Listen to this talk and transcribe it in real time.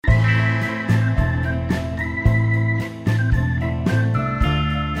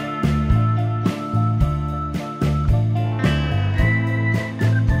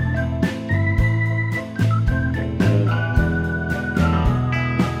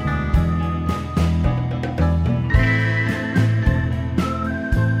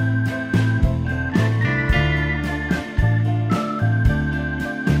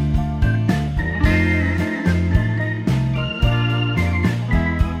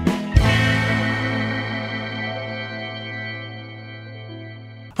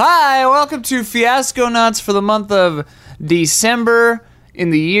Hi, welcome to Fiasconauts for the month of December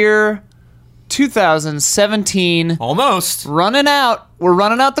in the year 2017. Almost. Running out. We're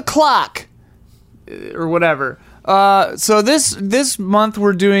running out the clock. Or whatever. So this month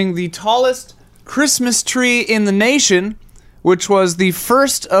we're doing the tallest Christmas tree in the nation, which was the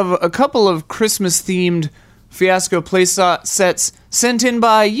first of a couple of Christmas-themed Fiasco play sets sent in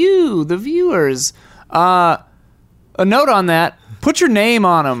by you, the viewers. A note on that, put your name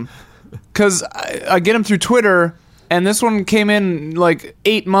on them, because I get them through Twitter, and this one came in like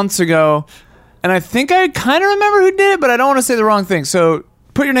 8 months ago, and I think I kind of remember who did it, but I don't want to say the wrong thing. So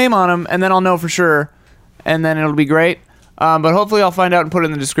put your name on them, and then I'll know for sure, and then it'll be great. But hopefully I'll find out and put it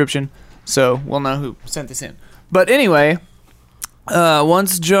in the description, so we'll know who sent this in. But anyway,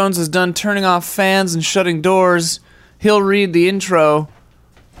 once Jones is done turning off fans and shutting doors, he'll read the intro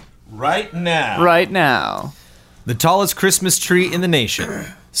Right now. right now. The tallest Christmas tree in the nation.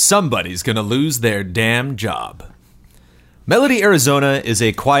 Somebody's gonna lose their damn job. Melody, Arizona is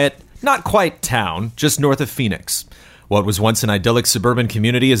a quiet, not quite town, just north of Phoenix. What was once an idyllic suburban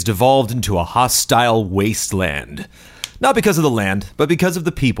community has devolved into a hostile wasteland. Not because of the land, but because of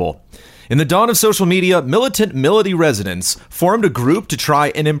the people. In the dawn of social media, militant Melody residents formed a group to try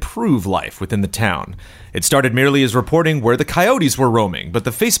and improve life within the town. It started merely as reporting where the coyotes were roaming, but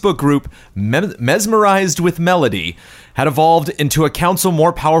the Facebook group, Mesmerized with Melody, had evolved into a council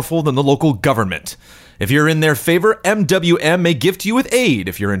more powerful than the local government. If you're in their favor, MWM may gift you with aid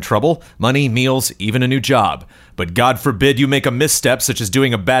if you're in trouble, money, meals, even a new job. But God forbid you make a misstep such as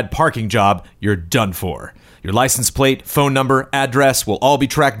doing a bad parking job, you're done for. Your license plate, phone number, address will all be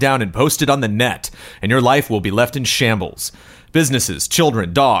tracked down and posted on the net, and your life will be left in shambles. Businesses,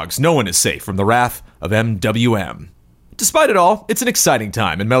 children, dogs, no one is safe from the wrath of MWM. Despite it all, it's an exciting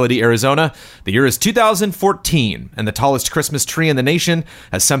time in Melody, Arizona. The year is 2014, and the tallest Christmas tree in the nation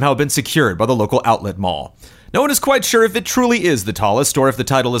has somehow been secured by the local outlet mall. No one is quite sure if it truly is the tallest or if the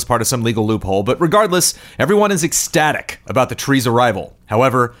title is part of some legal loophole, but regardless, everyone is ecstatic about the tree's arrival.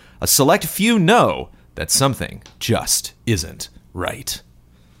 However, a select few know that something just isn't right.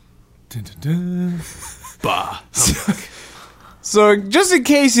 Dun, dun, dun. Bah. So just in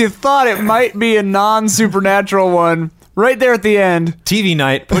case you thought it might be a non-supernatural one, right there at the end. TV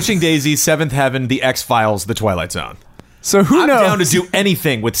night, Pushing Daisy, Seventh Heaven, The X-Files, The Twilight Zone. So who I'm knows? down to do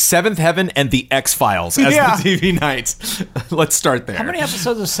anything with Seventh Heaven and The X-Files as the TV night. Let's start there. How many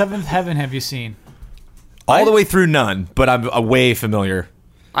episodes of Seventh Heaven have you seen? All the way through none, but I'm way familiar.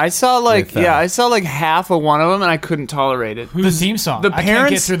 I saw With, I saw like half of one of them and I couldn't tolerate it. The theme song. The I can't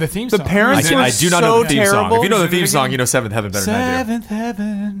parents get through the theme song. The parents were I do not so know the theme terrible. song. If you know the theme song, you know Seventh Heaven better than I do. Seventh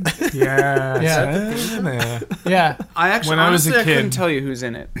Heaven. Yeah. Yeah. Yeah. I actually, When I was a honestly, I couldn't kid- tell you who's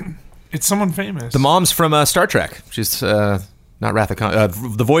in it. It's someone famous. The mom's from Star Trek. She's not Wrath of Khan.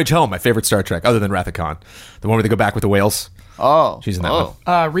 The Voyage Home, my favorite Star Trek, other than Wrath of Khan. The one where they go back with the whales. Oh, She's in that one.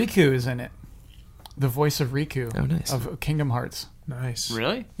 Riku is in it. The voice of Riku. Oh, nice. Of Kingdom Hearts. Nice.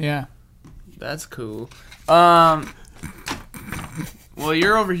 Really? Yeah. That's cool. Well,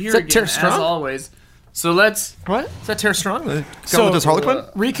 you're over here Is that again, Tara as Strong? always. So let's. What? Is that Tara Strong? The So, with Harley Quinn?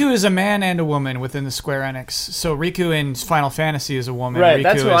 Riku is a man and a woman within the Square Enix. So Riku in Final Fantasy is a woman. Right, Riku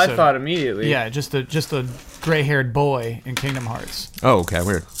that's what is I thought immediately. Yeah, just a gray-haired boy in Kingdom Hearts. Oh, okay,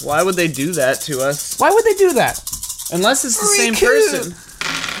 weird. Why would they do that to us? Why would they do that? Unless it's the same Riku. person.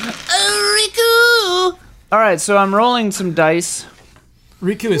 Riku! Alright, so I'm rolling some dice.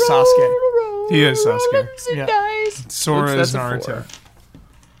 Riku is Sasuke. He is Sasuke. Yeah. Dice. Sora Oops, is that's a Naruto. 4.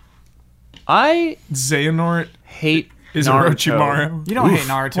 I Xehanort hate is Naruto. Orochimaru. You don't hate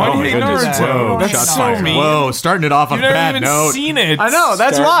Naruto. Why do you hate Don't do that. Naruto? Whoa, That's shots so fired. mean. Whoa, starting it off on You've a never bad even note. seen it. I know,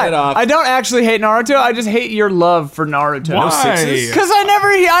 that's Starting it why. off. I don't actually hate Naruto, I just hate your love for Naruto. Why? Because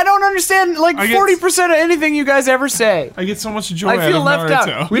I don't understand like I get- 40% of anything you guys ever say. I get so much joy I out feel of left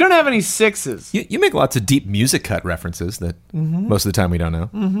Naruto. out. We don't have any 6s. You make lots of deep music cut references that most of the time we don't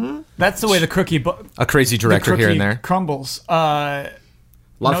know. That's the way the cookie A crazy director here and there. crumbles.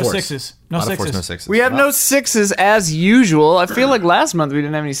 Lot No of force. sixes. No Lot of sixes. force, no sixes. We have no 6s as usual. I feel like last month we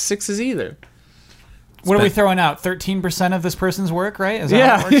didn't have any 6s either. What are we throwing out? 13% of this person's work, right? Is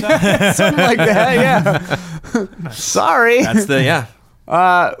that how it works out? Yeah, something like that, yeah. Sorry. That's the,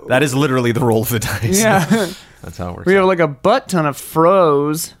 that is literally the roll of the dice. Yeah. That's how it works. We have like a butt ton of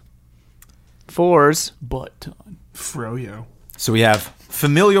froze. 4s. Butt ton. Froyo. So we have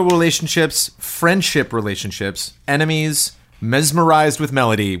familial relationships, friendship relationships, enemies, mesmerized with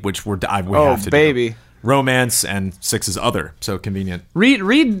Melody, which we have to baby. do. romance, and 6 is other. So convenient.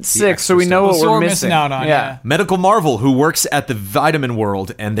 Read 6 so we know what So we're we're missing. missing out on, yeah. Medical Marvel, who works at the Vitamin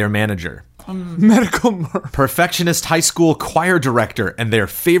World, and their manager. Medical Marvel. Perfectionist high school choir director and their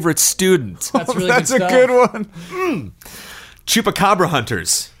favorite student. That's really That's a good stuff. good one. Chupacabra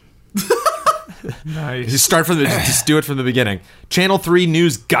hunters. Nice. Just just do it from the beginning. Channel 3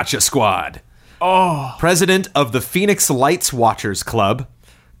 News Gotcha Squad. Oh. President of the Phoenix Lights Watchers Club.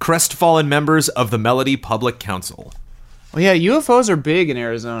 Crestfallen members of the Melody Public Council. Well, yeah, UFOs are big in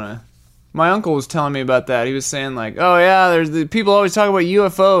Arizona. My uncle was telling me about that. He was saying like, "Oh yeah, there's the people always talk about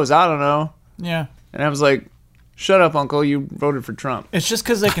UFOs. I don't know." Yeah. And I was like, "Shut up, uncle. You voted for Trump." It's just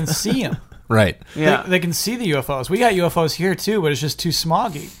because they can see them. Right. Yeah. They can see the UFOs. We got UFOs here too, but it's just too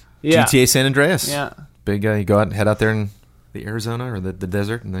smoggy. Yeah. GTA San Andreas. Yeah. Big, you go out and head out there in the Arizona or the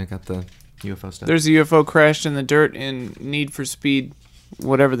desert, and they got the UFO stuff. There's a UFO crashed in the dirt in Need for Speed,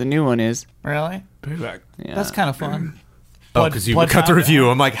 whatever the new one is. Really? Payback. Yeah. That's kind of fun. oh, because you Blood cut the Fountain. review.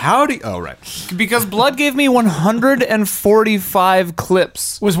 I'm like, how do you... Oh, right. Because Blood gave me 145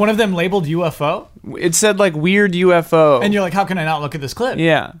 clips. Was one of them labeled UFO? It said like weird UFO. And you're like, how can I not look at this clip?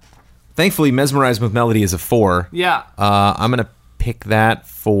 yeah. Thankfully, Mesmerized with Melody is a 4. Yeah. I'm going to pick that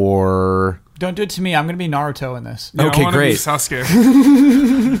for... Don't do it to me. I'm going to be Naruto in this. Yeah, Okay, I wanna be great. Sasuke.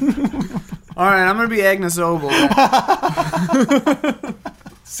 All right, I'm gonna be Agnes Obel.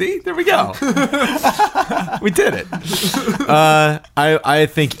 See? There we go. We did it. I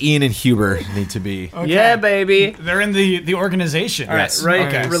think Ian and Huber need to be... Yeah, baby. They're in the organization. All right, Yes. right.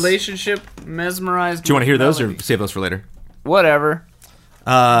 Okay. Relationship, mesmerized. Do you want to hear those or save those for later? Whatever.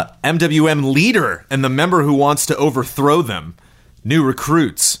 MWM leader and the member who wants to overthrow them. New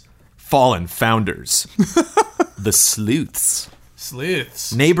recruits. Fallen founders. The sleuths.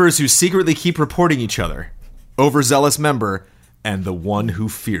 Sleuths. Neighbors who secretly keep reporting each other. Overzealous member and the one who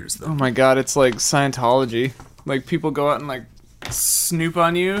fears them. Oh my god, it's like Scientology. Like people go out and like snoop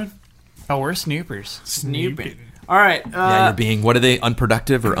on you. Oh, we're snoopers. Snooping. All right. Yeah, you're being, what are they,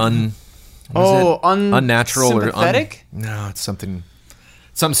 unproductive or unnatural or sympathetic? No, it's something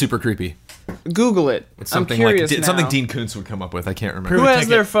super creepy. Google it. It's I'm something curious like now. something Dean Koontz would come up with. I can't remember. Who Prove a has ticket.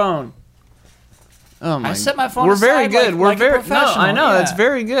 their phone? Oh my! I set my phone We're very aside good. like- We're like a very no. professional, I know yeah. that's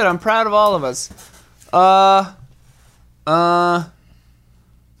very good. I'm proud of all of us. I'm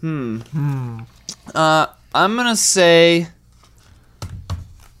gonna say.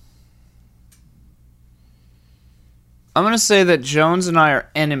 I'm gonna say that Jones and I are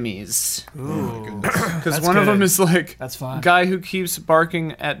enemies. Because That's one of good. them is like That's fine. guy who keeps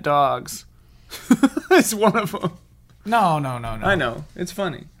barking at dogs. It's one of them. No. I know. It's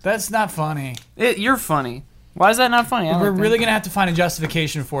funny. That's not funny. You're funny. Why is that not funny? I We're don't really think. going to have to find a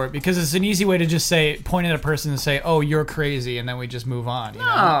justification for it because it's an easy way to just say, point at a person and say, oh, you're crazy, and then we just move on. You know?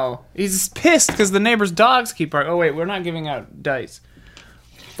 No, he's pissed because the neighbor's dogs keep barking. Oh wait, we're not giving out dice.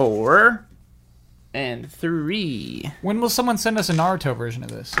 4 and 3. When will someone send us a Naruto version of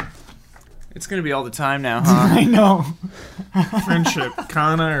this? It's gonna be all the time now, huh? I know. Friendship.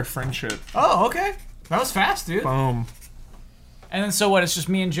 Kana or friendship. Oh, okay. That was fast, dude. Boom. And then so what? It's just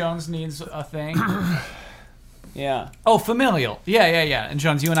me and Jones needs a thing. Yeah. Oh, familial. Yeah. And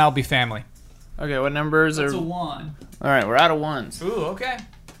Jones, you and I will be family. Okay, what numbers are? It's a 1. All right, we're out of ones. Ooh, okay.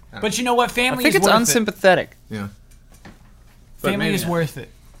 But you know what? I Family think is it's worth unsympathetic. Yeah. but Family maybe is not. worth it.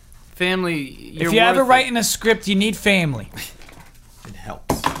 Family. You're If you ever worth write it. in a script, you need family. It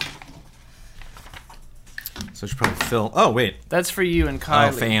helps. So I should probably fill... Oh, wait. That's for you and Oh,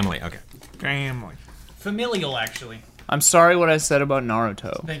 Kylie. family. Okay. Family. Familial, actually. I'm sorry what I said about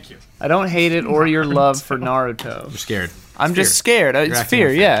Naruto. Thank you. I don't hate it or your love for Naruto. You're scared. I'm just scared. It's acting fear.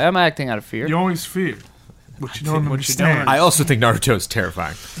 out of fear. Yeah, I'm acting out of fear. You always fear. What you don't What you don't understand. I also think Naruto is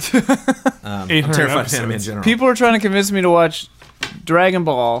terrifying. I'm 800 terrified of anime in episodes. general. People were trying to convince me to watch Dragon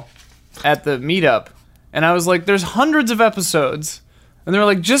Ball at the meetup, and I was like, "There's hundreds of episodes," and they were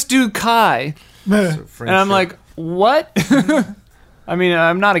like, "Just do Kai," and I'm like, "What?" I mean,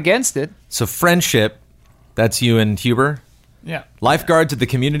 I'm not against it. So friendship, that's you and Huber. Yeah. Lifeguards at the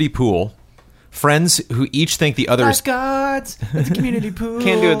community pool. Friends who each think the other is... Lifeguards at the community pool.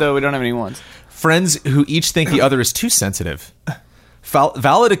 Can't do it though. We don't have any ones. Friends who each think the other is too sensitive.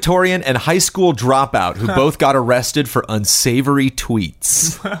 Valedictorian and high school dropout who both got arrested for unsavory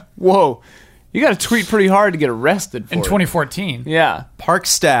tweets. Whoa, you got to tweet pretty hard to get arrested for In it. 2014. Yeah. Park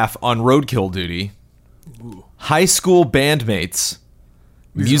staff on roadkill duty. High school bandmates.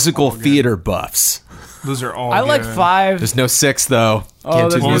 Musical theater buffs. Those are all I like good. 5. There's no 6 though. Oh,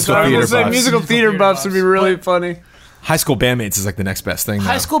 Can't that's do musical I was theater gonna say buffs. musical theater buffs would be really funny. High school bandmates is like the next best thing. Though.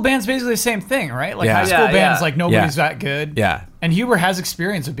 High school band's basically the same thing, right? Like Yeah. high school Yeah, band's yeah. like nobody's Yeah. that good. Yeah. And Huber has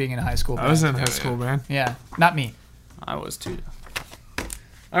experience of being in a high school band. I was in high school, man. Yeah, not me. I was too.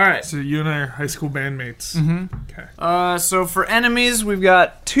 All right. So you and I are high school bandmates. Mm-hmm. Okay. So for enemies, we've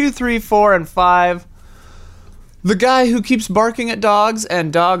got 2, 3, 4, and 5. The guy who keeps barking at dogs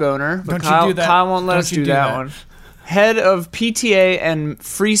and dog owner. But Don't you Kyle, do that. Kyle won't let Don't us you do do that that. one. Head of PTA and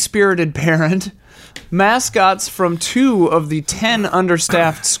free-spirited parent. Mascots from 2 of the 10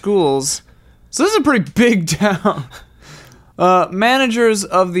 understaffed schools. So this is a pretty big town. Managers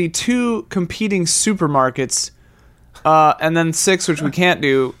of the 2 competing supermarkets. And then 6, which we can't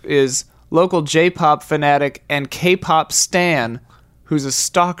do, is local J-pop fanatic and K-pop stan, who's a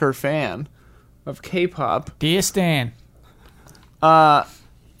stalker fan of K-pop. Dear Stan. And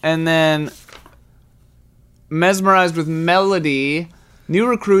then mesmerized with melody, new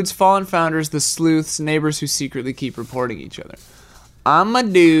recruits, fallen founders, the sleuths, neighbors who secretly keep reporting each other. I'ma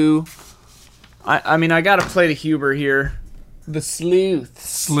do... I mean, I gotta play to Huber here. The sleuths.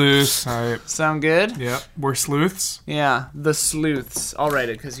 Sleuths. Type. Sound good? Yep. We're sleuths. Yeah, the sleuths. I'll write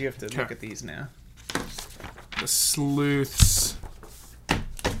it because you have to look at these now. The sleuths.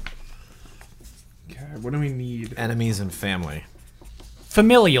 Okay. What do we need? Enemies and family.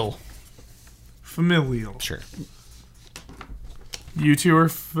 Familial. Familial. Sure. You two are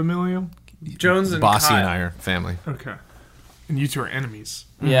familial. Jones and Bossy Kyle. and I are family. Okay. And you two are enemies.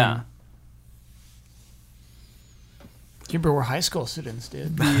 Yeah. Huber, we're high school students,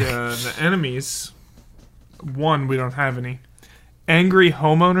 dude. The enemies. One, we don't have any. Angry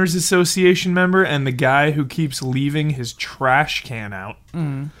Homeowners Association member and the guy who keeps leaving his trash can out.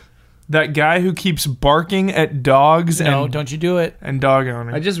 That guy who keeps barking at dogs No, and don't you do it. and dog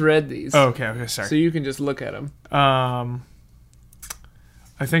owner. I just read these. Oh, okay, sorry. So you can just look at them. I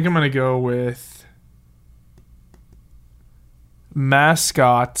think I'm gonna go with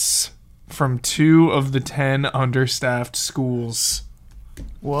mascots from 2 of the 10 understaffed schools.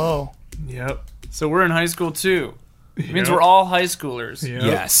 Whoa. Yep. So we're in high school too. It means Yep. we're all high schoolers. Yep.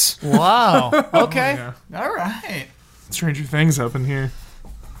 Yes. Wow. Okay. Yeah. All right. Stranger Things up in here.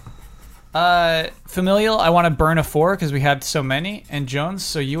 Familial, I want to burn a 4 because we have so many. And Jones,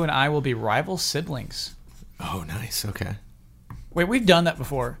 so you and I will be rival siblings. Oh, nice. Okay. Wait, we've done that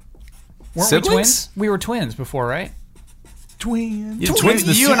before. Weren't Siblings? we twins? We were twins before, right? Twins. Yeah, twins.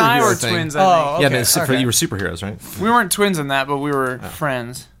 The You and I superhero were thing. twins, I Oh, think. Yeah, okay, but okay. you were superheroes, right? We weren't twins in that, but we were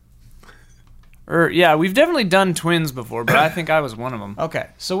friends. Or yeah, we've definitely done twins before, but I think I was one of them. Okay,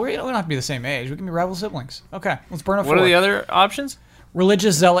 so we don't have to be the same age. We can be rival siblings. Okay, let's burn a 4. What are the other options?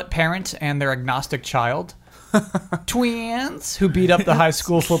 Religious zealot parent and their agnostic child. Twins who beat up the high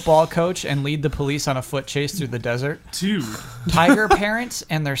school football coach and lead the police on a foot chase through the desert. 2. Tiger parents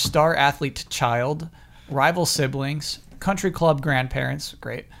and their star athlete child. Rival siblings. Country club grandparents.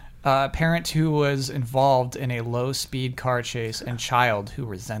 Great. Parent who was involved in a low-speed car chase and child who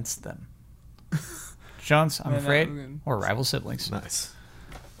resents them. Jones, I'm afraid we're rival siblings. Nice.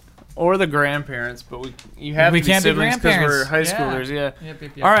 Or the grandparents, but you have We to be can't be siblings because we're grandparents. high Yeah. schoolers. Yeah.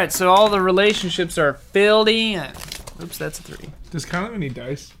 Yep. All right, so all the relationships are filled in. Oops, that's a 3. Does Kyle have any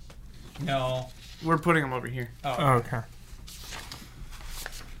dice? No. We're putting them over here. Oh, okay.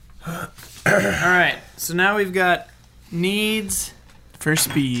 All right, so now we've got needs, For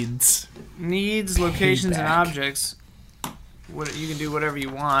speeds. locations, and Payback. objects. What you can do whatever you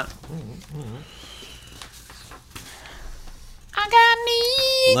want. I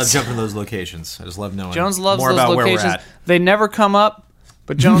got needs. Love jumping to those locations. I just love knowing Jones loves more those about locations. where we're at. They never come up,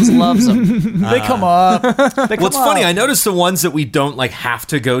 but Jones loves them. They come up. Well, it's funny. I noticed the ones that we don't like have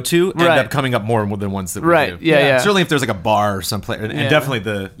to go to end Right. up coming up more than ones that we Right, do. yeah. Certainly, if there's like a bar or someplace, and Yeah. definitely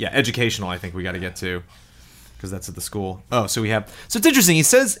the educational. I think we got to get to because that's at the school. Oh, so we have. So it's interesting. It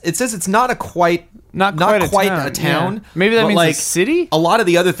says it's not a quite Not quite a town. Yeah. Maybe that but means like a city? A lot of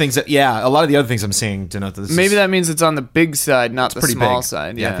the other things I'm seeing denote that this Maybe is that means it's on the big side, not the pretty small big.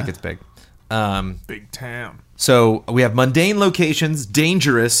 side. Yeah, Yeah, I think it's big. Big town. So we have mundane locations,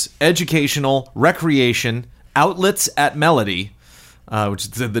 dangerous, educational, recreation, outlets at Melody, which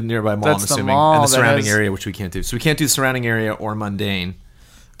is the nearby mall, That's I'm the assuming, mall and the that surrounding has- area, which we can't do. So we can't do surrounding area or mundane.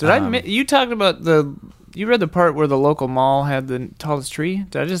 Did you talked about you read the part where the local mall had the tallest tree?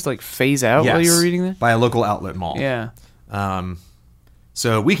 Did I just like phase out while you were reading that? By a local outlet mall. Yeah.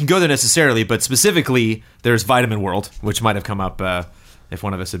 So we can go there necessarily, but specifically, there's Vitamin World, which might have come up if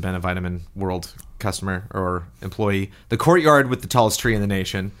one of us had been a Vitamin World customer or employee. The Courtyard with the tallest tree in the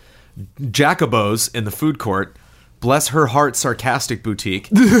nation. Jacobo's in the food court. Bless Her Heart Sarcastic Boutique.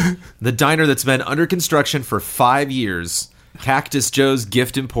 The diner that's been under construction for 5 years. Cactus Joe's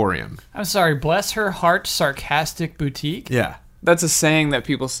Gift Emporium. I'm sorry. Bless her heart, sarcastic boutique. Yeah. That's a saying that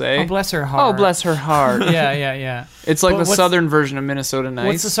people say. Oh, bless her heart. Oh, bless her heart. Yeah. It's like But the what's- southern version of Minnesota Nice.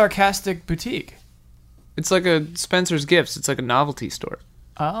 What's the sarcastic boutique? It's like a Spencer's Gifts. It's like a novelty store.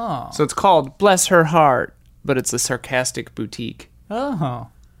 Oh. So it's called Bless Her Heart, but it's a sarcastic boutique. Oh.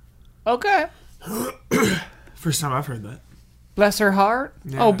 Okay. First time I've heard that. Bless her heart.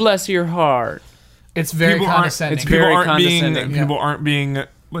 Yeah. Oh, bless your heart. It's very People aren't- condescending. it's very People aren't being. condescending. People aren't being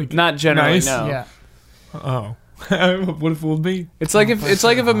like Not generally, nice. no. Yeah. Oh, what if it was me? It's like if a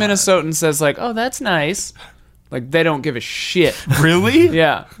Minnesotan says like, "Oh, that's nice," like they don't give a shit. Really?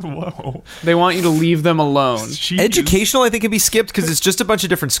 Yeah, Whoa. they want you to leave them alone. Jeez. Educational, I think, can be skipped because it's just a bunch of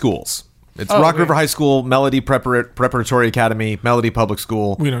different schools. It's Oh, Rock wait. River High School, Melody Preparatory Academy, Melody Public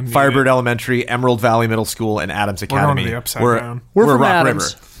School, We don't need Firebird it. Elementary, Emerald Valley Middle School, and Adams We're going Academy. to the upside We're down. We're from Rock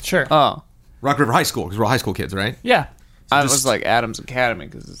Adams. River. Sure. Oh, Rock River High School because we're all high school kids, right? Yeah. I was like Adams Academy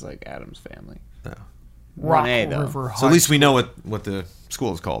because it's like Adams Family. Rock 1A, though. River So at least we know what the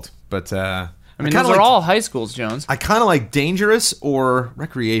school is called. But I mean, kinda those are all high schools, Jones. I kind of like dangerous or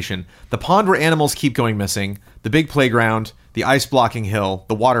recreation. The pond where animals keep going missing, the big playground, the ice blocking hill,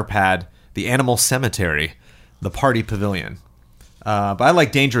 the water pad, the animal cemetery, the party pavilion. But I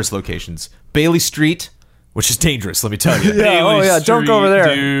like dangerous locations. Bailey Street, which is dangerous, let me tell you. Yeah, oh, yeah, don't go over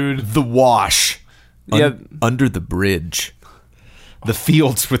there. dude. The wash. Yeah. Under the bridge. The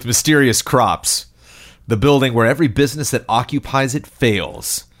fields with mysterious crops. The building where every business that occupies it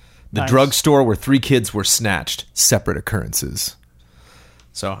fails. The Nice. drugstore where 3 kids were snatched. Separate occurrences.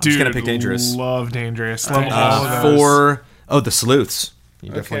 So I'm Dude, just going to pick dangerous. Love dangerous. Love all of those. The sleuths.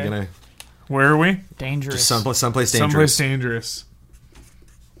 You're definitely Okay. going to... Where are we? Dangerous. Someplace dangerous. Someplace dangerous.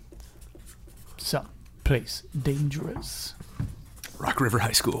 Someplace dangerous. Rock River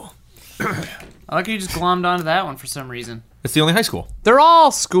High School. I like how you just glommed onto that one for some reason. It's the only high school. They're all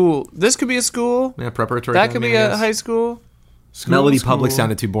school. This could be a school. Yeah, preparatory. That could academy, be I a guess. high school. Melody School. Public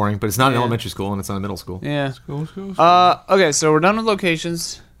sounded too boring, but it's not an Yeah. elementary school and it's not a middle school. Yeah. School. Okay, so we're done with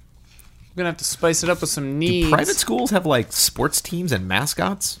locations. We're gonna have to spice it up with some needs. Do private schools have like sports teams and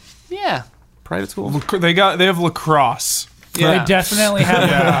mascots? Yeah. Private schools? They have lacrosse. Yeah. They definitely have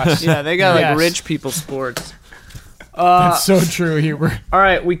lacrosse. Yeah, they got like Yes. rich people sports. That's so true, Hubert. All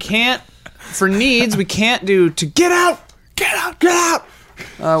right, we can't for needs. We can't do to get out. We don't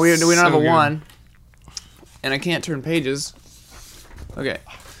have a good. 1, and I can't turn pages. Okay,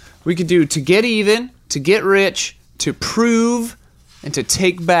 we could do to get even, to get rich, to prove, and to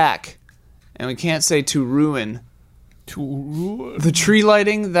take back, and we can't say to ruin. The tree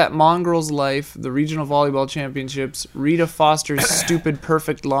lighting, that mongrel's life, the regional volleyball championships, Rita Foster's stupid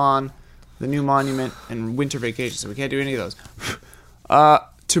perfect lawn, the new monument, and winter vacation. So we can't do any of those.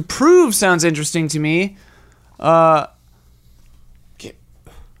 To prove sounds interesting to me.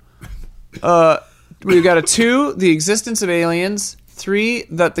 We've got a 2, the existence of aliens. 3,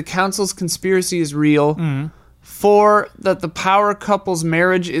 that the council's conspiracy is real. 4, that the power couple's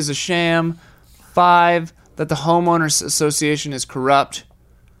marriage is a sham. 5, that the homeowners association is corrupt.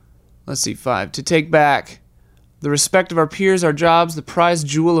 Let's see, 5, to take back. The respect of our peers, our jobs, the prized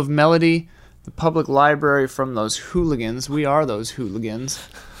jewel of melody, the public library from those hooligans. We are those hooligans.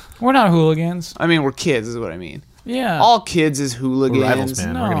 We're not hooligans. I mean, we're kids, is what I mean. Yeah. All kids is hooligans. We're rivals,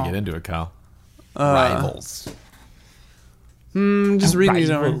 man. We're No. going to get into it, Kyle. Rivals. Just reading these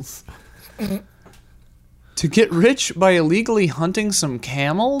over. To get rich by illegally hunting some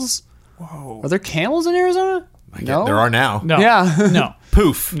camels? Whoa. Are there camels in Arizona? No. There are now. No. Yeah. No.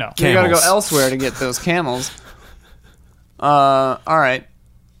 Poof. No. You gotta go Camels. elsewhere to get those camels. All right.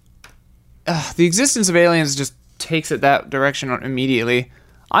 The existence of aliens just takes it that direction immediately.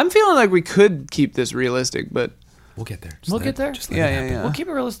 I'm feeling like we could keep this realistic, but We'll get there. We'll get there. Just let yeah, it yeah, happen. yeah. We'll keep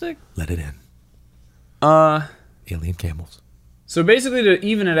it realistic. Let it in. Uh, Alien camels. so basically, to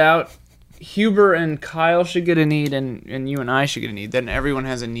even it out, Huber and Kyle should get a need, and you and I should get a need. Then everyone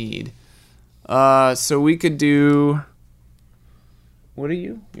has a need. So we could do. What are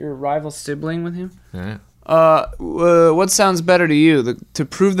you? You're a rival sibling with him? All right. What sounds better to you? To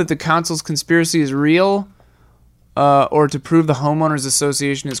prove that the council's conspiracy is real, or to prove the homeowners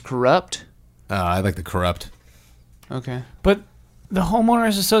association is corrupt? I like the corrupt. Okay. But the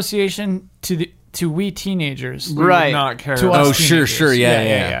homeowners association to we teenagers. We Right. would not care. To about us Oh, sure, teenagers. sure.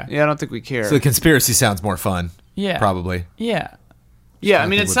 Yeah. Yeah, I don't think we care. So the conspiracy sounds more fun. Yeah. Probably. Yeah. yeah, I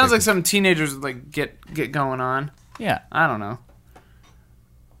mean, it what sounds they- like some teenagers would, like get going on. Yeah. I don't know.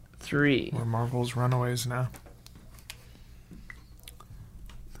 3. We're Marvel's runaways now.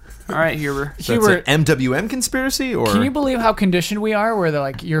 All right, Huber. So that's an MWM conspiracy, or Can you believe how conditioned we are where they're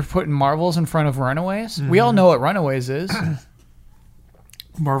like, you're putting Marvels in front of Runaways? We all know what Runaways is.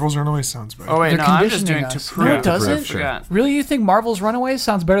 Marvel's Runaways sounds better. Oh wait, They're no, I'm just conditioning doing to us. prove. No, it doesn't. Sure. Forgot. Really? You think Marvel's Runaways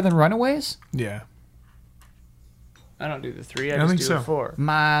sounds better than Runaways? Yeah. I don't do the 3. I don't just think do so. the 4.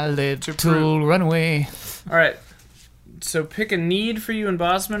 My little prove. runaway. All right. So pick a need for you in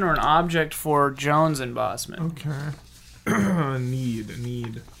Bossman or an object for Jones in Bossman. Okay.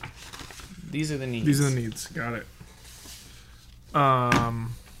 Need. These are the needs. These are the needs. Got it.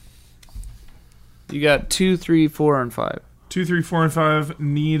 You got 2, 3, 4, and 5. 2, 3, 4, and 5.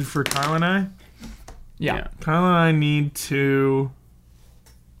 Need for Kyle and I. Yeah. Kyle and I need to.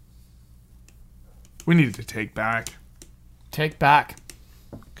 We need to take back. Take back.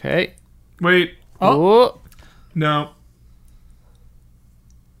 Okay. Wait. Oh. No.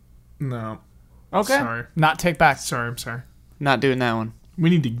 No. Okay. Sorry. Not take back. I'm sorry. Not doing that one. We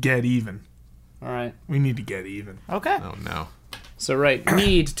need to get even. All right. We need to get even. Okay. Oh no. So right,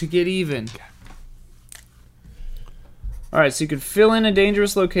 need to get even. All right, so you could fill in a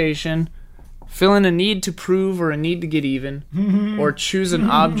dangerous location, fill in a need to prove or a need to get even, or choose an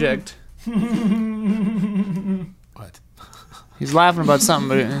object. What? He's laughing about something,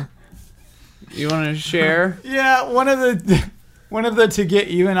 but you want to share? Yeah, one of the to get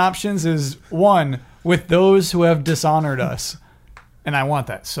even options is one with those who have dishonored us. And I want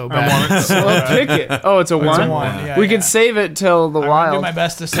that so bad. I want it so Well, bad. pick it. Oh, it's a one. Yeah, we yeah. could save it till the I'm gonna wild. do my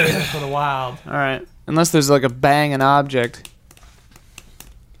best to save it for the wild. All right, unless there's like a banging object.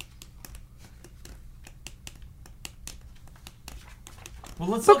 Well,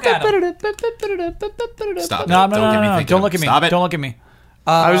 let's look at them. Stop. No, it. Don't get me thinking don't of- look at me. Stop it. Don't look at me.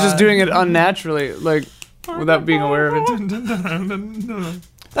 I was just doing it unnaturally, like without being aware of it.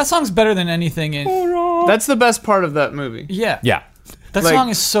 That song's better than anything in. That's the best part of that movie. Yeah. Yeah. That Like, song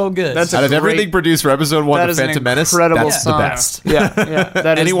is so good. that's a Out of great- everything produced for episode 1 That of is an Phantom Menace, incredible that's song. the best. Yeah,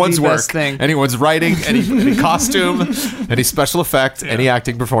 that is Anyone's the work, best thing. anyone's writing, any costume, any special effect, any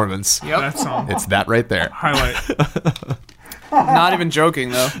acting performance. Yep. That song. It's that right there. Highlight. Not even joking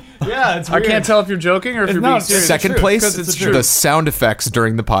though. yeah, it's I can't tell if you're joking or if you're No, being serious. Second true, place, 'cause it's true. the sound effects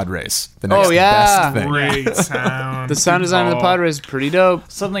during the pod race. The next Oh, yeah. best thing. Great sound. The sound design of the pod race is pretty dope.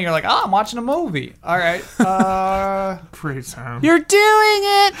 Suddenly you're like, oh, I'm watching a movie. All right. Great sound. You're doing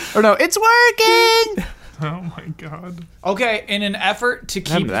it, or no, it's working. Oh my god. Okay, in an effort to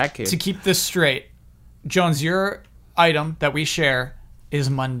happened keep to that kid? this straight, Jones, your item that we share is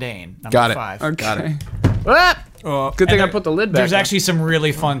mundane. Number Got it. 5. Okay. Got it. Ah! Good thing And I put the lid back. There's on. actually some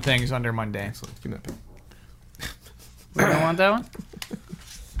really fun things under mundane. Give me that pen. You don't want that one?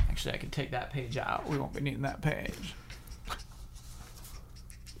 Actually, I could take that page out. We won't be needing that page.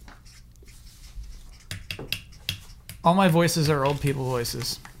 All my voices are old people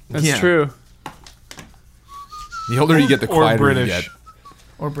voices. That's Yeah. true. The older you get, the Or quieter you British. get.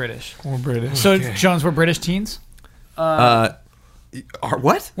 Or British. Or British. So, Jones, we're British teens?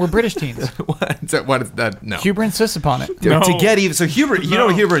 What? We're British teens. What is that? What is that? No. Huber insists upon it. No. To get even. So Hubert, you know No.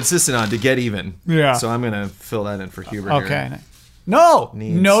 what Hubert insisted on, to get even. Yeah. So I'm gonna fill that in for Hubert. Okay. Here. No,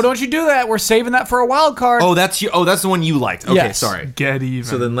 Needs. no, don't you do that. We're saving that for a wild card. Oh, that's you. Oh, that's the one you liked. Okay, Yes. sorry. Get even.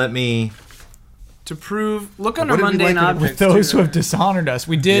 So then let me. To prove, look under What did we mundane like objects. With those too. who have dishonored us,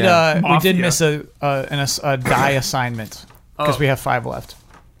 we did. Yeah. We did Mafia. miss a die assignment because Oh. we have 5 left.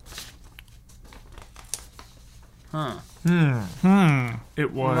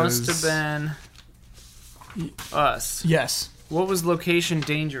 it was. Must have been us. Yes. What was location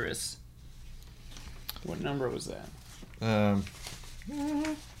dangerous? What number was that?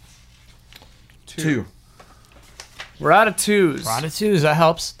 2. We're out of 2s. Round of 2s. That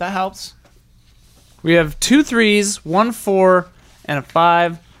helps. That helps. We have 2 3s, 1 4, and a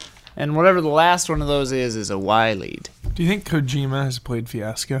 5. And whatever the last one of those is a Y lead. Do you think Kojima has played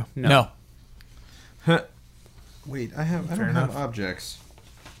Fiasco? No. Wait, I don't enough. have objects.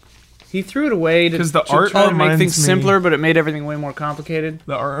 He threw it away to, 'Cause the to art try to make reminds things me- simpler, but it made everything way more complicated.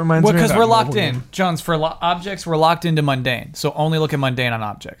 The art reminds Well, me of because that we're locked mobile in, game. Jones. For objects, we're locked into mundane. So only look at mundane on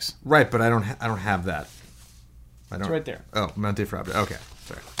objects. Right, but I don't have that. I don't. It's right there. Oh, Monte for object. Okay,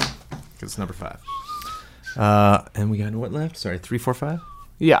 sorry. Because it's number 5. And we got what left? Sorry, 3, 4, 5.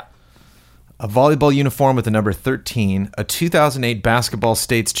 Yeah. A volleyball uniform with the number 13, a 2008 basketball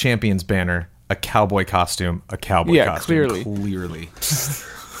states champions banner, a cowboy costume, a cowboy Yeah, costume. clearly. Clearly?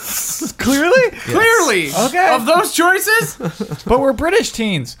 Clearly! Okay. Of those choices? But we're British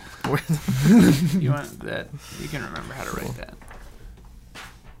teens. You want that? You can remember how to write that.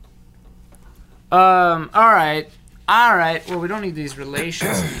 Alright. Alright. Well, we don't need these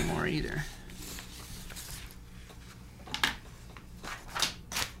relations anymore either.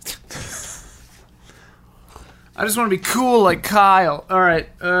 I just want to be cool like Kyle. All right.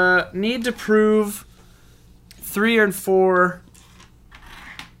 Need to prove 3 and 4.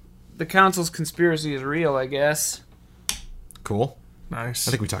 The council's conspiracy is real, I guess. Cool. Nice.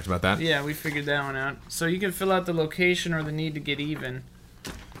 I think we talked about that. Yeah, we figured that one out. So you can fill out the location or the need to get even.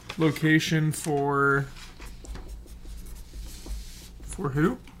 Location for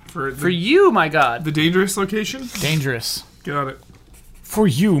who? For you, my God. The dangerous location? Dangerous. Got it. For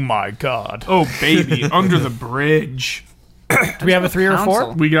you, my God. Oh, baby. Under the bridge. Do we have a 3 or 4?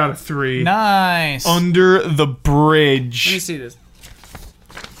 Council. We got a 3. Nice. Under the Let me bridge. see this.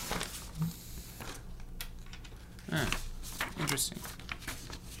 Interesting.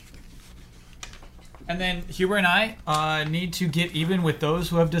 And then Huber and I need to get even with those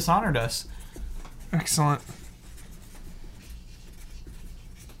who have dishonored us. Excellent.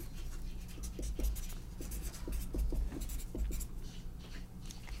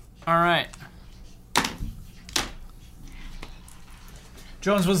 All right.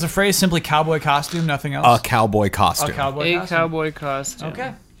 Jones, was the phrase simply cowboy costume, nothing else? A cowboy costume. A cowboy A costume. cowboy costume.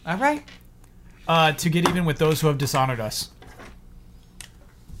 Okay. All right. To get even with those who have dishonored us.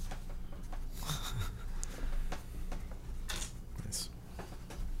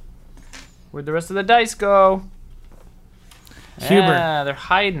 Where'd the rest of the dice go? Huber. Yeah, they're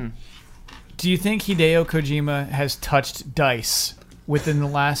hiding. Do you think Hideo Kojima has touched dice within the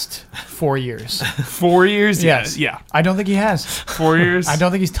last 4 years? 4 years? Yes. Yeah. I don't think he has. 4 years? I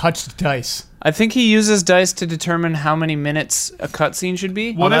don't think he's touched dice. I think he uses dice to determine how many minutes a cutscene should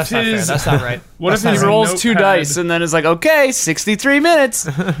be. What Oh, if that's not fair. his That's not right. What if He his rolls 2 notepad- dice and then is like, okay, 63 minutes.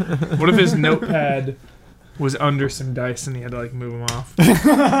 What if his notepad was under some dice and he had to like move them off?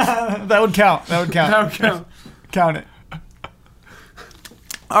 That would count. That would count. Okay. Count it.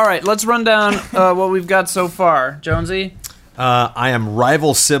 All right, let's run down what we've got so far. Jonesy? I am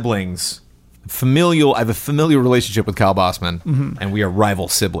rival siblings. I have a familial relationship with Kyle Bossman, and we are rival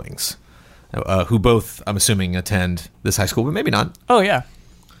siblings who both, I'm assuming, attend this high school, but maybe not. Oh, yeah.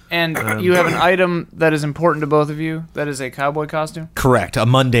 And you have an item that is important to both of you. That is a cowboy costume? Correct, a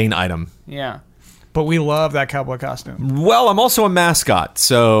mundane item. Yeah. But we love that cowboy costume. Well, I'm also a mascot,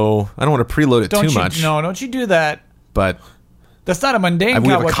 so I don't want to preload it too much. No, don't you do that. But That's not a mundane we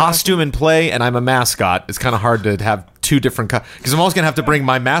have cowboy a costume in play, and I'm a mascot. It's kind of hard to have 2 different because I'm always gonna have to bring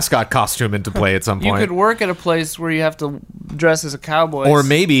my mascot costume into play at some You point. could work at a place where you have to dress as a cowboy. Or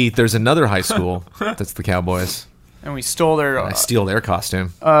maybe there's another high school that's the Cowboys. And we stole their... I steal their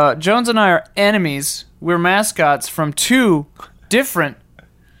costume. Jones and I are enemies. We're mascots from 2 different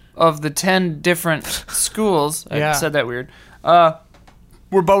of the 10 different schools. Yeah. I said that weird.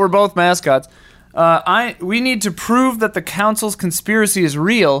 We're both mascots. We need to prove that the council's conspiracy is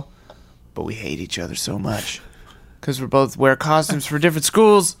real, but we hate each other so much because we both wear costumes for different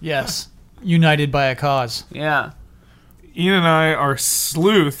schools. Yes. United by a cause. Yeah. Ian and I are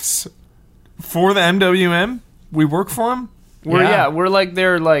sleuths for the MWM. We work for them. We're like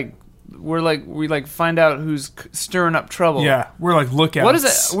we find out who's stirring up trouble. Yeah, we're like lookouts. What is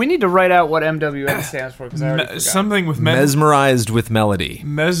it? We need to write out what MWM stands for because I already forgot. Something with Mesmerized with melody.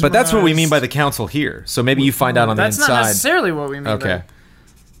 But that's what we mean by the council here. So maybe you find out on That's the not inside. necessarily what we mean. Okay.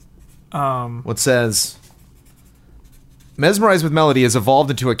 By What says Mesmerized with melody has evolved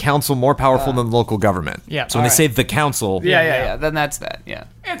into a council more powerful than the local government. Yeah, So when they alright. say the council, yeah. Then that's that. Yeah.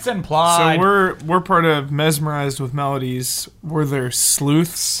 It's implied. So we're part of Mesmerized with Melodies. We're their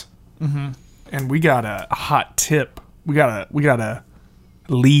sleuths, and we got a hot tip. We got a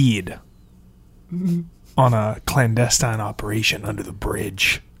lead on a clandestine operation under the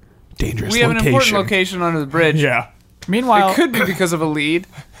bridge. Dangerous We have location. an important location under the bridge. Yeah. Meanwhile, It could be because of a lead.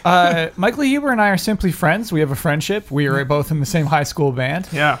 Michael Huber and I are simply friends. We have a friendship. We are both in the same high school band.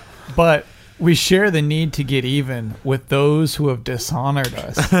 Yeah. But we share the need to get even with those who have dishonored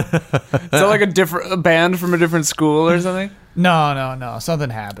us. Is that like a band from a different school or something? No.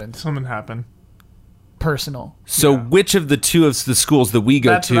 Something happened. Something happened. Personal. So which of the 2 of the schools that we go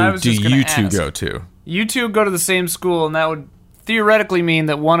That's what I to was do just gonna you 2 ask. go to? You 2 go to the same school, and that would theoretically mean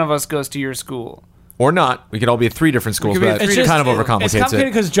that one of us goes to your school. Or not. We could all be at 3 different schools, could be but at that three kind of different- overcomplicates It's complicated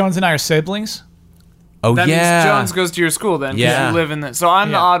it. because Jones and I are siblings. Oh, That yeah. means Jones goes to your school then. 'Cause Yeah. you live in the. So I'm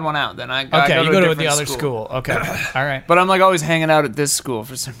the Yeah. odd one out then. I Okay, go you to go a to the different other school. Okay. All right. But I'm like always hanging out at this school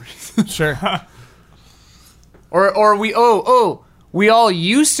for some reason. Sure. Or we we all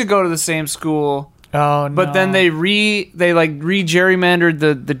used to go to the same school, Oh, no. but then they gerrymandered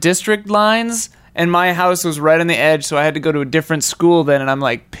the district lines, and my house was right on the edge, so I had to go to a different school then, and I'm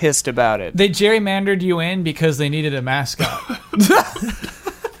like pissed about it. They gerrymandered you in because they needed a mascot.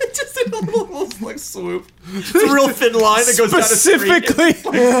 Just in a little like swoop. It's a real thin line that goes down a street.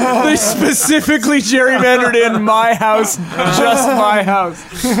 They specifically gerrymandered in my house, just my house.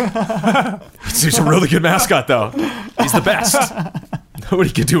 He's a really good mascot, though. He's the best. Nobody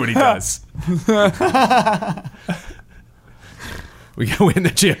can do what he does. We gotta win the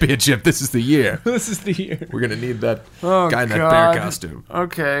championship. This is the year. This is the year. We're gonna need that Oh, guy in that God. bear costume.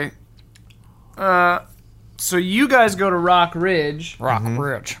 Okay. So you guys go to Rock Ridge. Rock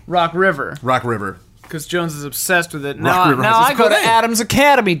Ridge. Rock River. Rock River. Because Jones is obsessed with it. Rock River Now has I its go to own name. Adams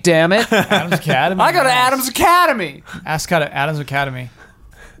Academy, damn it. Adams Academy. I go to Adams Academy. Ask out at Adams Academy.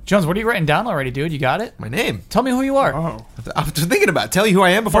 Jones, what are you writing down already, dude? You got it? My name. Tell me who you are. Oh. I was just thinking about it. Tell you who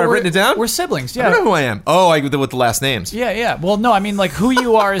I am before I've written it down. We're siblings, I don't know yeah. who I am. Oh, with the last names. Yeah. Well, no, I mean, like, who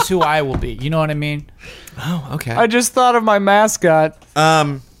you are is who I will be. You know what I mean? Oh, okay. I just thought of my mascot.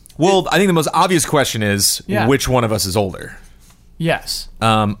 Well, I think the most obvious question is Yeah. which one of us is older. Yes.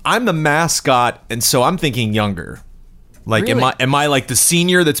 I'm the mascot, and so I'm thinking younger. Like, Really? am I like the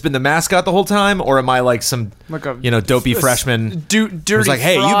senior that's been the mascot the whole time, or am I like some Like a dopey freshman dirty who's like,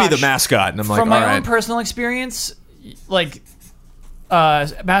 hey, you be the frosh. mascot, and I'm like, From all my right. own personal experience, like,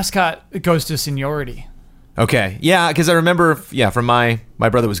 mascot goes to seniority. Okay, yeah, because I remember, from my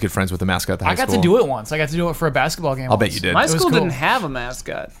brother was good friends with the mascot at the high I got school. to do it once. I got to do it for a basketball game. I'll bet you did. My It was school cool. didn't have a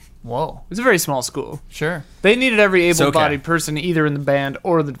mascot. Whoa. It's a very small school. Sure. They needed every okay. able-bodied person either in the band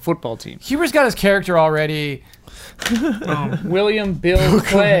or the football team. Huber's got his character already. William Bill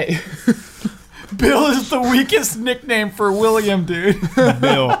Clay. Bill is the weakest nickname for William, dude.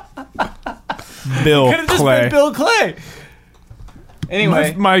 Bill Could have just been Bill Clay.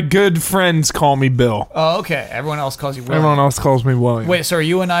 Anyway, My good friends call me Bill. Oh, okay. Everyone else calls you William. Everyone else calls me William. Wait, so are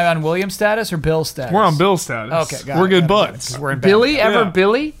you and I on William status or Bill status? We're on Bill status. Okay, got We're it, good got it, buds. 'cause we're in Billy? band. Ever Yeah.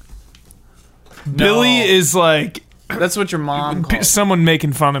 Billy? Billy is like That's what your mom calls. someone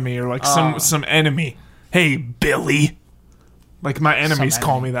making fun of me or like Oh. some enemy. Hey, Billy. Like my enemies Some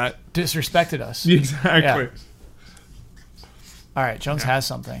call enemy. me that. Disrespected us. Exactly. All right, Jones has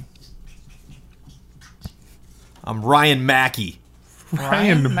something. I'm Ryan Mackey.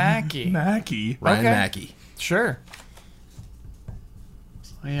 Ryan Mackey. Mackey. Ryan Okay. Mackey. Sure.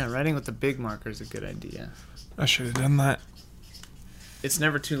 Oh, yeah, writing with the big marker is a good idea. I should have done that. It's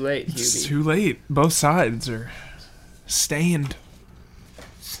never too late, It's Hubie. too late. Both sides are stained.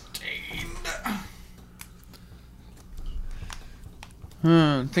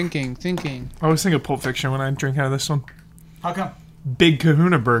 Thinking. I always think of Pulp Fiction when I drink out of this one. How come? Big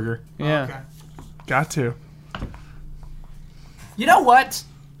Kahuna Burger. Yeah. Okay. Got to. You know what?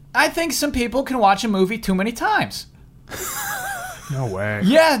 I think some people can watch a movie too many times. No way.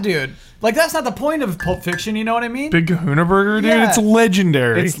 Yeah, dude. Like, that's not the point of Pulp Fiction, you know what I mean? Big Kahuna Burger, dude. Yeah. It's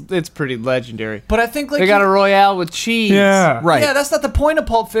legendary. It's pretty legendary. But I think, like, They got a Royale with cheese. yeah. Right. yeah, that's not the point of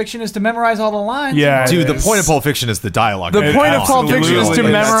Pulp Fiction, is to memorize all the lines. Yeah. Dude, the It is. point of Pulp Fiction is the dialogue. The point of Pulp Fiction is to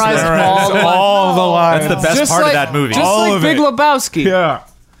Absolutely. memorize That's all the lines. That's the best Just part like- of that movie. Just All like of Big it. Lebowski. Yeah.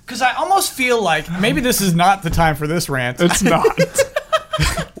 Because I almost feel like maybe this is not the time for this rant. It's not.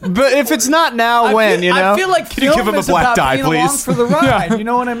 But if it's not now, I feel like you film give him a is black about die, being along please? for the ride. You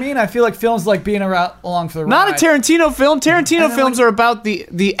know what I mean? I feel like film's like being along for the Not a ride. Tarantino film. Tarantino then films when- are about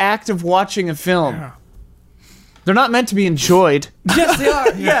the act of watching a film. They're not meant to be enjoyed. Yes, they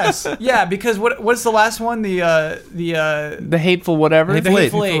are. Yes, yeah. Because what's the last one? The The hateful whatever. the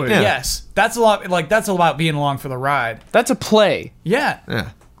Hateful Eight. Yeah. Yes, that's a lot. Like that's about being along for the ride. That's a play. Yeah, Yeah.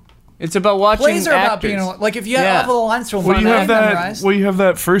 It's about watching plays are about actors. being like if you have Yeah. all the lines from Well, one you have that. memorized. Well, you have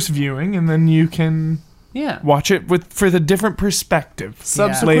that first viewing, and then you can Yeah. watch it for the different perspective.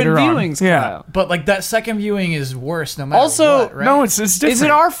 Subsequent later on. viewings, Yeah. Kyle. But like that second viewing is worse no matter Also, what, right? No, it's different. Is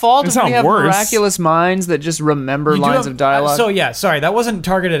it our fault It's if we not have worse. miraculous minds that just remember You do lines have- of dialogue? So yeah, sorry, that wasn't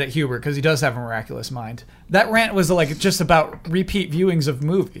targeted at Huber because he does have a miraculous mind. That rant was like just about repeat viewings of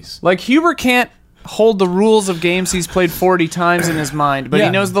movies. Like Huber can't hold the rules of games he's played 40 times in his mind, but Yeah.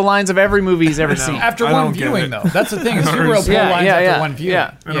 he knows the lines of every movie he's ever seen. After I one don't get viewing, it. though, that's the thing. Is Huber will pull Yeah, lines yeah, after yeah. one viewing.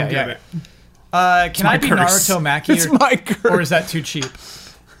 Yeah. I don't get it. Can I my be curse. Naruto Mackie? It's my curse. Or is that too cheap?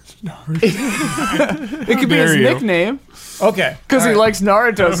 It could be his dare you. nickname Okay. because he all right. likes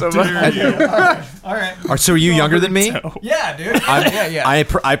Naruto so much. All right. So are you younger than me? Yeah, dude. Yeah.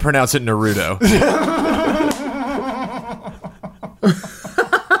 I pronounce it Naruto.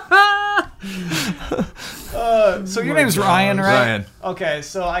 So your name's Ryan, right? Ryan. Okay,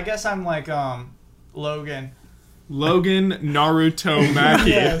 so I guess I'm like Logan. Logan Naruto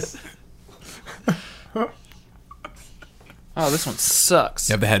Mackie. Yes. Oh, this one sucks.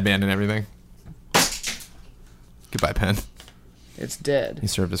 You have the headband and everything. Goodbye, pen. It's dead. He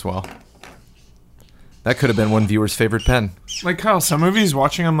served us well. That could have been one viewer's favorite pen. Like Kyle, some movies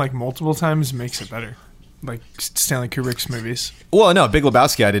watching them like multiple times makes it better. Like Stanley Kubrick's movies. Well, no, Big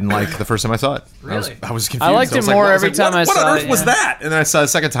Lebowski I didn't like the first time I saw it. Really? I was confused. I liked it more every time I saw it. What on earth was yeah. that? And then I saw it the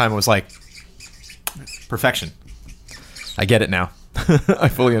second time. It was like perfection. I get it now. I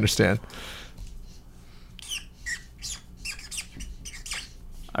fully understand.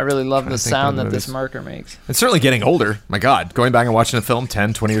 I really love the to think sound of that this movies. marker makes. It's certainly getting older. My God, going back and watching a film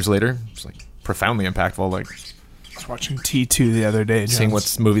 10, 20 years later, it's like profoundly impactful. Like I was watching T2 the other day. seeing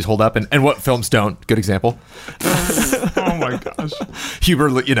Jones. what movies hold up and what films don't. Good example. Oh my gosh. Huber,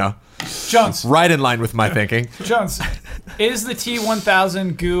 Jones. right in line with my thinking. Jones, is the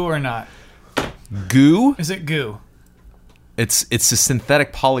T1000 goo or not? Goo? Is it goo? It's a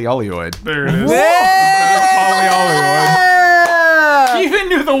synthetic polyolioid. There it is. Polyolioid. You even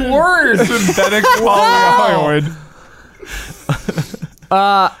knew the word. Synthetic polyolioid.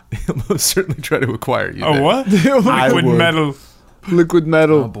 I'll most certainly try to acquire you. Oh, there. what? I Liquid would. metal. Liquid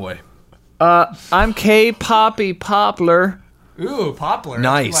metal. Oh boy. I'm K Poppy Poplar. Ooh, poplar.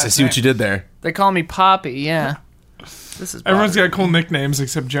 Nice. I see what you did there. They call me Poppy, yeah. This is Everyone's Poppy. got cool nicknames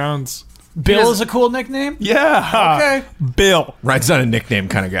except Jones. Bill is a cool nickname? Yeah. Okay. Bill. Ryan's not a nickname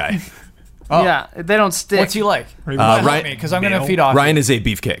kind of guy. Oh. Yeah, they don't stick. What's he like? Ryan- Because I'm going to Bill? feed off. Ryan is a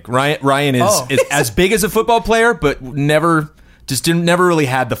beefcake. Ryan is, Oh. is as big as a football player, but never really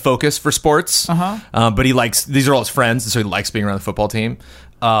had the focus for sports. But he likes, these are all his friends, and so he likes being around the football team.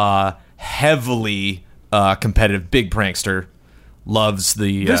 Heavily competitive, big prankster. Loves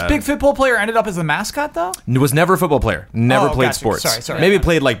the. This big football player ended up as the mascot, though? Was never a football player. Never Oh, played gotcha. sports. Sorry. Maybe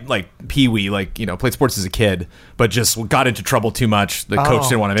played like pee-wee, played sports as a kid, but just got into trouble too much. The coach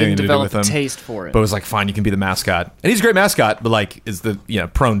didn't want to have Didn't anything to do develop with a him. taste for it. But was like, fine, you can be the mascot. And he's a great mascot, but is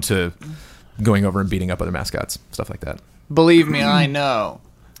prone to going over and beating up other mascots, stuff like that. Believe me, I know.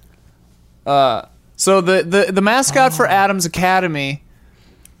 So the mascot for Adam's Academy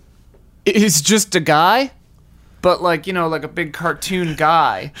is just a guy, but like a big cartoon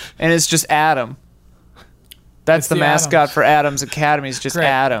guy, and it's just Adam. That's the the mascot Adams. for Adam's Academy. Is just Great.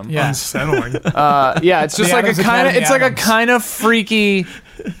 Adam. Yeah. Unsettling. Yeah. It's just The like Adams a kind of. Academy It's like a Adams. kind of freaky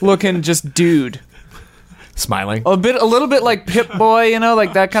looking just dude. Smiling. A little bit like Pip Boy,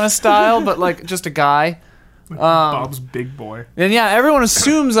 like that kind of style, but like just a guy. Bob's big boy. And yeah, everyone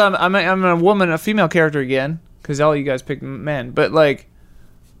assumes I'm a woman, a female character again, because all you guys picked men. But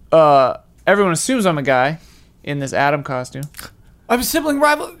everyone assumes I'm a guy in this Adam costume. I'm a sibling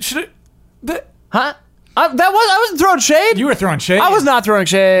rival. Should it? Huh? I wasn't throwing shade. You were throwing shade. I was not throwing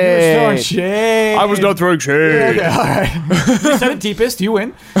shade. You were throwing shade. I was not throwing shade. Okay, all right. You said it deepest. You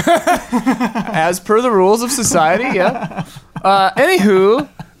win. As per the rules of society, yeah. Anywho.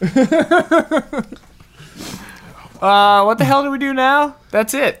 What the hell do we do now?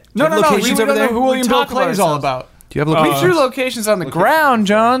 That's it. No. We locations don't over there? know who William We Bill talk Clay about is all ourselves. about. Do you have We locations? drew locations on the ground,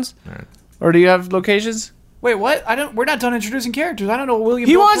 Jones. Alright. Or do you have locations? Wait, what? We're not done introducing characters. I don't know what William.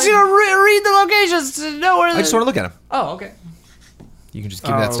 He Bill wants Clay- you to read the locations to know where. I just want to look at him. Oh, okay. You can just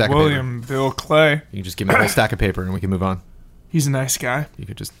give me that stack of William Bill Clay. paper. You can just give me a whole stack of paper and we can move on. He's a nice guy. You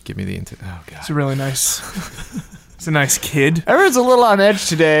could just give me the oh god. He's a really nice. He's a nice kid. Everyone's a little on edge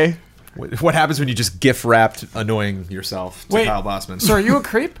today. What happens when you just gift wrapped annoying yourself to Wait, Kyle Bossman? So are you a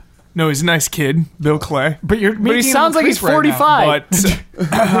creep? No, he's a nice kid, Bill Clay. But you're. But he sounds like he's 45.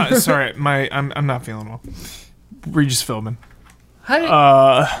 But sorry, I'm not feeling well. Regis Philbin.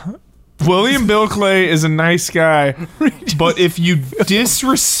 How did, William Bill Clay is a nice guy, but if you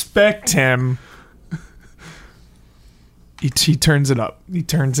disrespect him, he turns it up. He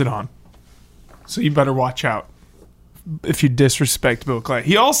turns it on. So you better watch out if you disrespect Bill Clay.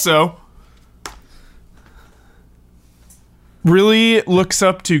 He also really looks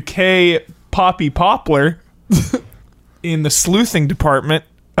up to K Poppy Poplar in the sleuthing department.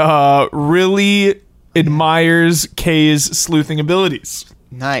 Really admires K's sleuthing abilities.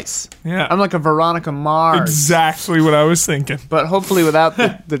 nice. Yeah. I'm like a Veronica Mars. Exactly what I was thinking. But hopefully without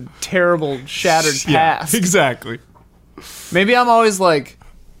the terrible shattered past. Yeah, exactly. Maybe I'm always like,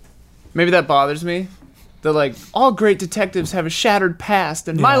 maybe that bothers me. That like, all great detectives have a shattered past,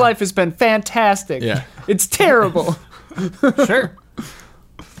 and my life has been fantastic. Yeah. It's terrible. Sure.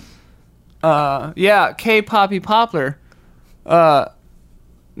 Yeah, K Poppy Poplar.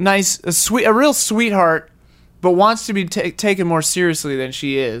 Nice, a real sweetheart, but wants to be taken more seriously than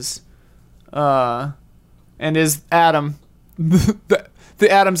she is. And is Adam, the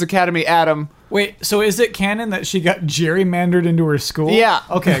Adams Academy Adam. Wait, so is it canon that she got gerrymandered into her school? Yeah.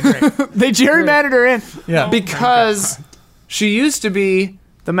 Okay, great. They gerrymandered her in Yeah. because she used to be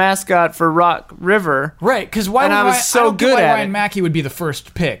the mascot for Rock River. Right, because why? And would I was Ryan, so I don't get good why at Ryan it. Mackey would be the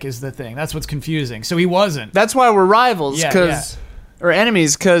first pick is the thing. That's what's confusing. So he wasn't. That's why we're rivals, Yeah, or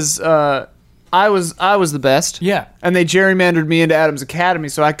enemies, because I was the best. Yeah. And they gerrymandered me into Adam's Academy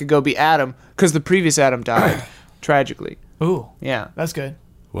so I could go be Adam, because the previous Adam died tragically. Ooh, Yeah. that's good.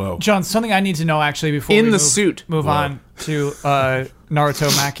 Whoa. John, something I need to know actually before In we the move, suit. move Whoa. on to Naruto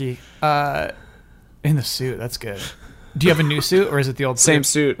Maki. In the suit, that's good. Do you have a new suit or is it the old Same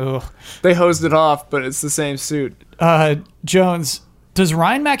suit. Ugh. They hosed it off, but it's the same suit. Jones, does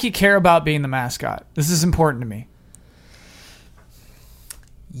Ryan Mackey care about being the mascot? This is important to me.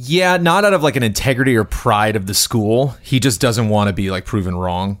 Yeah, not out of like an integrity or pride of the school. He just doesn't want to be like proven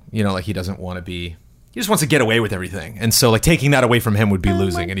wrong. You know, like he doesn't want to be. He just wants to get away with everything, and so like taking that away from him would be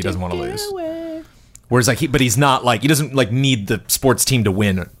losing, and he doesn't want to lose. Whereas like, but he's not like he doesn't like need the sports team to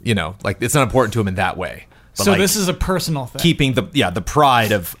win. You know, like it's not important to him in that way. But, So like, this is a personal thing. keeping the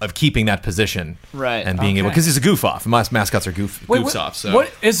pride of keeping that position, Right. and being able, because he's a goof off. Mascots are goofs off. So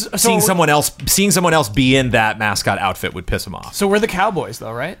what is so seeing someone else be in that mascot outfit would piss him off. So we're the Cowboys,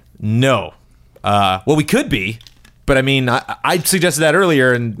 though, right? No, well we could be, but I mean I suggested that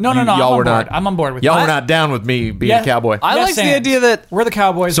earlier, and No, y'all I'm on were board. not. I'm on board with Y'all that. were not down with me being Yeah. a cowboy. I Yes, like the and. idea that We're the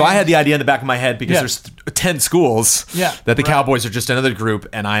Cowboys. so I and- had the idea in the back of my head because Yeah. there's 10 schools. Yeah. That the Cowboys are just another group,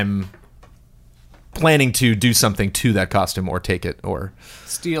 and I'm planning to do something to that costume or take it or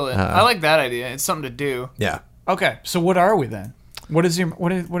steal it. I like that idea. It's something to do. yeah. Okay, so what are we then? What is your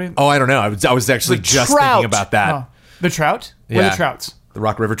what is Oh, I don't know. I was actually The just trout. thinking about that. oh, the trout? We're Yeah. the Trouts. The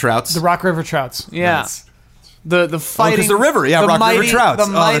Rock River Trouts. The Rock River Trouts. Yeah. Nice. The fighting. the river. Yeah, Rock River Trouts. The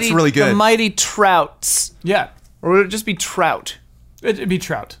Oh, that's mighty, really good. The mighty Trouts. Yeah, Or would it just be Trout? it'd be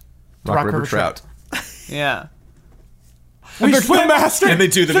Trout. The Rock River Trout. Yeah. And they're the master. And they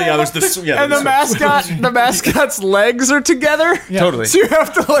do the others. And the mascot's legs are together. Totally. So you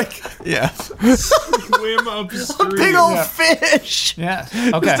have to like Yeah. Swim upstream. big old fish. Yeah.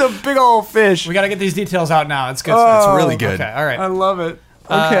 Okay. Just a big old fish. We got to get these details out now. It's good. That's stuff. really good. Okay. All right. I love it.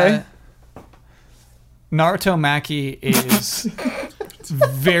 Okay. Naruto Maki is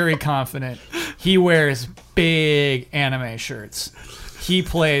very confident. He wears big anime shirts. He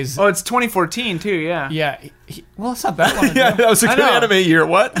plays. Oh, it's 2014 too. Yeah. Yeah. Well, it's not that long ago. Yeah, that was a I good know. anime year.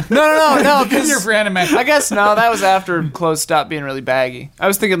 What? No. Good year for anime. I guess no. That was after clothes stopped being really baggy. I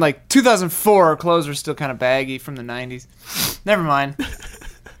was thinking like 2004. Clothes were still kind of baggy from the 90s. Never mind.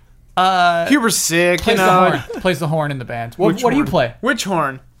 Huber's sick. Plays you the know. horn. Plays the horn in the band. What Which do you horn? play? Which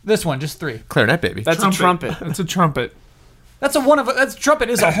horn? This one, just 3. Clarinet, baby. That's a trumpet. That's a trumpet. That's a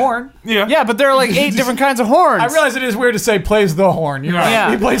trumpet is a horn. Yeah. Yeah, but there are like 8 different kinds of horns. I realize it is weird to say plays the horn. You know, Yeah.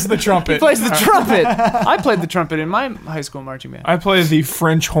 he plays the trumpet. He plays the trumpet. I played the trumpet in my high school marching band. I play the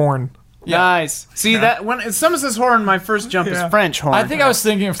French horn. Nice. See that when someone says horn, my first jump is French horn. I think I was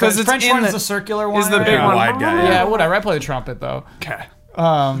thinking of 'Cause it's French in horn is the- the circular one. is the right? big one. Wide guy. Yeah, whatever. I play the trumpet though. Okay.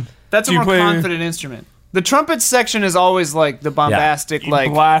 that's a Do you more play- confident instrument. The trumpet section is always like the bombastic,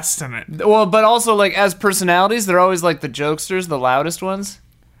 like blasting it. well, but also like as personalities, they're always like the jokesters, the loudest ones,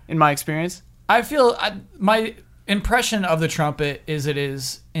 in my experience. I feel my impression of the trumpet is it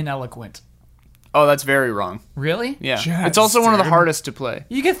is ineloquent. Oh, that's very wrong. Really? Yeah, Jazz, it's also one of the dude. hardest to play.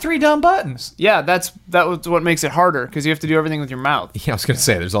 You get 3 dumb buttons. Yeah, that was what makes it harder because you have to do everything with your mouth. Yeah, I was gonna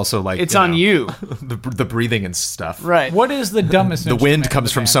say. There's also like It's on you, the breathing and stuff. right? What is the dumbest? The wind instrument in comes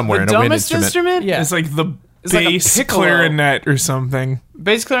the from band? somewhere The in a wind dumbest instrument. instrument? Yeah. It's like the It's like a bass piccolo. clarinet or something.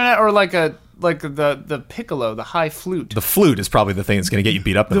 Bass clarinet or like the piccolo, the high flute. The flute is probably the thing that's gonna get you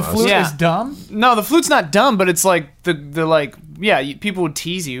beat up the, The most. flute Yeah. is dumb. No, the flute's not dumb, but it's like the like people would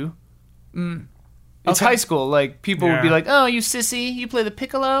tease you. It's Okay. high school. Like people would be Yeah. like, "Oh, you sissy, you play the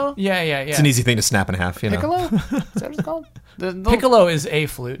piccolo." Yeah. It's an easy thing to snap in half. You know. Piccolo? Is that what it's called? The little- Piccolo is a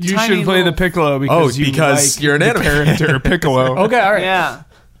flute. You Tiny should play the little- piccolo because you because like you're an the anime. character Piccolo. Okay, all right. Yeah.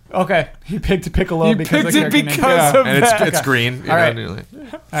 Okay, he picked Piccolo You because picked of the it character name. because Yeah. of And that. it's green. All right. Like,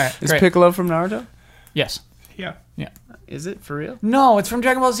 All right, Is great. Piccolo from Naruto? Yes. Yeah. Yeah. Is it for real? No, it's from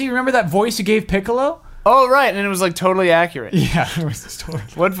Dragon Ball Z. Remember that voice you gave Piccolo? Oh, right, and it was like totally accurate. Yeah, it was the story.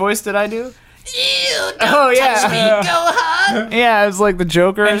 What voice did I do? Oh yeah. Gohan. Yeah, it was like the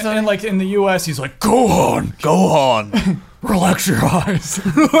Joker or something. And like in the U.S., he's like, "Gohan, Gohan, relax your eyes."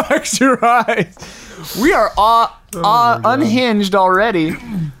 Relax your eyes. We are unhinged already.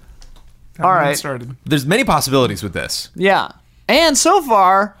 All right. Started. There's many possibilities with this. Yeah. And so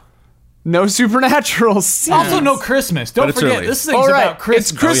far, no supernatural scenes. Also, no Christmas. Don't it's forget, early. this thing's Oh, right. about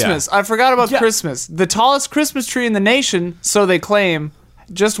Christmas. It's Christmas. I forgot about Yeah. Christmas. The tallest Christmas tree in the nation, so they claim,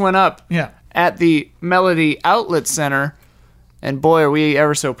 just went up Yeah. at the Melody Outlet Center. And boy, are we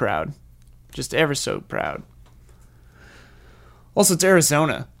ever so proud. Just ever so proud. Also, it's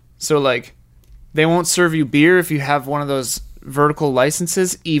Arizona, so like they won't serve you beer if you have one of those vertical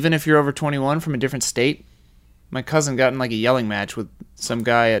licenses, even if you're over 21 from a different state. My cousin got in like a yelling match with some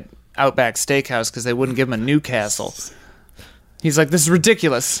guy at Outback Steakhouse because they wouldn't give him a Newcastle. He's like, this is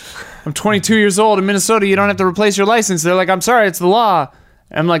ridiculous. I'm 22 years old in Minnesota. You don't have to replace your license. They're like, I'm sorry, it's the law.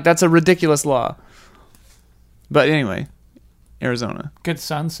 And I'm like, that's a ridiculous law. But anyway, Arizona. Good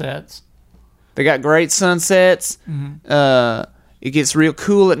sunsets. They got great sunsets. Mm-hmm. It gets real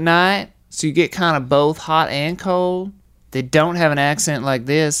cool at night, so you get kind of both hot and cold. They don't have an accent like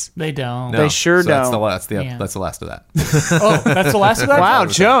this. They don't. They sure don't. That's the last of that. Oh, that's the last of that? Wow,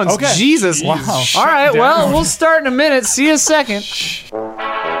 Jones. Okay. Jesus. Wow. All right, well, we'll start in a minute. See you a second.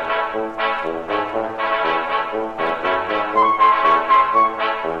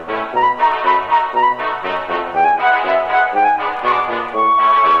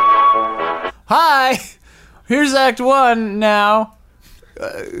 Hi. Here's Act 1 now.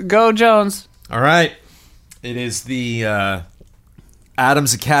 Go, Jones. All right. It is the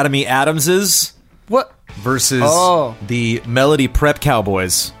Adams Academy Adamses What? versus Oh. the Melody Prep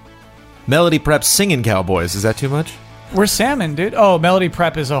Cowboys. Melody Prep Singing Cowboys. Is that too much? We're salmon, dude. Oh, Melody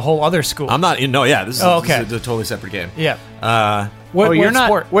Prep is a whole other school. I'm not. No, yeah. This is, Oh, okay. this is a totally separate game. Yeah. What, What you're what not.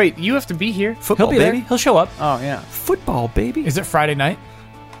 sport? Wait, you have to be here? Football, He'll be baby. there. He'll show up. Oh, yeah. Football, baby. Is it Friday night?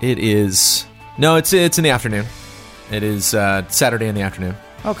 It is. No, it's in the afternoon. It is Saturday in the afternoon.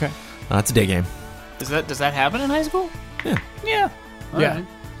 Okay. It's a day game. Does that happen in high school? Yeah. Yeah. All Yeah.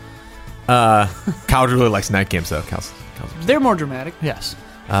 right. Kyle really likes night games though. They're more dramatic. Yes.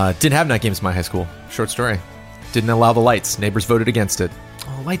 Didn't have night games in my high school. Short story. Didn't allow the lights. Neighbors voted against it.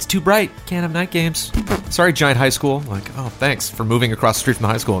 Oh, lights too bright. Can't have night games. Sorry, Giant High School. Like, oh, thanks for moving across the street from the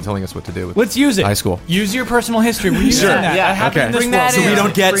high school and telling us what to do with Let's use it. high school. Use your personal history. We're using Sure. that. Yeah. That happened Okay. in this Bring world. that So in. we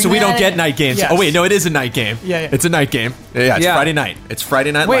don't get Bring that in. night games. Yes. Oh wait, no, it is a night game. Yeah. It's a night game. Yeah, it's Yeah. Friday night. It's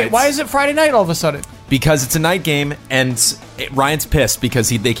Friday night Wait, lights. why is it Friday night all of a sudden? Because it's a night game and Ryan's pissed because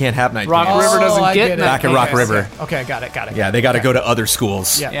they can't have night Rock games. River doesn't I get it. that. Back at Rock Okay, River. Okay, got it. Yeah, they got to go to other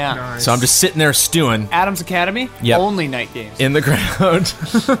schools. Yeah. Yeah. Nice. So I'm just sitting there stewing Adams Academy? Yep. Only night games. in the ground.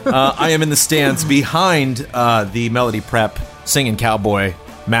 I am in the stands behind the Melody Prep singing cowboy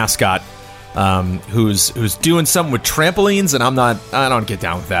mascot, who's doing something with trampolines, and I don't get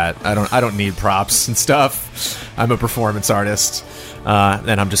down with that. I don't need props and stuff. I'm a performance artist,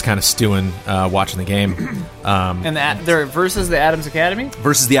 and I'm just kind of stewing, watching the game. And they're versus the Adams Academy?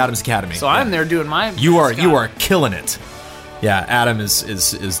 Versus the Adams Academy. So I'm there doing my. You are killing it. Yeah, Adam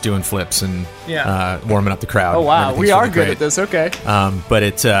is doing flips and warming up the crowd. Oh, wow. Everything's We are really good great. at this. Okay. But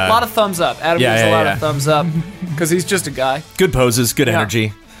it's A lot of thumbs up. Adam Yeah, gives yeah, a lot yeah. of thumbs up because he's just a guy. good poses, good Yeah.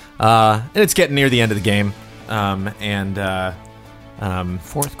 energy. And it's getting near the end of the game.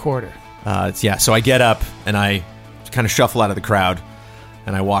 Fourth quarter. So I get up and I kind of shuffle out of the crowd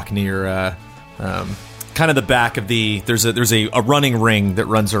and I walk near kind of the back of there's a running ring that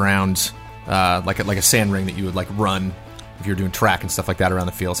runs around like a sand ring that you would like run if you're doing track and stuff like that around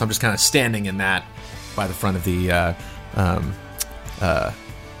the field. So I'm just kind of standing in that by the front of the front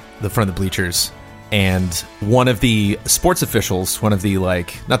of the bleachers. And one of the sports officials, one of the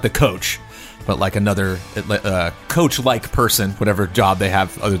not the coach, but like another coach-like person, whatever job they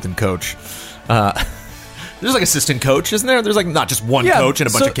have other than coach. There's like assistant coach, isn't there? There's like not just one coach and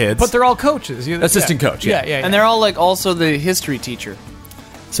a bunch of kids. But they're all coaches. Assistant coach, yeah. Yeah. And they're all like also the history teacher.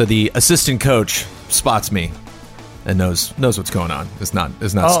 So the assistant coach spots me and knows what's going on. Is not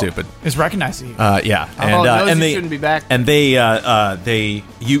stupid. It's recognizing you. Yeah, knows and you they shouldn't be back. And you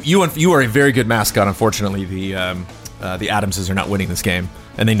are a very good mascot. Unfortunately, the Adamses are not winning this game,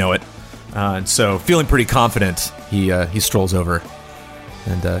 and they know it. And so, feeling pretty confident, he strolls over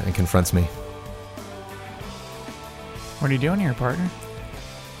and confronts me. What are you doing here, partner?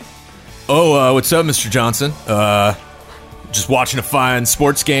 Oh, what's up, Mr. Johnson? Just watching a fine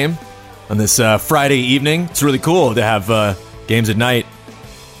sports game on this Friday evening. It's really cool to have games at night.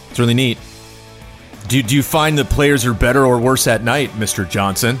 It's really neat. Do you find the players are better or worse at night, Mr.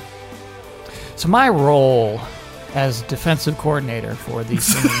 Johnson? So my role as defensive coordinator for the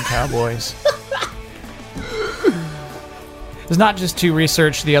Singing Cowboys is not just to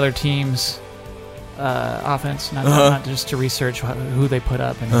research the other team's offense, not just to research who they put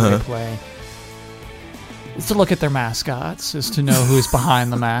up and who they play. It's to look at their mascots, is to know who's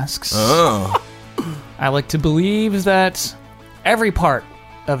behind the masks. Oh. I like to believe that every part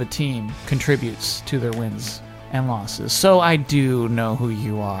of a team contributes to their wins and losses. So I do know who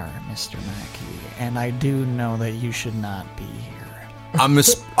you are, Mr. Mackey, and I do know that you should not be here. I'm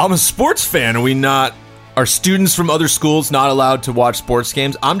a sports fan. Are students from other schools not allowed to watch sports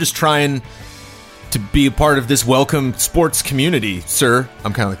games? I'm just trying to be a part of this welcome sports community, sir.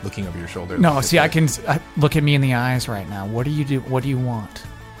 I'm kind of like looking over your shoulder. No, see, look at me in the eyes right now. What do you do? What do you want?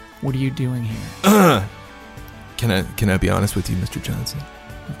 What are you doing here? Can I be honest with you, Mr. Johnson?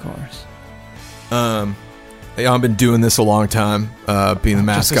 Of course. I've been doing this a long time, being the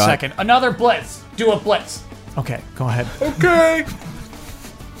mascot. Just a second. Another blitz. Do a blitz. Okay, go ahead. Okay.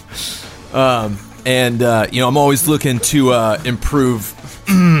 And I'm always looking to improve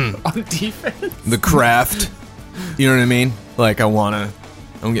On defense. the craft. You know what I mean? Like I want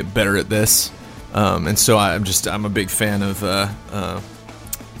to get better at this. And so I'm a big fan of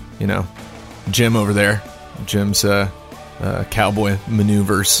Jim over there. Jim's cowboy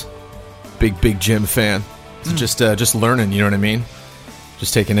maneuvers. Big Jim fan. So just learning, you know what I mean?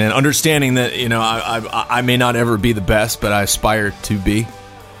 Just taking in, understanding that I may not ever be the best, but I aspire to be.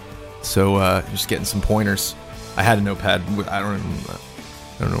 So just getting some pointers. I had a notepad. I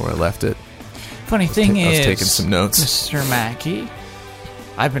don't know where I left it. Funny thing is, I was taking some notes. Mr. Mackey,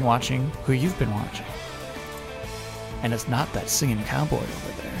 I've been watching who you've been watching, and it's not that singing cowboy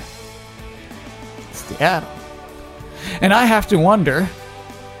over there. It's the Adam, and I have to wonder.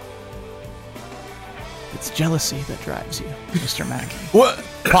 It's jealousy that drives you, Mr. Mackey. What?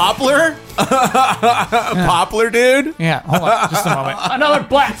 Poplar? Poplar, dude? Yeah, hold on, just a moment. Another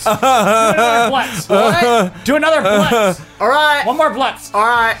blitz. Do another blitz. What? Do another blitz. All right. One more blitz. All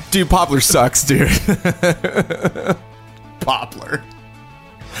right. Dude, Poplar sucks, dude. Poplar.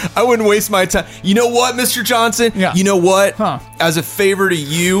 I wouldn't waste my time. You know what, Mr. Johnson? Yeah. You know what? Huh. As a favor to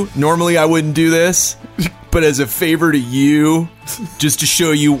you, normally I wouldn't do this, but as a favor to you, just to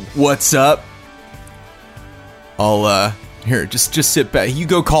show you what's up, I'll here just sit back. You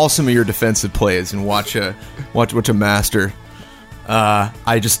go call some of your defensive plays and watch a master. I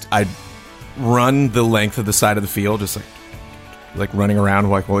run the length of the side of the field, just like running around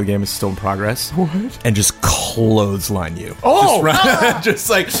while the game is still in progress. What? And just clothesline you. Oh! Just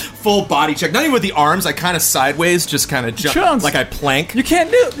like full body check. Not even with the arms. I kind of sideways, just kind of jump, Chunks. like I plank. You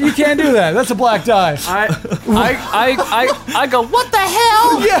can't do that. That's a black die. I go, what the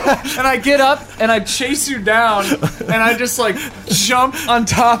hell? Yeah. And I get up and I chase you down and I just like jump on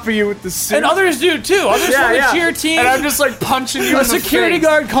top of you with the suit. And others do too. Others from the cheer team. And I'm just like punching you a in the security face.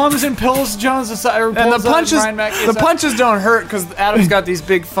 guard comes and pulls Jones aside. And the punches don't hurt because Adam's got these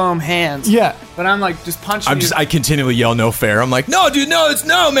big foam hands. Yeah. But I'm like just punching you. I continually yell no fair. I'm like, no, dude, no, it's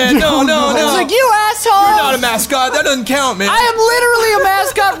no, man, no. I was like, you asshole! You're not a mascot. That doesn't count, man. I am literally a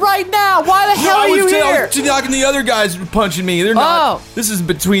mascot right now. Why the hell are you here? I was knocking the other guys punching me. They're not. Oh. This is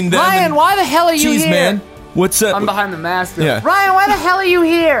between them. Ryan, and, why the hell are you Jeez, here? man. What's up? I'm behind the mask. Though. Yeah. Ryan, why the hell are you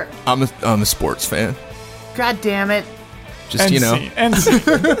here? I'm a sports fan. God damn it. Just End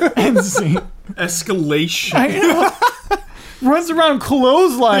scene. Escalation. I know. Runs around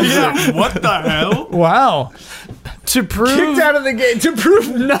clothesline. Yeah, what the hell? Wow. To prove Kicked out of the game to prove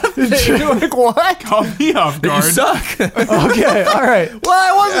nothing. Like what? Caught me off You guard. suck. Okay, all right.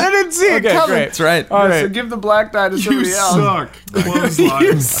 Well, I didn't see it Okay, coming. great. That's right. All right. So give the black die to You somebody else. suck. Clothesline.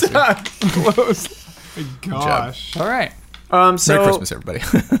 You suck. Close. Gosh. All right. So Merry Christmas, everybody.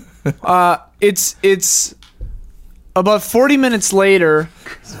 it's about 40 minutes later,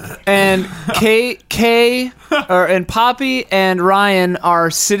 and and Poppy and Ryan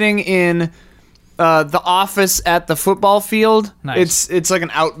are sitting in the office at the football field. Nice. It's like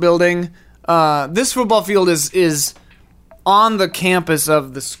an outbuilding. This football field is on the campus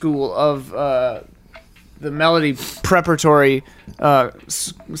of the school of the Melody Preparatory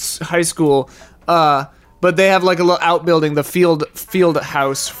high school. But they have like a little outbuilding, the field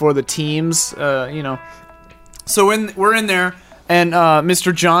house for the teams. So we're in there, and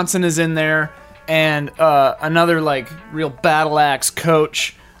Mr. Johnson is in there, and another like real battle axe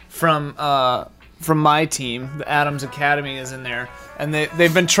coach from my team, the Adams Academy, is in there, and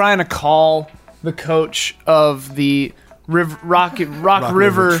they've been trying to call the coach of the Rock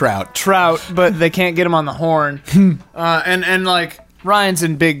River Trout, but they can't get him on the horn, and like Ryan's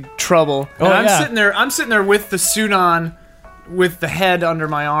in big trouble. And I'm sitting there with the suit on, with the head under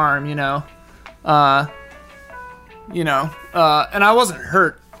my arm, and I wasn't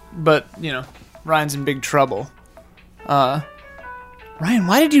hurt, but, Ryan's in big trouble. Ryan,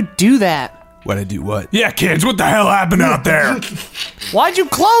 why did you do that? Why'd I do what? Yeah, kids, what the hell happened out there? Why'd you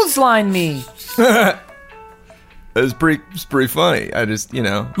clothesline me? It was pretty funny. I just,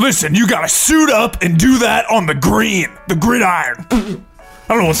 Listen, you gotta suit up and do that on the gridiron. I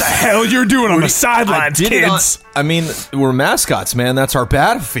don't know what the hell you're doing on the sidelines, kids. We're mascots, man. That's our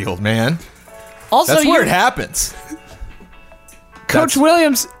battlefield, man. Also, That's where it happens. Coach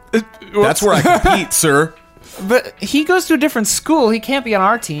Williams. That's where I compete, sir. But he goes to a different school. He can't be on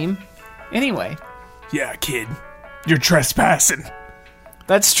our team. Anyway. Yeah, kid. You're trespassing.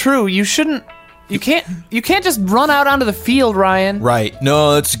 That's true. You shouldn't. You can't just run out onto the field, Ryan. Right.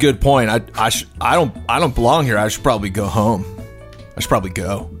 No, that's a good point. I don't belong here. I should probably go home. I should probably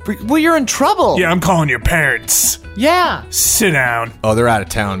go. Well, you're in trouble. Yeah, I'm calling your parents. Yeah. Sit down. Oh, they're out of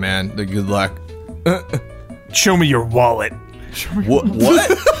town, man. Good luck. Show me your wallet.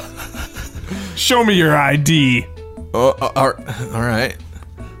 What? Show me your ID. All right.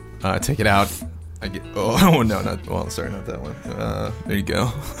 Take it out. I get. Oh no, not. Well, sorry, not that one. There you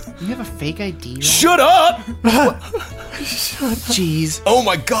go. You have a fake ID. Ryan? Shut up! Jeez. Oh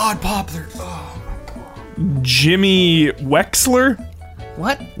my God, Poplar. Oh. Jimmy Wexler?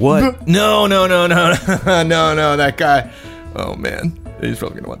 What? What? No, that guy. Oh man, he's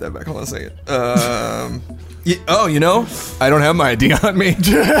probably gonna want that back. Hold on a second. I don't have my ID on me.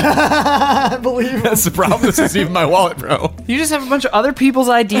 I believe That's the problem. This isn't even my wallet, bro. You just have a bunch of other people's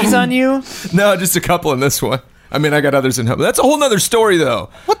IDs on you? No, just a couple in this one. I mean, I got others in home. That's a whole nother story, though.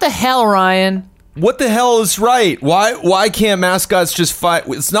 What the hell, Ryan? What the hell is right? Why can't mascots just fight?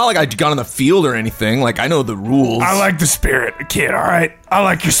 It's not like I got on the field or anything. Like, I know the rules. I like the spirit, kid, all right? I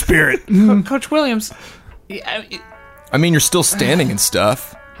like your spirit. Coach Williams. I mean, you're still standing and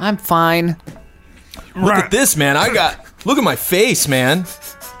stuff. I'm fine. Look at this, man. Look at my face, man.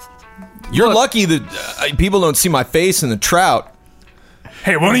 You're lucky that people don't see my face in the trout.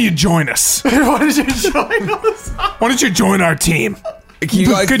 Hey, why don't you join us? Why did you join us? Why don't you join our team?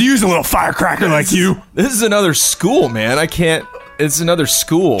 Could use a little firecracker like you. This is another school, man. I can't. It's another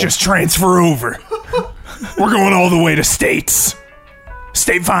school. Just transfer over. We're going all the way to states.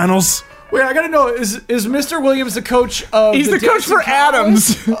 State finals. Wait, I gotta know, is Mr. Williams the coach of He's the coach Dixon for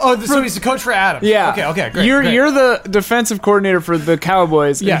Cowboys? Adams. So he's the coach for Adams. Yeah. Okay, great. You're the defensive coordinator for the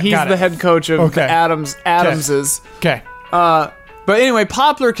Cowboys, Yeah, and he's got the it. head coach of the Adamses. Okay. But anyway,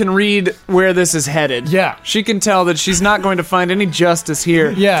 Poplar can read where this is headed. Yeah. She can tell that she's not going to find any justice here.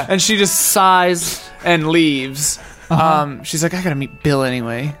 Yeah. And she just sighs and leaves. She's like, I gotta meet Bill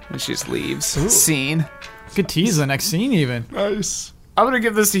anyway. And she just leaves. Scene. Good tease the next scene even. Nice. I'm gonna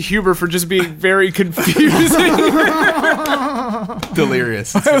give this to Huber for just being very confusing.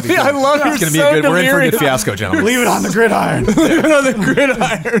 delirious. I love It's gonna be a good. We're in for a good fiasco, gentlemen. Leave it on the gridiron. Leave it on the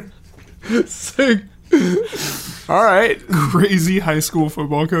gridiron. Sick. All right. Crazy high school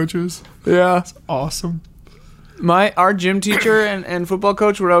football coaches. Yeah. Awesome. Our gym teacher and football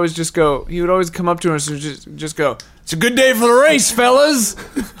coach would always just go. He would always come up to us and just go. It's a good day for the race, fellas.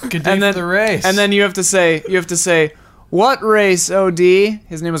 Good day for the race. And then you have to say, what race, OD?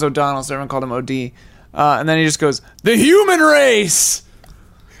 His name was O'Donnell, so everyone called him OD. And then he just goes, the human race.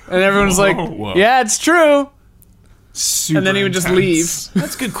 And everyone's like, Whoa. yeah, it's true. Super And then he would just intense. leave.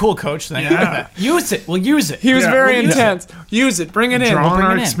 That's good, cool coach thing. Yeah. Use it. We'll use it. He was Yeah, very we'll use intense. Use it. Bring it in. Draw We'll on bring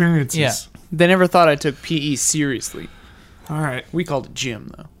our it in. experiences. Yeah. They never thought I took PE seriously. All right. We called it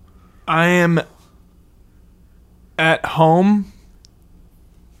gym, though. I am at home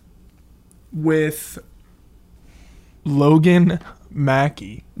with Logan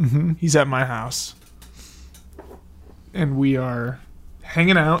Mackey. Mm-hmm. He's at my house. And we are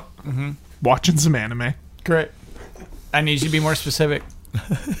hanging out, watching some anime. Great. I need you to be more specific.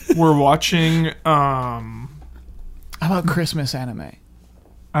 We're watching, How about Christmas anime?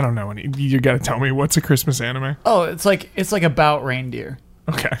 I don't know any. You got to tell me, what's a Christmas anime? Oh, it's like about reindeer.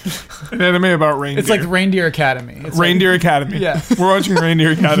 Okay. An anime about reindeer. It's like Reindeer Academy. It's Reindeer Academy. Yeah. We're watching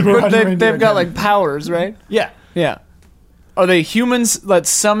Reindeer Academy. But they've got, like, powers, right? yeah. Yeah. Are they humans that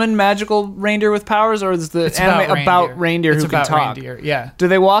summon magical reindeer with powers, or is the It's anime about reindeer it's who about can talk? Reindeer. Yeah. Do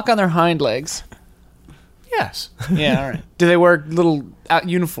they walk on their hind legs? Yes. Yeah, all right. Do they wear little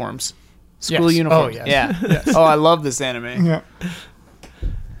uniforms? School Yes. uniforms? Oh, yes. Yeah. Yes. Oh, I love this anime. Yeah.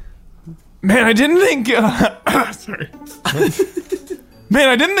 Man, I didn't think. Sorry. Man,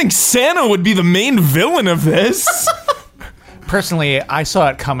 I didn't think Santa would be the main villain of this. Personally, I saw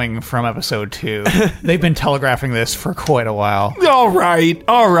it coming from episode 2. They've been telegraphing this for quite a while. all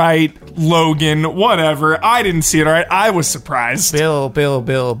right, Logan, whatever. I didn't see it, all right? I was surprised. Bill,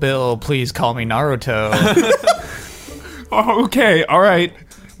 please call me Naruto. Oh, okay, all right.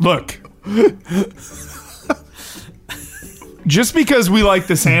 Look. Just because we like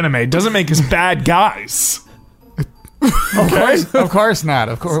this anime doesn't make us bad guys. Okay? Of course not.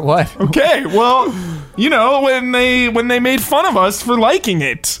 Of course, what? Okay, well, you know, when they made fun of us for liking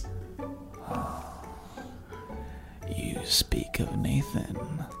it. You speak of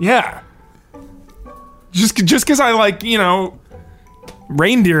Nathan. Yeah. Just because I like, you know,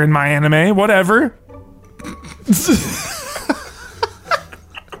 reindeer in my anime, whatever.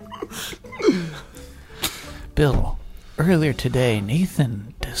 Bill, earlier today,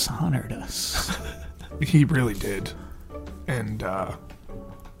 Nathan dishonored us. He really did. And,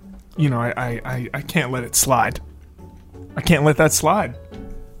 you know, I can't let it slide. I can't let that slide.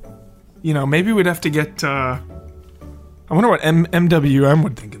 You know, maybe we'd have to get, I wonder what MWM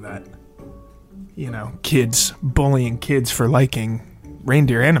would think of that. You know, kids bullying kids for liking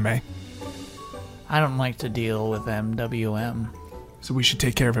reindeer anime. I don't like to deal with MWM. So we should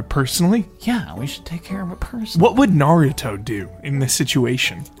take care of it personally? Yeah, we should take care of it personally. What would Naruto do in this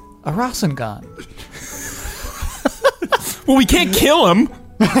situation? A Rasengan. Well, we can't kill him.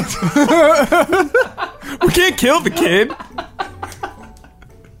 We can't kill the kid.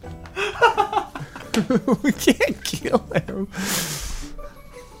 We can't kill him.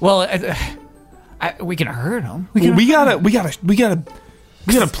 Well, we can hurt him. We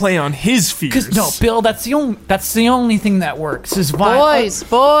gotta play on his fears. No, Bill, that's the only thing that works. Is Boys.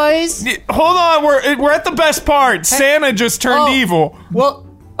 Hold on, we're at the best part. Santa just turned evil.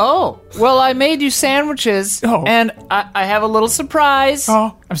 Well, I made you sandwiches, and I have a little surprise.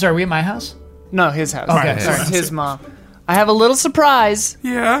 Oh, I'm sorry, we at my house? No, his house. Okay, Sorry, it's his mom. I have a little surprise.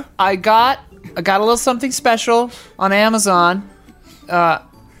 yeah. I got a little something special on Amazon. That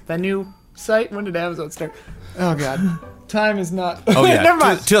new site. When did Amazon start? Oh God, time is not. Oh yeah, Never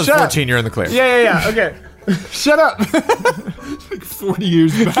mind. 2014. You're in the clear. Yeah. Okay, shut up. Like 40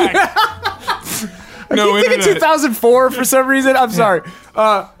 years back. No, I think it's 2004 for some reason. I'm sorry.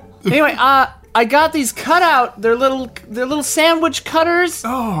 Anyway, I got these cutout. They're little sandwich cutters,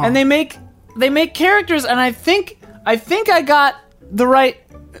 and they make characters. And I think I got the right.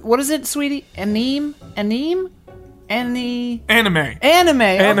 What is it, sweetie? Anime.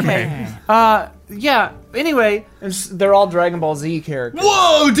 Okay. Yeah. Anyway, they're all Dragon Ball Z characters.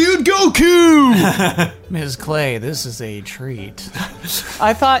 Whoa, dude, Goku! Ms. Clay, this is a treat.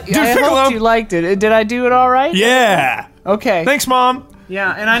 I thought. Dude, I Piccolo. hoped you liked it. Did I do it all right? Yeah. Okay. Thanks, Mom.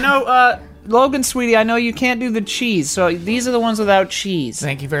 Yeah, and I know, Logan, sweetie, I know you can't do the cheese, so these are the ones without cheese.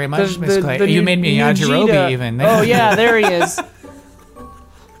 Thank you very much, Ms. Clay. the You made me Yajirobe Yajirobe even. Oh, yeah, there he is.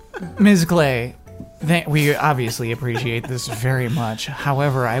 Ms. Clay, we obviously appreciate this very much.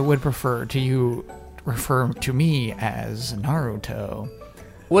 However, I would prefer you refer to me as Naruto.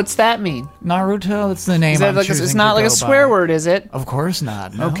 What's that mean? Naruto, that's the name I'm choosing it's not to like a go swear by. word, is it? Of course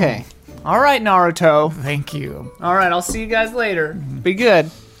not. No. Okay. All right, Naruto. Thank you. All right, I'll see you guys later. Be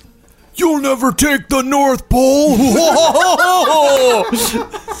good. You'll never take the North Pole.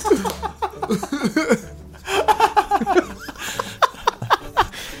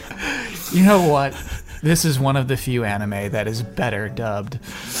 You know what? This is one of the few anime that is better dubbed.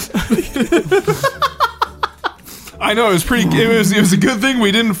 I know, it was a good thing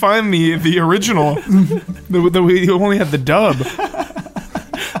we didn't find the original. We only had the dub.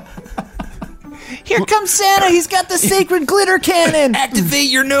 Here comes Santa. He's got the sacred glitter cannon. Activate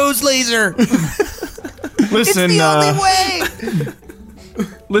your nose laser. Listen, It's the only way.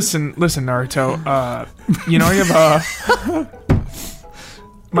 listen, Naruto. You know, I have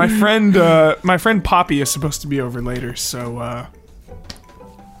my friend Poppy is supposed to be over later, so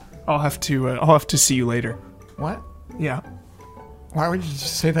I'll have to see you later. What? Yeah, Why would you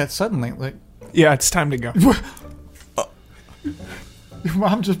just say that suddenly? Like, yeah, it's time to go. your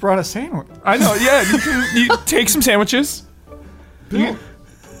mom just brought a sandwich. I know. Yeah, you take some sandwiches.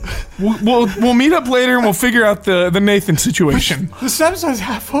 We'll meet up later and we'll figure out the Nathan situation. The episode's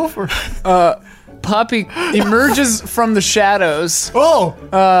half over. Poppy emerges from the shadows. Oh!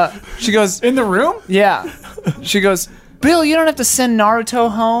 She goes, In the room? yeah. She goes, Bill, you don't have to send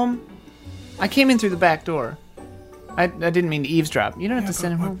Naruto home. I came in through the back door. I didn't mean to eavesdrop. You don't have to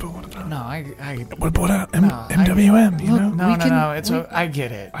send him home. No, I What about MWM? You know? No, it's I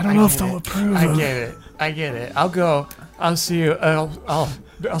get it. I don't know if they'll approve. I get it. I'll go. I'll see you. I'll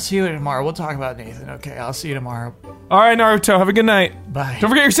see you tomorrow. We'll talk about Nathan. Okay, I'll see you tomorrow. All right, Naruto. Have a good night. Bye. Don't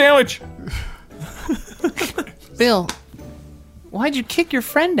forget your sandwich. Bill, why'd you kick your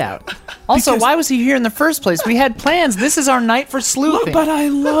friend out? Also, why was he here in the first place? We had plans. This is our night for sleuthing. But I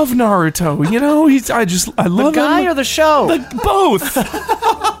love Naruto. You know, I love the guy him. or the show? Both.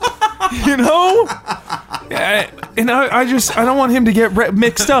 You know? And I don't want him to get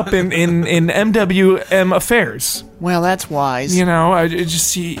mixed up in MWM affairs. Well, that's wise. You know, he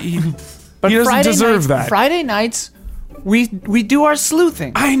doesn't Friday deserve nights, that. Friday nights, we do our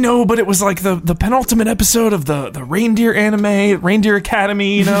sleuthing. I know, but it was like the penultimate episode of the Reindeer anime, Reindeer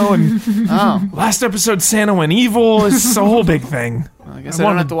Academy, you know, and last episode Santa went evil. It's a whole big thing. Well, I guess I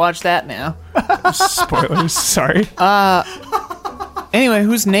don't have to watch that now. Spoilers, sorry. Anyway,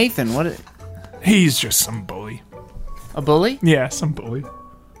 who's Nathan? He's just some bully. A bully? Yeah, some bully.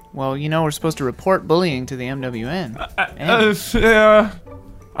 Well, you know we're supposed to report bullying to the MWN.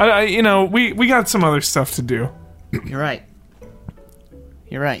 We got some other stuff to do. You're right.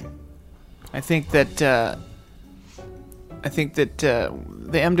 I think that the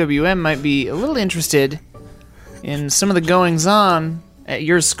MWM might be a little interested in some of the goings on at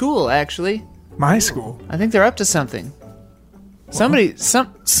your school. Actually, My school. I think they're up to something.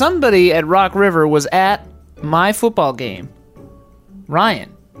 Somebody at Rock River was at my football game.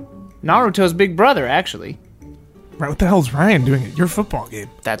 Ryan, Naruto's big brother, actually. Right, what the hell's Ryan doing at your football game?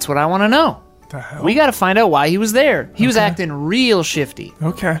 That's what I want to know. The hell? We got to find out why he was there. He was acting real shifty.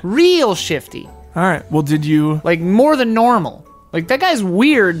 Okay. Real shifty. All right. Well, did you Like, more than normal. Like, that guy's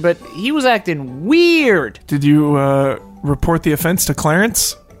weird, but he was acting weird. report the offense to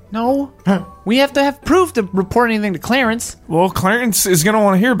Clarence? No. We have to have proof to report anything to Clarence. Well, Clarence is gonna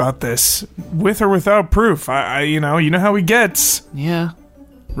want to hear about this, with or without proof. You know how he gets. Yeah.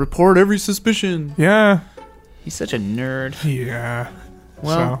 Report every suspicion. Yeah. He's such a nerd. Yeah.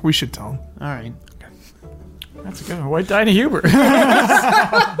 Well- so we should tell him. All right. That's a good one. White Dinah Huber.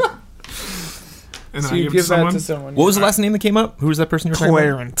 And So I you give give that someone to someone. What was the last name that came up? Who was that person you were talking about?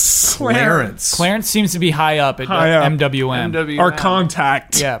 Clarence. Clarence. Clarence seems to be high up at High up. MWM. MWM. Our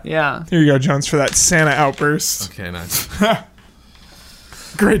contact. Yeah. Yeah. Here you go, Jones, for that Santa outburst. Okay, nice.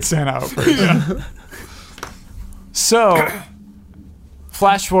 Great Santa outburst. So,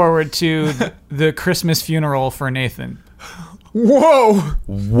 flash forward to the Christmas funeral for Nathan. Whoa!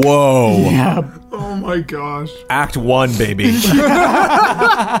 Whoa. Yeah. Oh my gosh. Act 1, baby.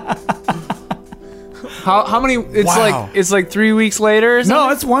 How many? It's Wow. like 3 weeks later. Or something?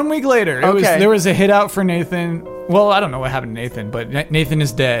 No, it's 1 week later. Okay. There was a hit out for Nathan. Well, I don't know what happened to Nathan, but Nathan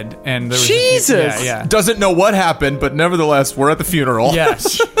is dead, and there was Jesus! Yeah. Doesn't know what happened, but nevertheless, we're at the funeral.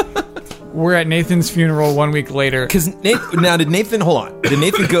 Yes. We're at Nathan's funeral 1 week later. Because now, did Nathan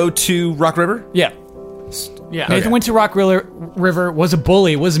go to Rock River? Yeah. Yeah. Nathan went to Rock River, was a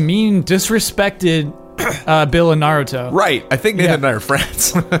bully, was mean, disrespected Bill and Naruto. Right. I think Nathan and I are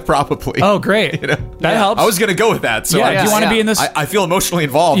friends, probably. Oh, great. That helps. I was going to go with that. So yeah, do you want to be in this? I feel emotionally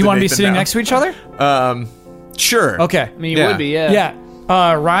involved. You want to be sitting next to each other? Sure. Okay. I mean, you would be. Yeah.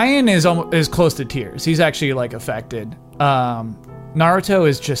 Yeah. Ryan is close to tears. He's actually like affected. Naruto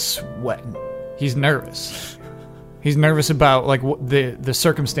is just sweating. He's nervous. He's nervous about like the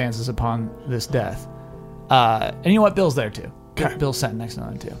circumstances upon this death. And you know what? Bill's there too. Okay. Bill's sitting next to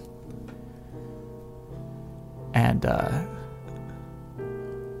him too. And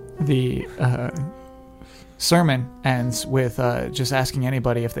the sermon ends with just asking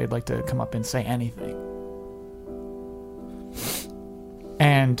anybody if they'd like to come up and say anything.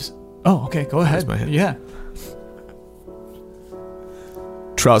 And okay, go ahead. my hand. Yeah.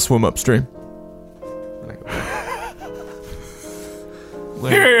 Try to swim upstream.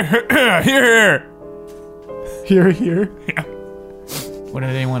 Here. Here. Yeah. Would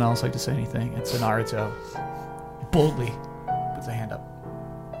anyone else like to say anything? It's Naruto. Boldly puts a hand up.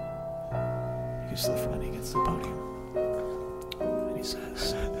 He gets to the front, he gets to the podium. And he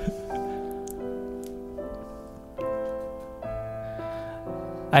says,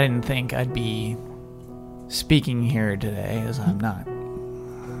 I didn't think I'd be speaking here today, as I'm not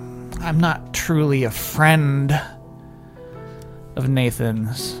truly a friend of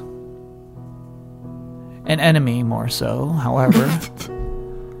Nathan's. An enemy, more so, however.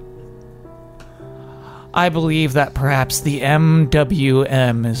 I believe that perhaps the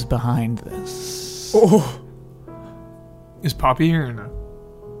MWM is behind this. Oh. Is Poppy here or no?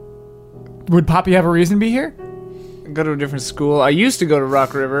 Would Poppy have a reason to be here? Go to a different school. I used to go to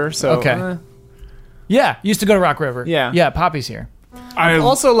Rock River, so Okay. Yeah, used to go to Rock River. Yeah. Yeah, Poppy's here.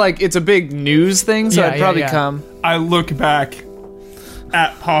 Also, like, it's a big news thing, so Yeah, I'd probably yeah. come. I look back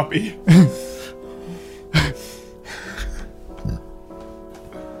at Poppy.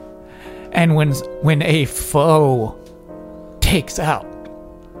 And when a foe takes out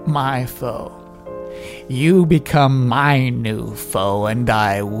my foe, you become my new foe, and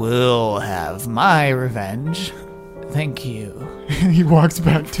I will have my revenge. Thank you. He walks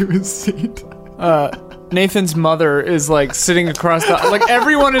back to his seat. Nathan's mother is like sitting across the like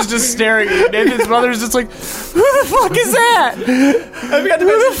everyone is just staring. Nathan's mother is just like, who the fuck is that? Who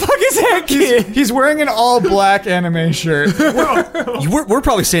the fuck is that kid? He's wearing an all black anime shirt. We're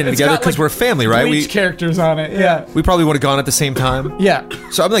probably standing together got, because like, we're family, right? Bleach characters on it. Yeah. We probably would have gone at the same time. Yeah.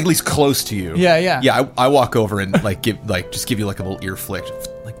 So I'm like at least close to you. Yeah, yeah. Yeah, I walk over and like give you like a little ear flick.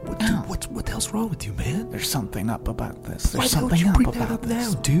 Like, what the hell's wrong with you, man? There's something up about this. Why There's don't something you up bring that about up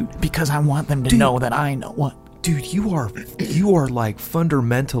this. now, dude? Because I want them to know that I know what. Dude, you are like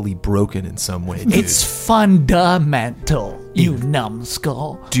fundamentally broken in some way. Dude. It's fundamental, you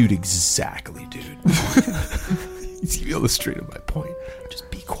numbskull. Dude, exactly, dude. You illustrated my point. Just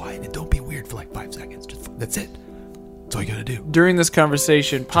be quiet and don't be weird for like 5 seconds. That's it. That's all you gotta do. During this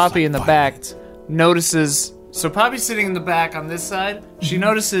conversation, Poppy like in the 5 back minutes. notices. So Poppy's sitting in the back on this side. She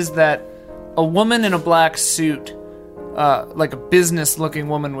notices that a woman in a black suit, like a business-looking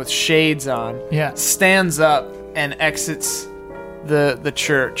woman with shades on, stands up and exits the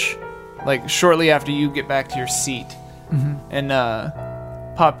church, like shortly after you get back to your seat. And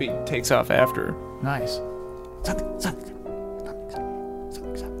Poppy takes off after her. Nice. Something's up.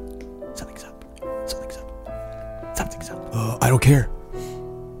 I don't care.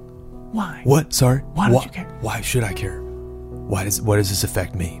 Why? What? Sorry. Why don't you care? Why should I care? What does this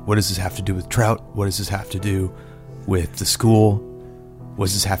affect me? What does this have to do with Trout? What does this have to do with the school? What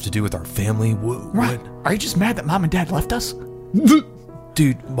does this have to do with our family? Right. Are you just mad that Mom and Dad left us?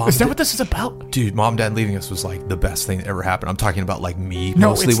 Dude, Is that what this is about? Dude, Mom and Dad leaving us was like the best thing that ever happened. I'm talking about like me No,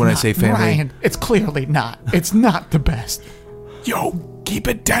 mostly it's when I not. say family. Ryan, it's clearly not. It's not the best. Yo, keep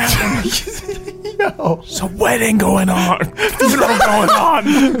it down. Yo. There's a wedding going on. Funeral going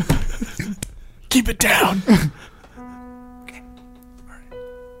on. Keep it down.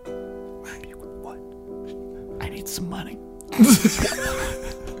 I need some money.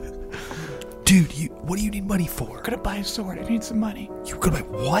 Dude, what do you need money for? I'm gonna buy a sword. I need some money. You gonna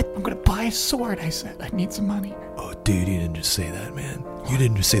buy what? I'm gonna buy a sword, I said. I need some money. Oh, dude, you didn't just say that, man. You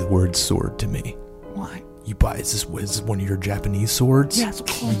didn't just say the word sword to me. Why? You buy, is this one of your Japanese swords? Yes, of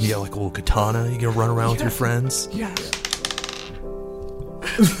course. You get like a little katana, you gonna run around with your friends? Yes.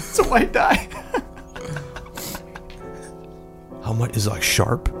 It's a white die. How much, is it like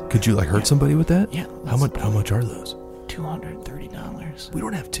sharp? Could you like hurt somebody with that? Yeah, How much are those? $230. We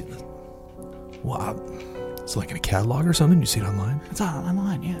don't have to. Well, it's like in a catalog or something? You see it online? It's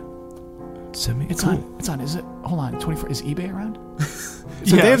online, yeah. Send me. It's on. It's on. Is it? Hold on. 24. Is eBay around?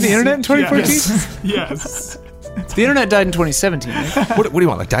 So they have the internet in 2014? Yes. The internet died in 2017. Right? What do you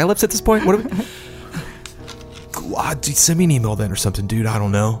want? Like dial-ups at this point? What? Dude, send me an email then or something, dude. I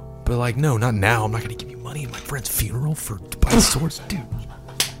don't know. But like, no, not now. I'm not gonna give you money at my friend's funeral to buy swords, dude.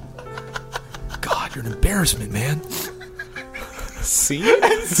 God, you're an embarrassment, man. See?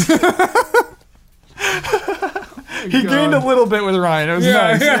 He gained a little bit with Ryan. It was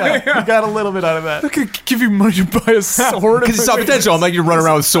nice. Yeah. He got a little bit out of that. I could give you money to buy a sword. Because it's not potential. I'm like, you run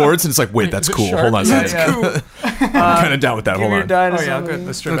around with swords, and it's like, wait, that's cool. Hold on a second. Yeah. I'm kind of down with that. Hold on. Oh, yeah, good.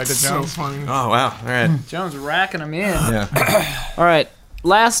 Let's straight back to So Jones. funny. Oh, wow. All right. Jones racking them in. Yeah. All right.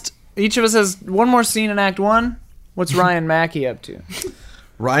 Last, each of us has one more scene in Act 1. What's Ryan Mackey up to?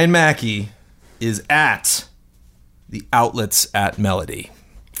 Ryan Mackey is at the outlets at Melody.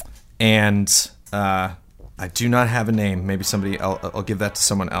 And I do not have a name. Maybe somebody else, I'll give that to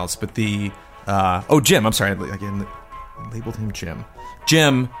someone else. But Jim. I'm sorry. Again, I labeled him Jim.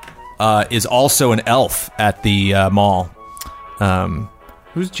 Jim is also an elf at the mall.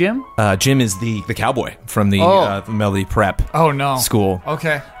 Who's Jim? Jim is the cowboy from the Melody Prep Oh no. school.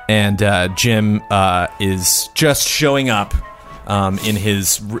 Okay. And Jim is just showing up in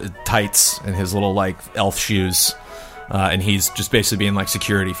his tights and his little like elf shoes, and he's just basically being like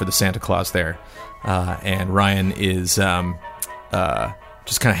security for the Santa Claus there. And Ryan is just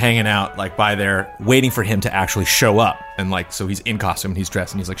kind of hanging out like by there, waiting for him to actually show up. And like, so he's in costume and he's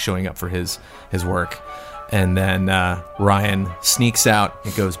dressed and he's like showing up for his work. And then Ryan sneaks out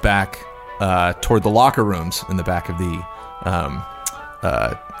and goes back toward the locker rooms in the back of the.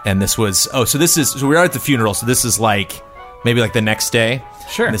 And this was so we were at the funeral. So this is like maybe like the next day.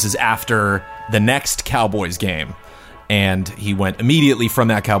 Sure. And this is after the next Cowboys game. And he went immediately from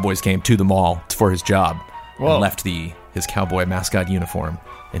that Cowboys game to the mall for his job. Whoa. And left his cowboy mascot uniform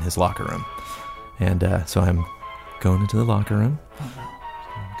in his locker room. And so I'm going into the locker room.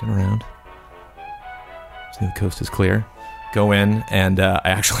 Looking around. See the coast is clear. Go in, and I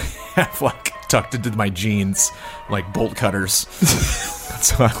actually have like tucked into my jeans like bolt cutters.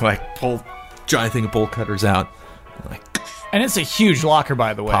 So I like pull giant thing of bolt cutters out. Like, And it's a huge locker,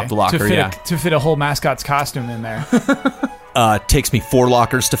 by the way. Pop the locker, to fit a whole mascot's costume in there. takes me 4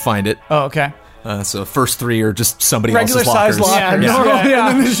 lockers to find it. Oh, okay. So the first 3 are just somebody Regular else's lockers. size locker. Yeah.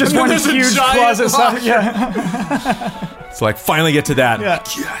 And then there's just one huge closet. So like finally get to that. Yeah.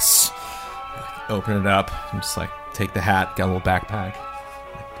 Like, yes. Open it up and just like take the hat. Got a little backpack.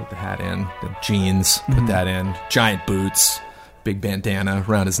 Like, put the hat in. The jeans. Put that in. Giant boots. Big bandana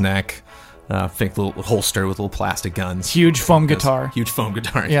around his neck. Fake little holster with little plastic guns. Huge foam guitar. Huge foam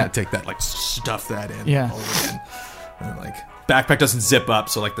guitar. Yeah. Yeah. Take that, like stuff that in. Yeah. All of it in. And like backpack doesn't zip up,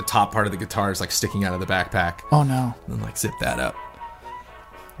 so like the top part of the guitar is like sticking out of the backpack. Oh, no. And then like zip that up.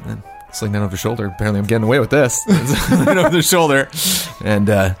 And then sling that over the shoulder. Apparently I'm getting away with this. Sling it over the shoulder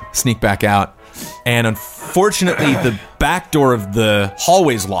and sneak back out. And unfortunately, the back door of the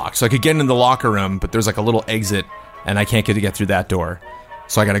hallway's locked. So I could get into the locker room, but there's like a little exit, and I can't get through that door.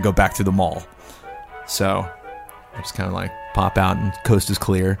 So I got to go back through the mall. So I just kind of like pop out and coast is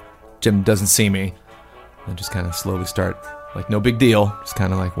clear. Jim doesn't see me. And just kind of slowly start, like, no big deal. Just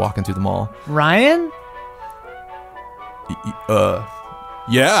kind of like walking through the mall. Ryan?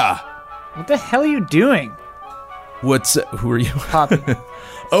 Yeah. What the hell are you doing? Who are you? Poppy.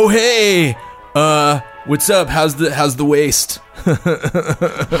 Oh, hey. What's up? How's the waist?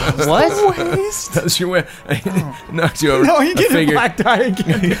 What? How's your waist? I knocked you over. No, you I get a figured- black die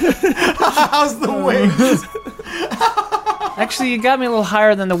again. How's the waist? Actually, you got me a little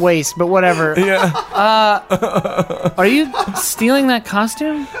higher than the waist, but whatever. Yeah. Are you stealing that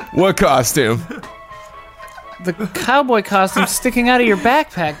costume? What costume? The cowboy costume sticking out of your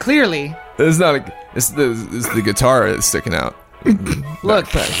backpack, clearly. It's not it's the guitar that's sticking out. Look.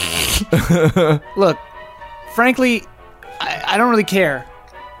 Look, frankly, I don't really care.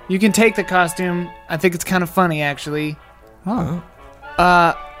 You can take the costume. I think it's kind of funny, actually. Oh.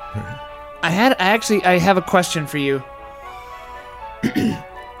 I have a question for you.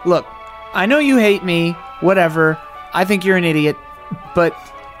 Look, I know you hate me, whatever. I think you're an idiot, but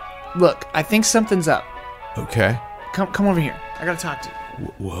look, I think something's up. Okay. Come over here. I gotta talk to you.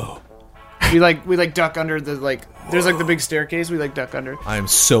 Whoa. We duck under the there's like the big staircase. We duck under. I am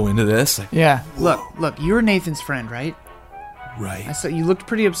so into this. Like, Yeah. Look, you're Nathan's friend, right? right. I saw you looked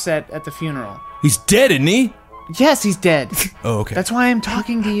pretty upset at the funeral. He's dead, isn't he? Yes, he's dead. Oh, okay. That's why I'm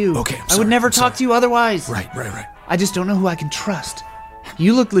talking to you. Okay, I'm I sorry, would never I'm talk sorry. to you otherwise. right. I just don't know who I can trust.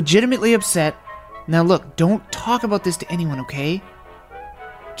 You look legitimately upset. Now look, don't talk about this to anyone, okay?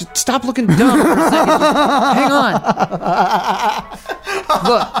 Just stop looking dumb for a second. Just hang on.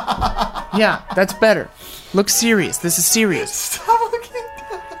 Look. Yeah, that's better. Look serious. This is serious. Stop looking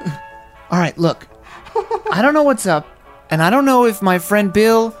down. All right, look. I don't know what's up, and I don't know if my friend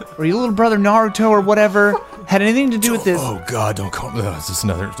Bill or your little brother Naruto or whatever had anything to do with this. Oh God, don't call me. Is this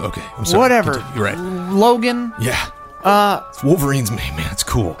another? Okay, I'm sorry. Whatever. Continue. You're right. Logan, Yeah. It's Wolverine's name, man. It's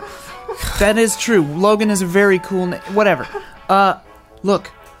cool. that is true. Logan is a very cool name. Whatever.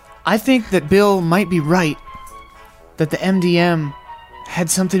 Look, I think that Bill might be right that the MDM had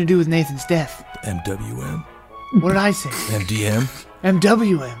something to do with Nathan's death. MWM. What did I say? MDM.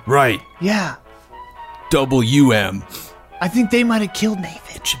 MWM. Right. Yeah. WM. I think they might have killed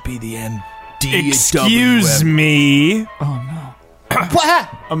Nathan. It should be the MDWM. Excuse me. Oh no. What?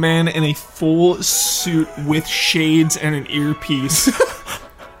 A man in a full suit with shades and an earpiece.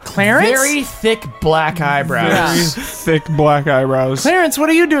 Clarence? Very thick black eyebrows. Very thick black eyebrows. Clarence, what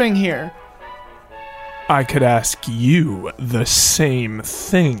are you doing here? I could ask you the same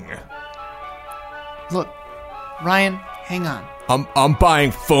thing. Look, Ryan, hang on. I'm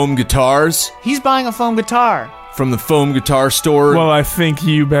buying foam guitars He's buying a foam guitar. from the foam guitar store. Well, I think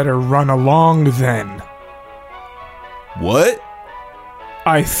you better run along then. What?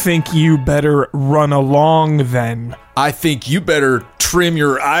 I think you better run along then. I think you better trim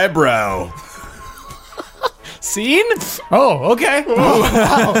your eyebrow. Scene? Oh, okay.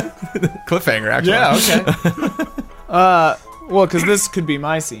 Cliffhanger, actually. Okay. Well, because this could be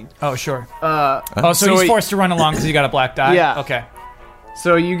my scene. Oh, sure. So so he's he- forced to run along because he got a black die? Yeah. Okay.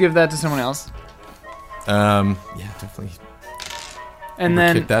 So you give that to someone else. Yeah, definitely. And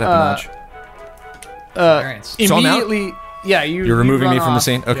then Kick that up a notch. Clarence. So I'm out? immediately, yeah, You're removing run me from the off.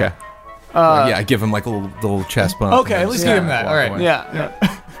 scene? Okay. Yeah, I give him like a little chest bump. Okay, and at least just give him that. walk All right. away.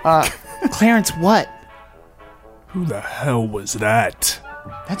 Yeah. Clarence, what? Who the hell was that?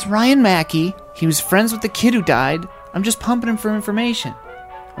 That's Ryan Mackey. He was friends with the kid who died. I'm just pumping him for information.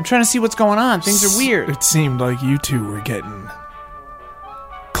 I'm trying to see what's going on. Things are weird. It seemed like you two were getting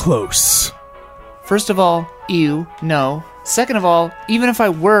close. First of all, ew, no. Second of all, even if I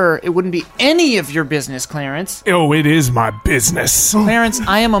were, it wouldn't be any of your business, Clarence. Oh, it is my business. Clarence,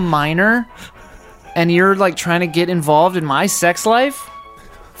 I am a minor, and you're like trying to get involved in my sex life?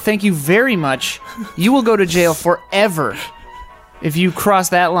 Thank you very much. You will go to jail forever if you cross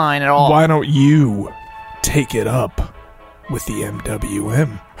that line at all. Why don't you take it up with the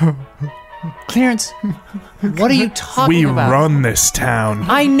MWM? Clarence, what are you talking We about? run this town.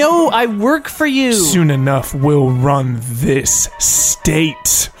 I know, I work for you. Soon enough, we'll run this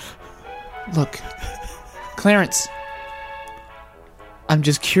state. Look, Clarence, I'm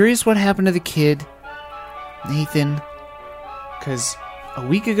just curious what happened to the kid, Nathan, because a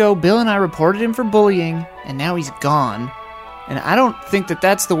week ago, Bill and I reported him for bullying, and now he's gone. And I don't think that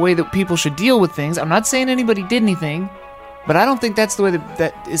that's the way that people should deal with things. I'm not saying anybody did anything. But I don't think that's the way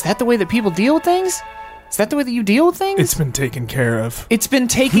that is that the way that people deal with things? Is that the way that you deal with things? It's been taken care of. It's been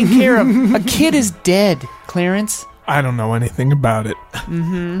taken care of. A kid is dead, Clarence. I don't know anything about it.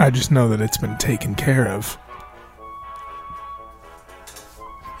 I just know that it's been taken care of.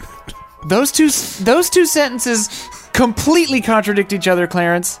 Those two sentences completely contradict each other,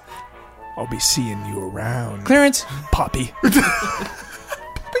 Clarence. I'll be seeing you around. Clarence, Poppy.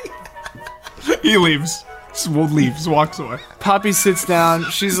 He leaves. Leaves, walks away. Poppy sits down.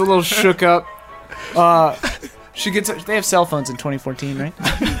 She's a little shook up. She gets. They have cell phones in 2014, right?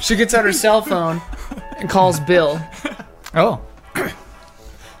 She gets out her cell phone and calls Bill. Oh.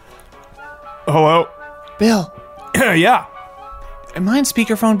 Hello? Bill, Yeah. am I on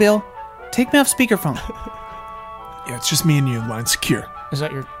speakerphone, Bill? Take me off speakerphone. Yeah, it's just me and you. Line secure. Was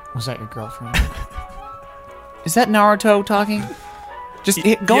that your girlfriend? Is that Naruto talking? Just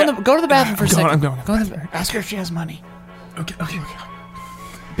go to the bathroom for a second. I'm going. Go in the, Ask her if she has money. Okay.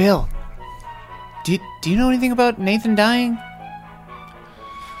 Bill, do you know anything about Nathan dying?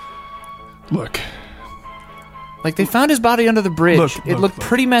 Look, Like, they found his body under the bridge. It looked look.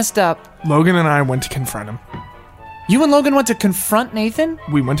 pretty messed up. Logan and I went to confront him. You and Logan went to confront Nathan?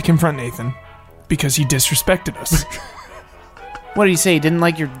 We went to confront Nathan because he disrespected us. What did he say? He didn't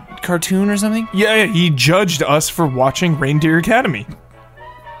like your cartoon or something? Yeah, he judged us for watching Reindeer Academy.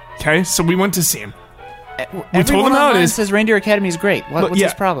 Okay, so we went to see him. We told him how it is. Says Reindeer Academy is great. What's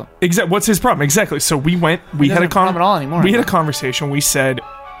his problem? What's his problem? Exactly. So we went. We had doesn't have a problem at all anymore. We had a conversation. We said,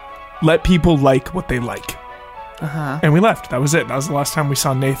 "Let people like what they like." And we left. That was it. That was the last time we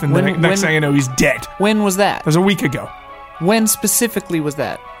saw Nathan. Next thing I know, he's dead. When was that? That was a week ago. When specifically was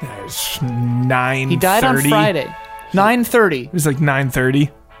that? It was 9:30. He died on Friday. 9:30. It was like 9:30.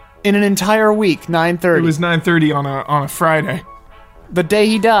 In an entire week, 9:30. It was 9:30 on a Friday. the day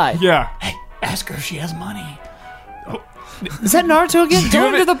he died. Yeah. Ask her if she has money. Is that Naruto again?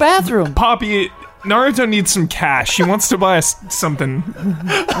 Go into the bathroom. Poppy, Naruto needs some cash. He wants to buy us something.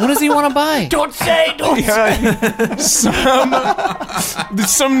 What does he want to buy? Don't say.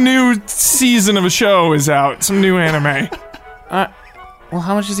 Some new season of a show is out. Some new anime. Well,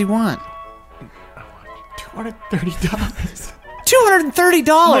 how much does he want? $230.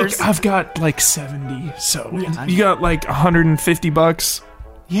 $230. Look, I've got like 70, so you got like $150.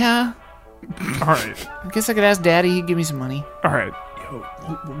 Yeah. All right. I guess I could ask Daddy. He'd give me some money. All right. Yo,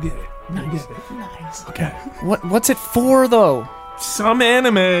 we'll get it. Nice. Okay. What's it for though? Some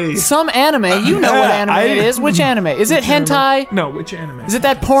anime. Some anime. You know what anime it is. Which anime? Is it hentai? No, which anime? Is it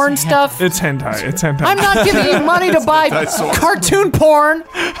that porn stuff? It's hentai. It's hentai. I'm not giving you money to buy cartoon porn.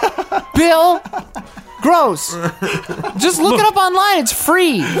 Bill. Gross. Just look it up online. It's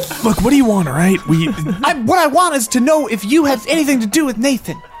free. Look, what do you want, all right? What I want is to know if you had anything to do with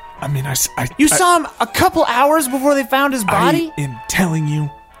Nathan. I mean, You saw him a couple hours before they found his body? I am telling you,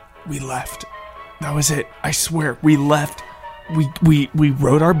 we left. That was it. I swear, we left. We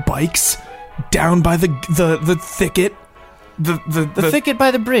rode our bikes down by the thicket. The thicket by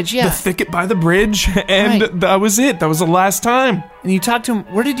the bridge, yeah. The thicket by the bridge, and that was it. That was the last time. And you talked to him,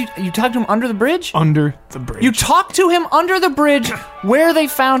 where did you talk to him under the bridge? Under the bridge. You talked to him under the bridge where they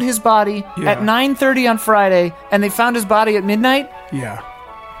found his body at 9:30 on Friday, and they found his body at midnight? Yeah.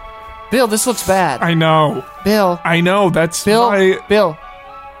 Bill, this looks bad. I know. Bill. I know, that's Bill, why... Bill.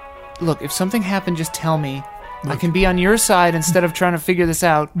 Look, if something happened, just tell me. I can be on your side instead of trying to figure this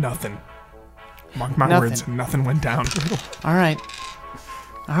out. Nothing. Mark my Nothing. words, nothing went down. All right.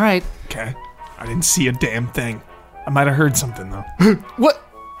 Okay. I didn't see a damn thing. I might have heard something, though. What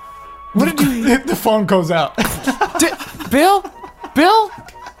did you... The phone goes out. Bill? Bill?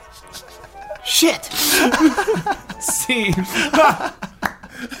 Shit. See.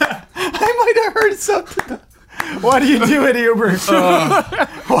 I might have heard something. Why do you do it, Uber?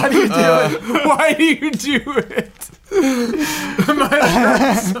 Why do you do it? Why do you do it?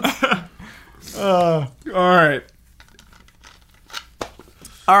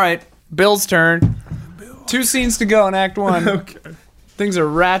 All right. Bill's turn. 2 scenes to go in Act 1. Okay. Things are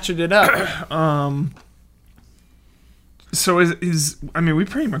ratcheted up. So I mean, we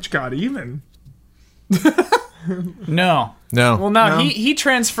pretty much got even. No. No. Well, no, he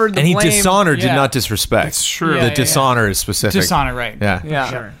transferred the and he blame. dishonored, did Yeah. not disrespect. It's true. Yeah, The dishonor is specific. Dishonor, right. Yeah. Yeah.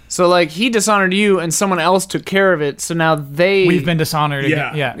 Sure. So, like, he dishonored you, and someone else took care of it. So now We've been dishonored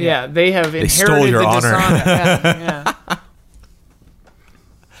Yeah. again. Yeah, they have inherited stole your the honor. dishonor. Yeah.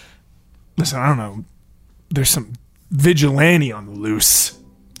 Listen, I don't know. There's some vigilante on the loose.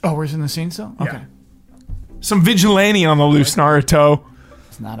 Oh, we're in the scene still? Okay. Yeah. Some vigilante on the loose, Naruto.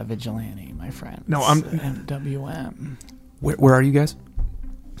 It's not a vigilante, my friend. No, It's I'm- MWM. Where are you guys?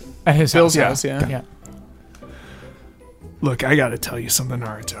 At his Bill's house. house, yeah. Yeah. Look, I gotta tell you something,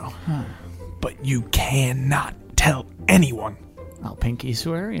 Naruto. But you cannot tell anyone. I'll pinky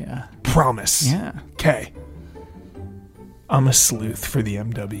swear, yeah. Promise. Yeah. Okay. I'm a sleuth for the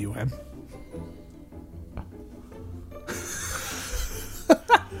MWM.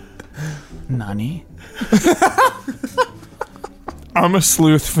 Nani? I'm a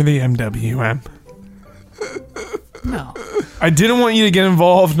sleuth for the MWM. No. I didn't want you to get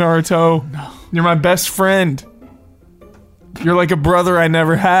involved, Naruto. No. You're my best friend. You're like a brother I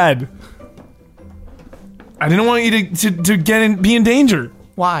never had. I didn't want you to be in danger.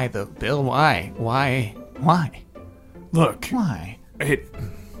 Why, though, Bill? Why? Why? Look, Why?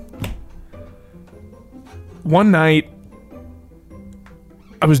 one night,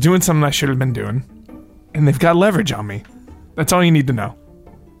 I was doing something I should have been doing, and they've got leverage on me. That's all you need to know.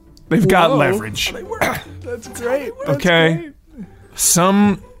 They've got leverage. That's great. Okay?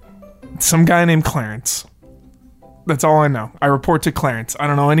 Some guy named Clarence. That's all I know. I report to Clarence. I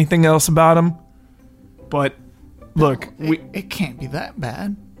don't know anything else about him. But look, It can't be that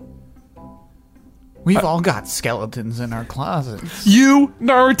bad. We've all got skeletons in our closets. you,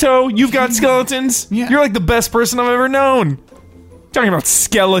 Naruto, you've got skeletons. Yeah. You're like the best person I've ever known. Talking about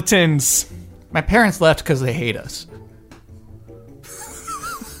skeletons. My parents left because they hate us.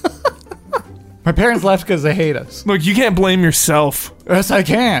 My parents left because they hate us. Look, you can't blame yourself. Yes, I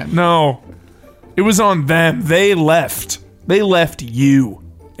can. No. It was on them. They left. They left you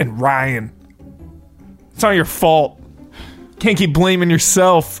and Ryan. It's not your fault. Can't keep blaming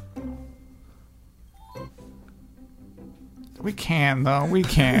yourself. We can, though. We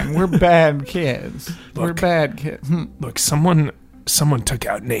can. We're bad kids. We're Look. bad kids. Look, someone took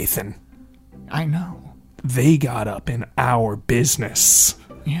out Nathan. I know. They got up in our business.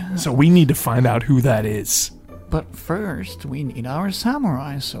 Yeah. So we need to find out who that is. But first, we need our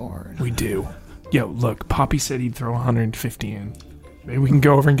samurai sword. We do. Yo, look, Poppy said he'd throw 150 in. Maybe we can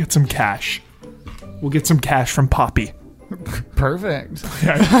go over and get some cash. We'll get some cash from Poppy. Perfect.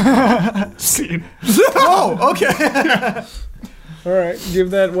 See, Oh, okay. All right,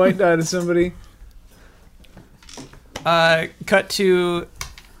 give that white die to somebody. Cut to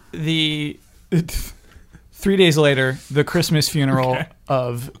the 3 days later, the Christmas funeral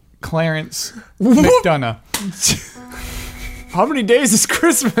of Clarence McDonough. How many days is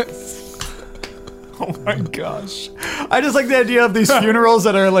Christmas? oh my gosh. I just like the idea of these funerals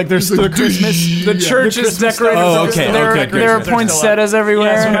that are like there's the Christmas. The church is decorated. Oh, okay, There, okay, there are good. poinsettias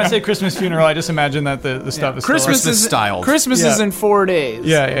everywhere. Yeah, so when I say Christmas funeral, I just imagine that the stuff is Christmas Christmas is styled. Christmas is Yeah. in 4 days.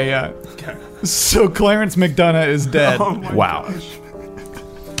 Yeah. Okay. So Clarence McDonough is dead. Wow.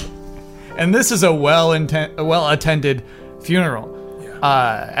 And this is a well-attended funeral.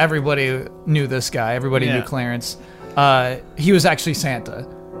 Everybody knew this guy. Everybody knew Yeah. Clarence. He was actually Santa.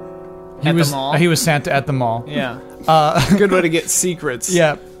 At the mall? He was Santa at the mall. Yeah. Good way to get secrets.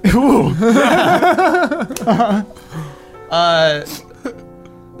 Yeah. Ooh.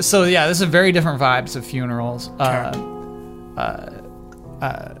 So yeah, this is very different vibes of funerals.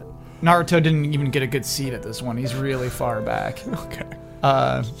 Naruto didn't even get a good seat at this one. He's really far back. Okay.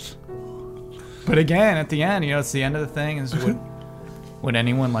 But again, at the end, it's the end of the thing. Is would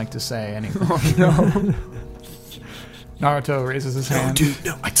anyone like to say anything? Naruto raises his hand. Dude,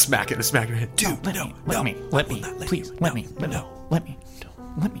 no. I'd smack it. Dude, Let me. Please, let me. Let me.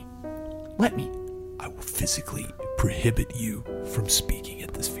 I will physically prohibit you from speaking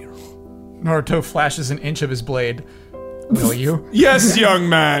at this funeral. Naruto flashes an inch of his blade. Will you? Yes, young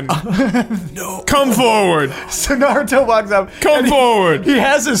man. No. Come forward. So Naruto walks up. Come forward. He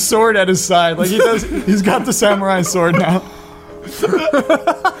has his sword at his side. Like he's got the samurai sword now.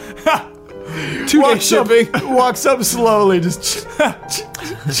 Walks up slowly, just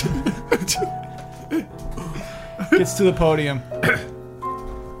gets to the podium.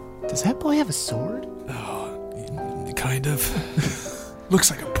 Does that boy have a sword? Kind of. Looks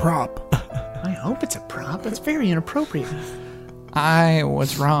like a prop. I hope it's a prop. That's very inappropriate. I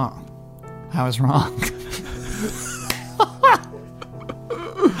was wrong.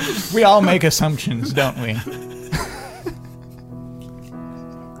 We all make assumptions, don't we?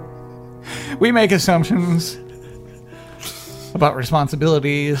 We make assumptions about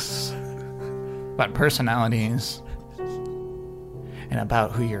responsibilities, about personalities, and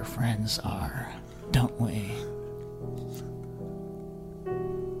about who your friends are, don't we?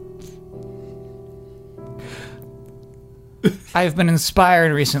 I've been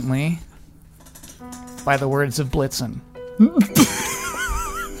inspired recently by the words of Blitzen,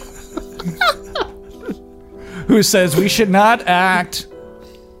 who says we should not act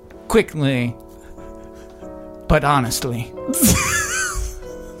quickly, but honestly.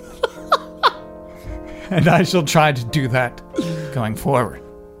 And I shall try to do that going forward.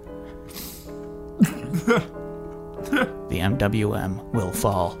 The MWM will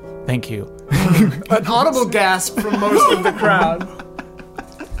fall. Thank you. An audible gasp from most of the crowd.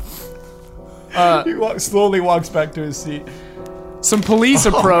 He slowly walks back to his seat. Some police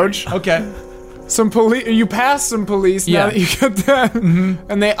approach. Okay. You pass some police now that you get that,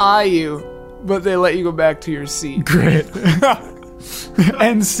 and they eye you, but they let you go back to your seat. Great.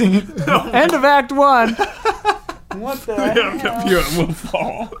 End scene. End of Act 1. What the heck? MWM will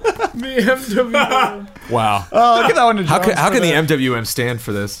fall. The MWM. Wow. Oh, look at that one. How can the MWM stand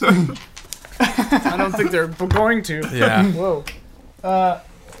for this? I don't think they're going to. Yeah. Whoa.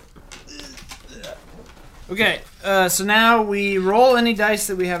 Okay, so now we roll any dice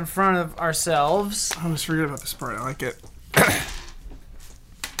that we have in front of ourselves. I almost forget about this part. I like it.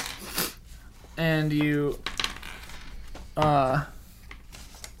 And you add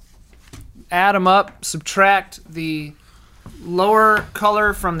them up, subtract the lower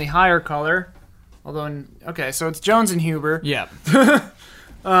color from the higher color. Although, okay, so it's Jones and Huber. Yeah.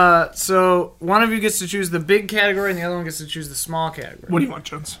 So one of you gets to choose the big category, and the other one gets to choose the small category. What do you want,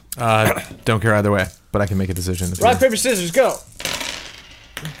 Jones? Don't care either way, but I can make a decision. Rock, paper, scissors, go.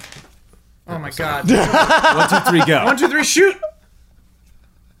 Oh my God. 1, 2, 3, go. 1, 2, 3, shoot.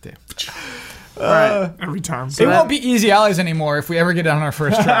 Damn. All right. Every time. It won't be easy allies anymore if we ever get on our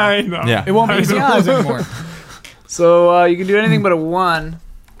first try. I know. Yeah. It won't be easy allies anymore. So you can do anything but a 1.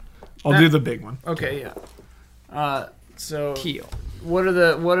 I'll do the big one. Okay, yeah. So Keel. what are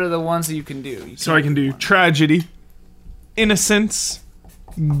the ones that you can do? So I can do tragedy, innocence,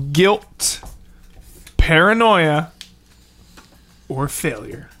 guilt, paranoia, or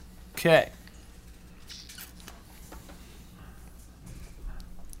failure. Okay.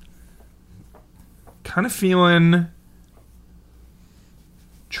 Kind of feeling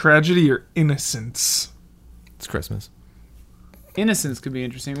tragedy or innocence. It's Christmas. Innocence could be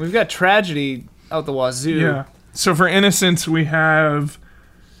interesting. We've got tragedy out the wazoo. Yeah. So for innocence, we have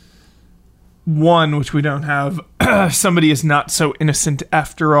 1, which we don't have. Somebody is not so innocent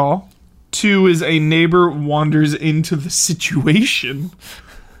after all. 2 is a neighbor wanders into the situation.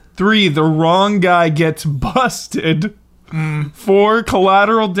 3, the wrong guy gets busted. 4,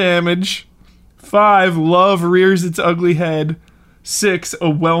 collateral damage. 5, love rears its ugly head. 6, a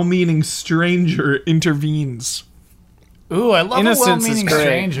well-meaning stranger intervenes. Ooh, I love Innocence a is well-meaning great.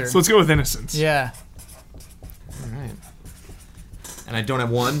 stranger. So let's go with innocence. Yeah. All right. And I don't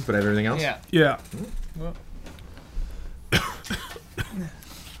have 1, but I have everything else? Yeah. Yeah.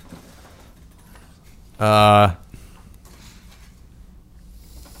 I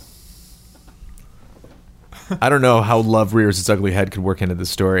don't know how love rears its ugly head could work into this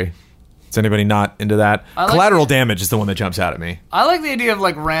story. Is anybody not into that? I like Collateral it. damage is the one that jumps out at me. I like the idea of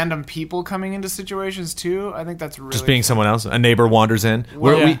like random people coming into situations too. I think that's really Just being someone else. A neighbor wanders in.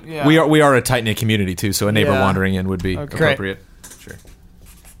 Well, yeah. We are a tight knit community too, so a neighbor Yeah. wandering in would be Okay. appropriate. Sure.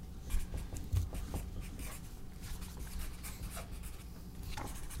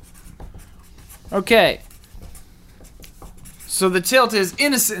 Okay. So the tilt is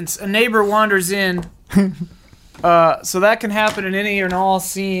innocence. A neighbor wanders in. So that can happen in any and all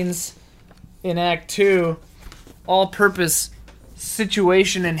scenes in Act 2. All-purpose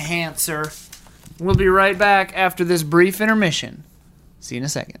situation enhancer. We'll be right back after this brief intermission. See you in a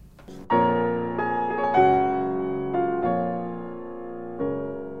second.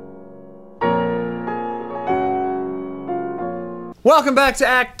 Welcome back to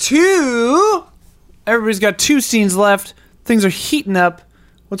Act 2. Everybody's got 2 scenes left. Things are heating up.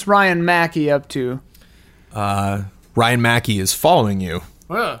 What's Ryan Mackey up to? Ryan Mackey is following you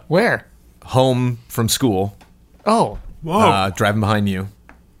Where? home from school, Oh. Whoa. driving behind you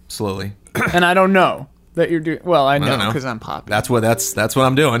slowly. And I don't know that you're doing... Well, I know don't know. because I'm popular. That's what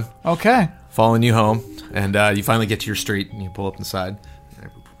I'm doing. Okay. Following you home, and you finally get to your street, and you pull up inside.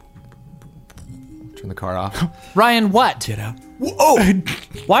 Turn the car off. Ryan, what? Get out. Oh,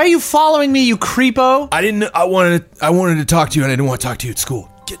 Why are you following me, you creepo? I wanted to talk to you, and I didn't want to talk to you at school.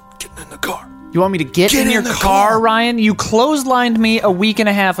 Get in the car. You want me to get in your in the car, car. Ryan? You clotheslined me a week and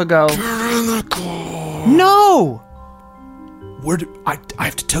a half ago. Get in the car. No! I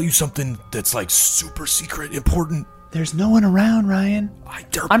have to tell you something that's like super secret, important. There's no one around, Ryan.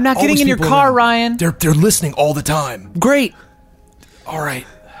 There are I'm not getting always in your people car, around. Ryan. They're listening all the time. Great. All right.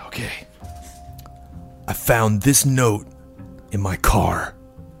 Okay. I found this note in my car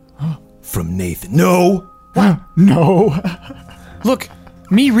from Nathan. No. No. Look,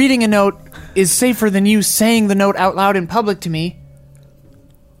 me reading a note is safer than you saying the note out loud in public to me.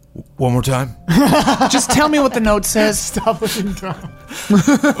 One more time. Just tell me what the note says. Stop looking down.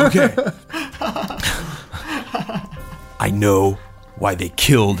 Okay. I know why they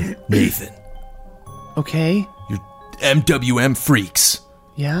killed Nathan. Okay. Your MWM freaks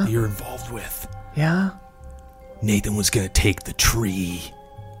Yeah. you're involved with. Yeah. Nathan was gonna take the tree.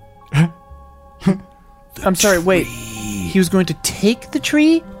 I'm sorry, wait. He was going to take the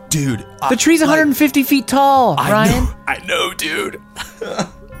tree? Dude. The tree's 150 feet tall, Ryan. I know, dude.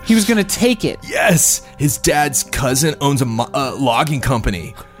 He was going to take it. Yes. His dad's cousin owns a logging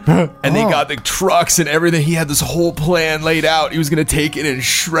company. And they got the trucks and everything. He had this whole plan laid out. He was going to take it and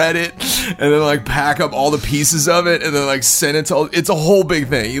shred it and then like pack up all the pieces of it and then like send it to it's a whole big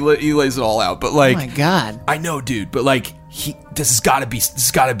thing. He lays it all out. But like, Oh my God. I know, dude, but like this has got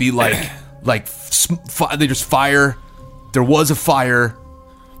to be like there's fire. There was a fire.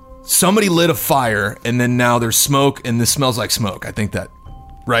 Somebody lit a fire and then now there's smoke and this smells like smoke. I think that,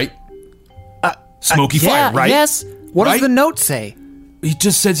 right? Smoky fire, right? Yes. What does the note say? He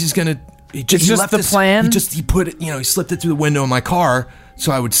just says he's gonna. He It's just left the plan? He put it. He slipped it through the window of my car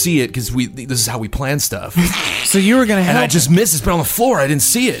so I would see it because this is how we plan stuff. So you were going to help. And I just missed. It's been on the floor. I didn't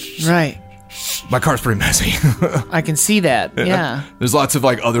see it. Right. My car's pretty messy. I can see that. Yeah. There's lots of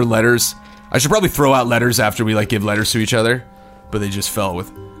like other letters. I should probably throw out letters after we like give letters to each other, but they just fell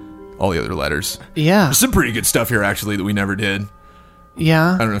with all the other letters. Yeah. There's some pretty good stuff here actually that we never did.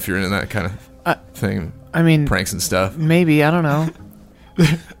 Yeah. I don't know if you're into that kind of thing. I mean, pranks and stuff. maybe. I don't know.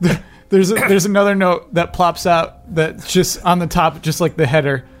 There's another note that plops out that's just on the top, just like the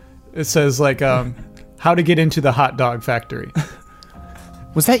header. It says like, how to get into the hot dog factory.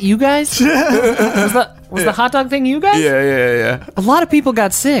 Was that you guys? was the hot dog thing you guys? Yeah. A lot of people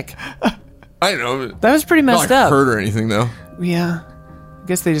got sick. I know. That was pretty messed not like up. hurt or anything though. Yeah. I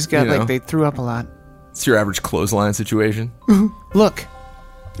guess they just got they threw up a lot. It's your average clothesline situation. Look,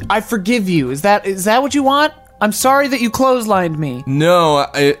 I forgive you. Is that what you want? I'm sorry that you clotheslined me. No,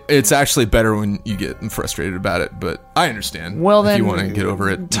 it's actually better when you get frustrated about it, but I understand. Well, if then, you want to get over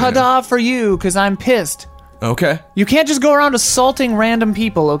it. Ta-da for you, because I'm pissed. Okay. You can't just go around assaulting random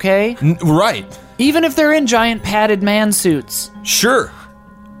people, okay? Right. Even if they're in giant padded man suits. Sure.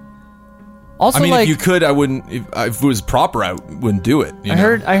 Also, I mean, like, if you could, I wouldn't. If it was proper, I wouldn't do it. I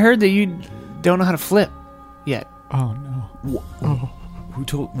heard that you don't know how to flip yet. Oh no. Who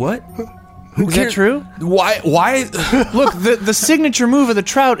told what? Who Is that true? Why? Look, the signature move of the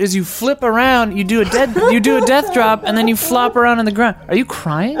trout is you flip around, you do a death drop, and then you flop around on the ground. Are you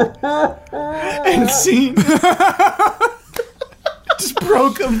crying? And see. Just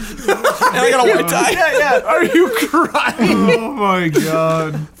broke him. And I got a white tie. Yeah. Are you crying? Oh my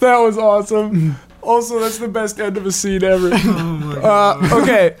God. That was awesome. Also, that's the best end of a scene ever. Oh my God.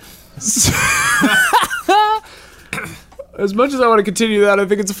 Okay. As much as I want to continue that, I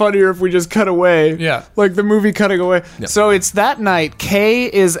think it's funnier if we just cut away. Yeah. Like the movie cutting away. Yep. So it's that night.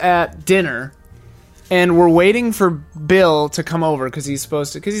 Kay is at dinner, and we're waiting for Bill to come over because he's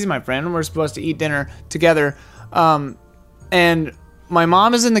my friend, and we're supposed to eat dinner together. And my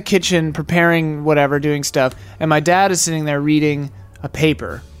mom is in the kitchen preparing whatever, doing stuff, and my dad is sitting there reading a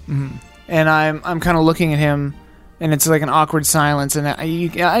paper. Mm-hmm. And I'm kind of looking at him, and it's like an awkward silence, and you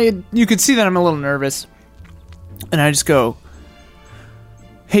could see that I'm a little nervous. And I just go,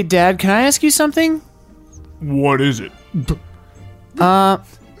 "Hey, Dad, can I ask you something?" What is it?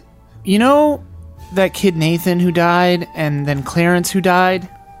 You know that kid Nathan who died, and then Clarence who died?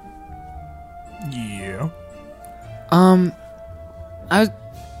 Yeah. I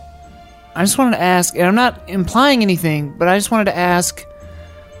just wanted to ask, and I'm not implying anything, but I just wanted to ask,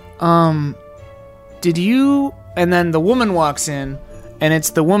 did you... And then the woman walks in, and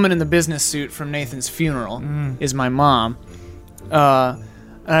it's the woman in the business suit from Nathan's funeral, is my mom. And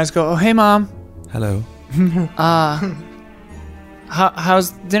I just go, "Oh, hey, Mom. Hello.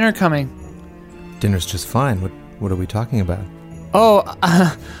 How's dinner coming?" Dinner's just fine. What are we talking about? Oh,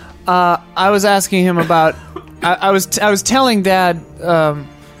 I was asking him about... I was telling Dad,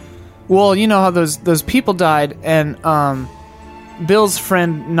 well, you know how those people died, and Bill's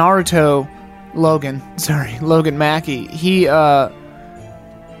friend Naruto, Logan Mackey, he's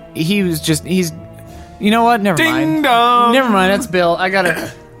you know what? Never mind. Ding dong. Never mind, that's Bill. I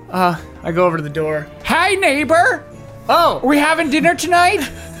gotta, I go over to the door. Hi, neighbor. Oh, We having dinner tonight?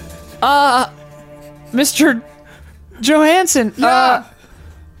 Mr. Johansson. Yeah.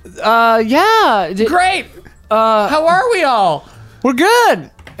 Yeah. Great. How are we all? We're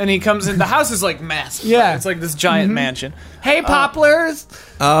good. And he comes in. The house is like massive. Yeah. It's like this giant mansion. Hey, Poplars.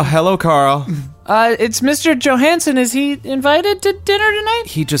 Hello, Carl. It's Mr. Johansson. Is he invited to dinner tonight?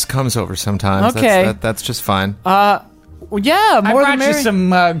 He just comes over sometimes. Okay. That's just fine. Well, yeah, I more brought than you merry. some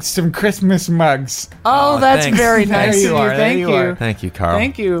mugs, some Christmas mugs. Oh, Oh, that's thanks. very There nice you of you. are, there Thank you you. are. Thank you, Carl.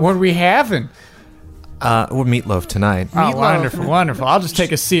 Thank you. What are we having? Or meatloaf tonight. Oh, Meatloaf. wonderful, wonderful. I'll just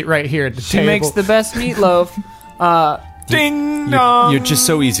take a seat right here at the She table. makes the best meatloaf. Ding dong. You're just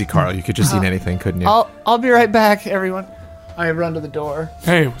so easy, Carl. You could just eat anything, couldn't you? I'll be right back, everyone. I run to the door.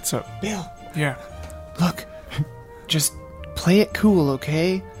 Hey, what's up? Bill, Yeah. look, just play it cool,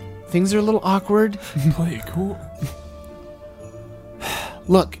 okay? Things are a little awkward. Play it cool.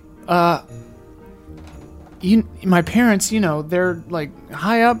 Look, my parents, they're like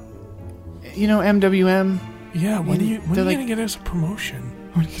high up, MWM. Yeah, when are you they're like- gonna get us a promotion?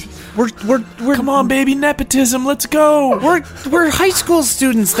 We're Come on, baby, nepotism, let's go. we're high school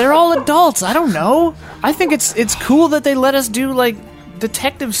students. They're all adults. I don't know. I think it's cool that they let us do like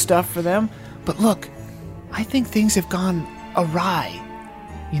detective stuff for them. But look, I think things have gone awry.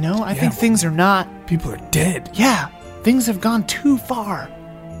 I think things are not. People are dead. Yeah, things have gone too far.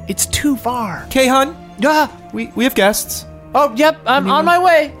 It's too far. Okay, hon. Yeah. We have guests. Oh, yep. I'm on my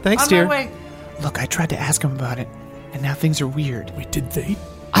way. Thanks, on dear. My way. Look, I tried to ask him about it, and now things are weird. Wait, did they?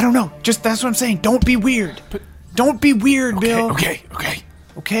 I don't know. Just that's what I'm saying. Don't be weird. But don't be weird, Bill. Okay.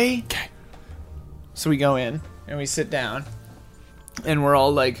 Okay? So we go in and we sit down and we're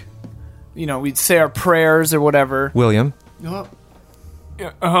all like, we'd say our prayers or whatever. William. Oh,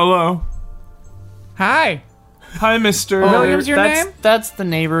 Yeah, hello. Hi. Hi, Mr. William's your name? That's the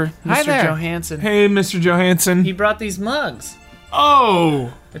neighbor, Mr. Hi there. Johansson. Hey, Mr. Johansson. He brought these mugs.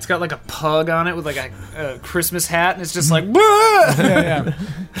 Oh. It's got like a pug on it with like a Christmas hat, and it's just like, Yeah.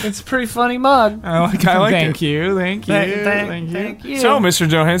 it's a pretty funny mug. I like Thank it. you. Thank you. Thank you. So, Mr.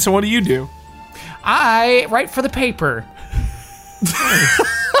 Johansson, what do you do? I write for the paper.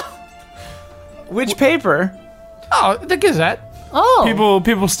 Which paper? Oh, the Gazette. Oh,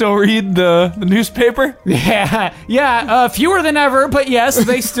 People still read the newspaper? Yeah. Fewer than ever, but yes,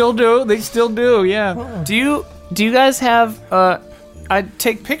 they still do. Yeah. Do you guys have? I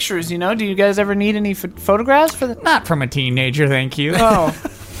take pictures. Do you guys ever need any photographs for the? Not from a teenager, thank you. Oh,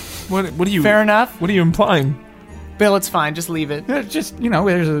 What do you? fair enough. What are you implying? Bill, it's fine. Just leave it. Just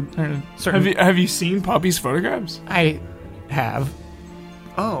there's a certain. Have you seen Poppy's photographs? I have.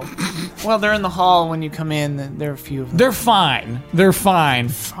 Oh, well, they're in the hall when you come in. There are a few of them. They're fine.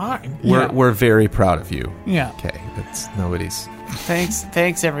 Fine. We're very proud of you. Yeah. Okay, that's nobody's.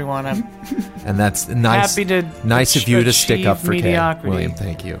 Thanks, everyone. I'm And that's nice. happy to Nice of you to stick up for Kay. mediocrity. William,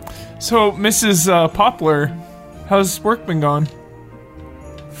 thank you. So, Mrs. Poplar, how's work been going?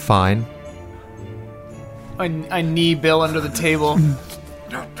 Fine. I knee Bill under the table.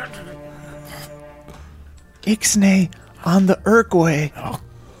 Ixnay on the Urkway.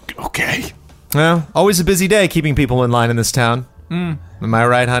 Okay. Well, always a busy day keeping people in line in this town. Am I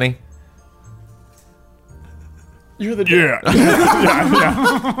right, honey? You're the Yeah.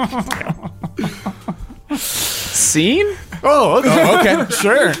 scene. Oh, okay.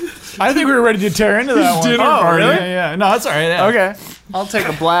 Sure. I think we were ready to tear into that one. Dinner Oh, party. really? Yeah. No, that's all right. Yeah. Okay, I'll take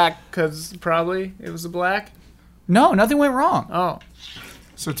a black because probably it was a black. No, nothing went wrong. Oh,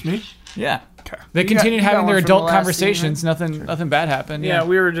 So it's me? Yeah. Okay. They continued you got having one their from the adult last scene, conversations. Nothing bad happened. yeah,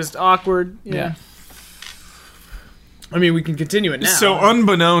 we were just awkward. Yeah. I mean, we can continue it now. So,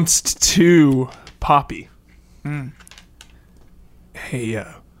 unbeknownst to Poppy. Hey,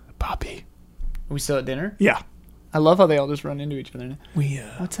 Poppy. are we still at dinner? Yeah. I love how they all just run into each other. We,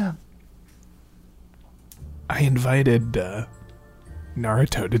 What's up? I invited,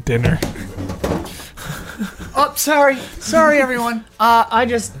 Naruto to dinner. Oh, sorry, everyone.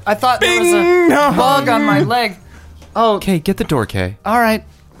 I thought there was Bing a dong. bug on my leg. Oh, Kay, get the door, Kay. all right.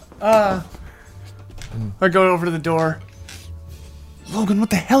 I go over to the door. Logan, what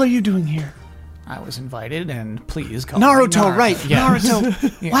the hell are you doing here? I was invited, and please call me Naruto, right? Yeah.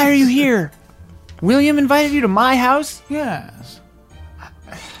 Naruto. Why are you here? William invited you to my house? Yes.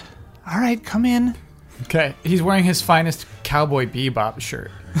 All right, come in. Okay. He's wearing his finest Cowboy Bebop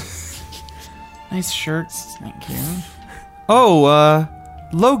shirt. Nice shirt. Thank you. Oh,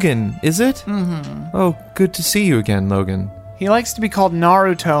 Logan, is it? Mm-hmm. Oh, good to see you again, Logan. He likes to be called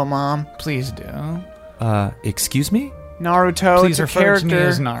Naruto, Mom. Please do. Excuse me? Naruto, Please it's a refer to me character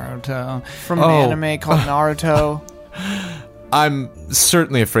as Naruto. from an anime called Naruto. I'm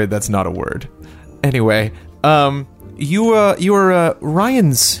certainly afraid that's not a word. Anyway, you are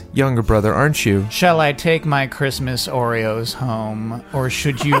Ryan's younger brother, aren't you? Shall I take my Christmas Oreos home, or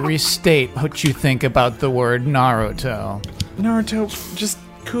should you restate what you think about the word Naruto? Naruto, just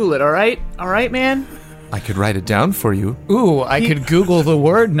cool it, all right? All right, man? I could write it down for you. Ooh, I could Google the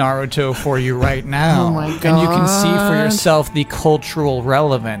word Naruto for you right now. Oh my And you can see for God. yourself the cultural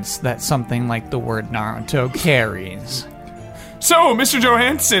relevance that something like the word Naruto carries. So, Mr.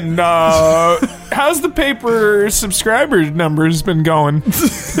 Johansson, how's the paper subscriber numbers been going?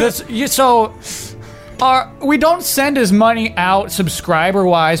 So, we don't send his money out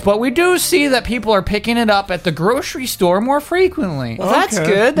subscriber-wise, but we do see that people are picking it up at the grocery store more frequently. Well, that's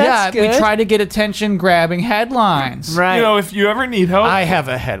good. That's good. We try to get attention-grabbing headlines. Right. You know, if you ever need help, I have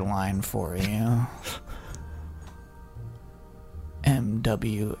a headline for you.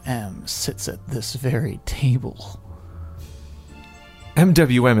 MWM sits at this very table.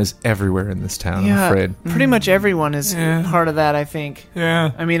 MWM is everywhere in this town, I'm afraid. Pretty much everyone is part of that, I think.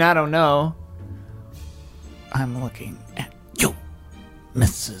 yeah. I mean, I don't know. I'm looking at you,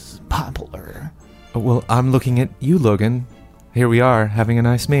 Mrs. Popular. Well, I'm looking at you, Logan. Here we are, having a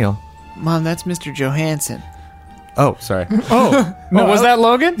nice meal. Mom, that's Mr. Johansson. Oh, sorry. No, was that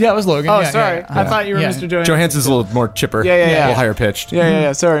Logan? Yeah, it was Logan. Oh, Yeah, sorry. yeah, yeah. I thought you were Yeah. Mr. Johansson. Johansson's a little more chipper. Yeah. A little higher pitched.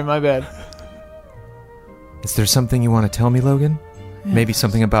 Yeah. Sorry, my bad. Is there something you want to tell me, Logan? Maybe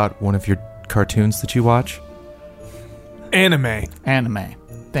something about one of your cartoons that you watch? Anime. Anime.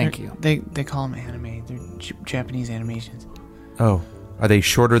 Thank you. They call them anime. They're Japanese animations. Oh, are they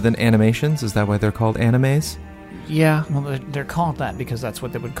shorter than animations? Is that why they're called animes? Yeah. Well, they're called that because that's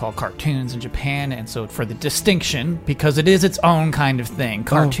what they would call cartoons in Japan, and so for the distinction, because it is its own kind of thing.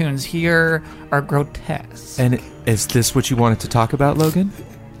 Cartoons here are grotesque. And is this what you wanted to talk about, Logan?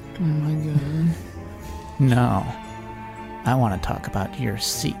 Oh my god. No. I want to talk about your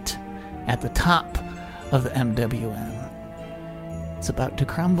seat at the top of the MWM. It's about to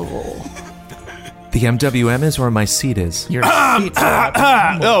crumble. The MWM is where my seat is. Your seat's about to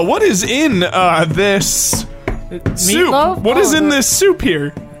crumble. Oh, what is in this soup? Meatloaf? What is in this soup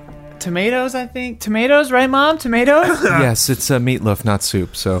here? Tomatoes, I think. Tomatoes, right, Mom? Tomatoes? Yes, it's a meatloaf, not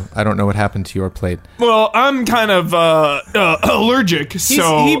soup, so I don't know what happened to your plate. Well, I'm kind of allergic,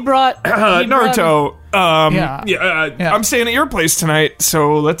 so he brought Naruto. Yeah. I'm staying at your place tonight,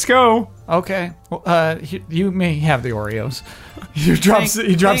 so let's go. Okay. Well, you may have the Oreos. He drops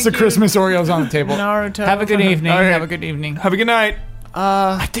Thank the you. Christmas Oreos on the table. Naruto. Have a good evening. All right. Have a good evening. Have a good night.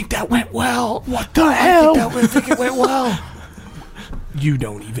 I think that went well. What the hell? I think it went well. You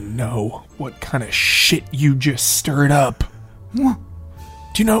don't even know what kind of shit you just stirred up. What?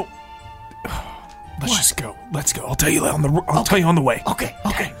 Do you know? Let's just go. Let's go. I'll tell you on the way. Okay.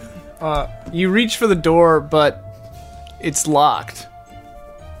 You reach for the door, but it's locked.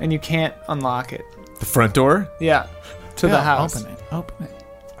 And you can't unlock it. The front door? Yeah. To the house. Open it. Open it.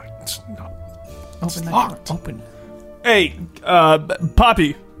 It's not. Open that locked. door. Open it. Hey,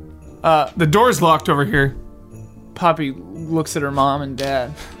 Poppy. The door's locked over here. Poppy looks at her mom and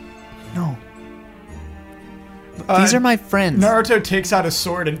dad. No. These are my friends. Naruto takes out a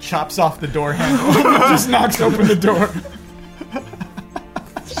sword and chops off the door handle. Just knocks open the door.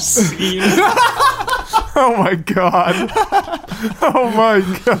 Oh my god. Oh my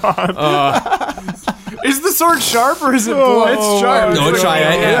god. Is the sword sharp or is it blunt? It's sharp. No, it's sharp.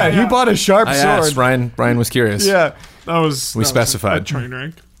 Yeah, he bought a sharp I sword. asked. Ryan was curious. Yeah. That was specified. a train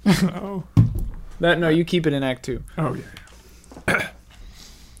wreck. Oh. No, you keep it in Act 2. Oh yeah.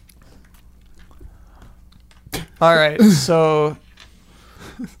 All right, so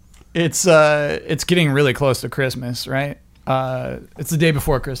it's getting really close to Christmas, right? It's the day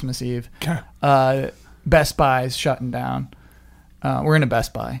before Christmas Eve. Okay. Best Buy's shutting down. We're in a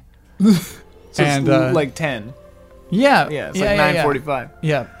Best Buy. So And, it's like 10. Yeah. Yeah, it's like 9:45.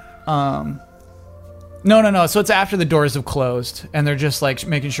 Yeah. No. So it's after the doors have closed, and they're just like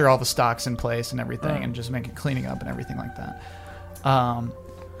making sure all the stock's in place and everything, and just cleaning up and everything like that.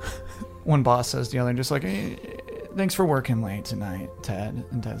 One boss says to the other, just like, "Hey, thanks for working late tonight, Ted."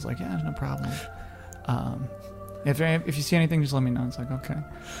 And Ted's like, "Yeah, no problem. If you see anything, just let me know." It's like, okay.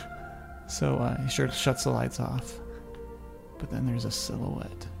 So he shuts the lights off, but then there's a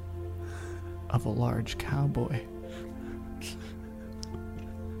silhouette of a large cowboy.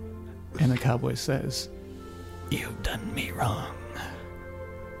 And the cowboy says, "You've done me wrong."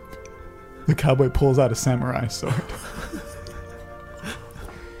 The cowboy pulls out a samurai sword.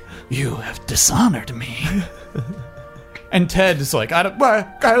 "You have dishonored me." And Ted is like, what?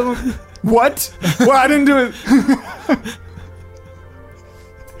 Well, I didn't do it.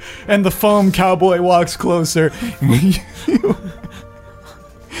 And the foam cowboy walks closer. "You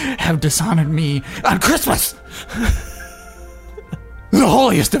have dishonored me on Christmas, the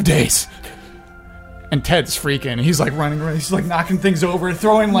holiest of days." And Ted's freaking. He's like running around. He's like knocking things over,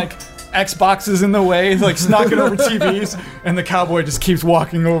 throwing like Xboxes in the way, like knocking over TVs. And the cowboy just keeps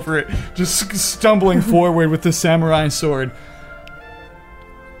walking over it, just stumbling forward with the samurai sword.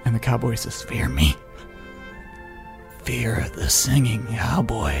 And the cowboy says, "Fear me. Fear the singing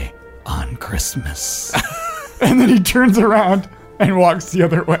cowboy on Christmas." And then he turns around and walks the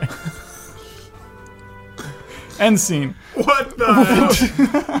other way. End scene. What the hell?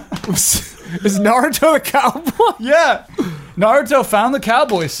 Is Naruto the cowboy? Yeah. Naruto found the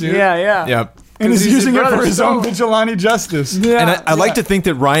cowboy suit. Yeah. Yep. And he's he's using your it for brother, his so- own vigilante justice. Yeah. And I like to think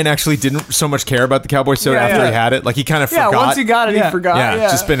that Ryan actually didn't so much care about the cowboy suit Yeah, after yeah. he had it. Like he kind of Yeah, forgot. once he got it, Yeah. he forgot. yeah,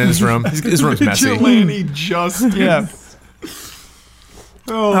 just been in his room. His room's messy. Vigilante justice. Yeah.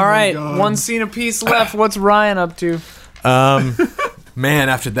 Oh, All right, one scene apiece left. What's Ryan up to? Man,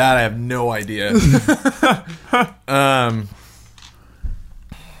 after that, I have no idea.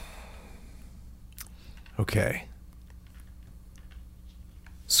 Okay.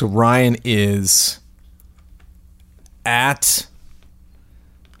 So Ryan is at.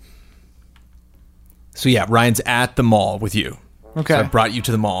 So yeah, Ryan's at the mall with you. Okay. So I brought you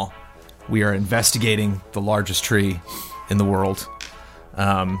to the mall. We are investigating the largest tree in the world.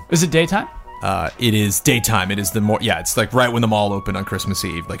 Is it daytime? It is daytime. It is it's like right when the mall opened on Christmas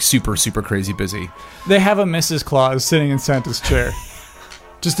Eve, like super, super crazy busy. They have a Mrs. Claus sitting in Santa's chair.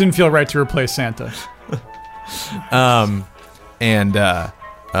 Just didn't feel right to replace Santa.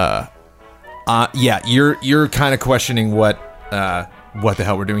 You're kind of questioning what the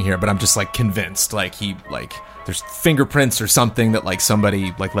hell we're doing here, but I'm just like convinced, like there's fingerprints or something that like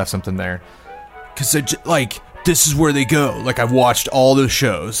somebody like left something there. Cause this is where they go. Like I've watched all those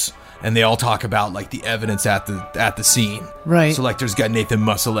shows. And they all talk about like the evidence at the scene. Right. So like there's got Nathan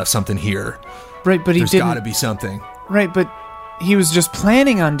must have left something here. Right, but he There's didn't. got to be something. Right, but he was just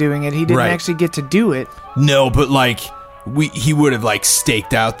planning on doing it. He didn't Right. actually get to do it. No, but like he would have like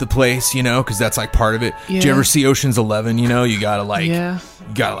staked out the place, you know, because that's like part of it. Did you Yeah. ever see Ocean's 11? You know, you gotta like Yeah.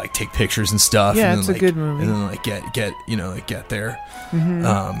 you gotta like take pictures and stuff. Yeah, and it's then, a like, good movie. And then like get you know like get there.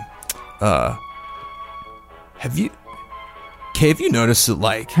 Have you noticed that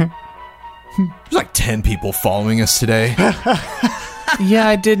like there's like 10 people following us today? Yeah,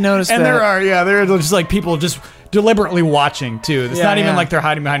 I did notice And that. there are just like people just deliberately watching too. It's Yeah, not even yeah. like they're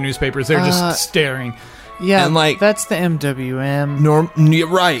hiding behind newspapers. They're just staring. Yeah, And, like- that's the MWM. Yeah,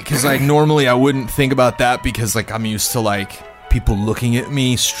 right, because like normally I wouldn't think about that because like I'm used to like people looking at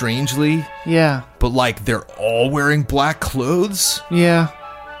me strangely, Yeah, but like they're all wearing black clothes, yeah,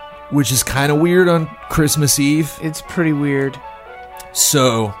 which is kind of weird on Christmas Eve. it's pretty weird.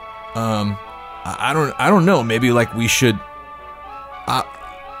 So, I don't know. Maybe like we should,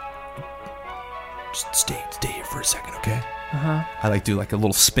 just stay here for a second, okay? I like do like a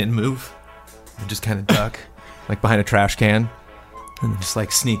little spin move and just kind of duck, like behind a trash can, and then just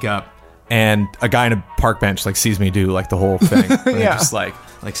like sneak up. And a guy in a park bench like sees me do like the whole thing. And Yeah. I just like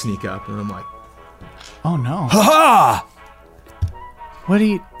sneak up, and I'm like, Oh no. ha! What do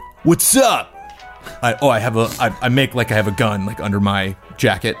you... What's up? I make like I have a gun like under my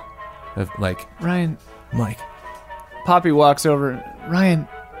jacket, like Ryan, Mike. Poppy walks over. Ryan,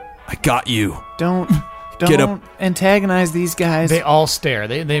 I got you. don't Get up. antagonize these guys. They all stare.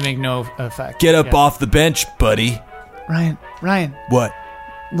 They make no effect. Get up Yeah. off the bench, buddy. Ryan, What?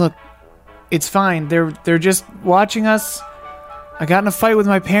 look, it's fine. They're just watching us. I got in a fight with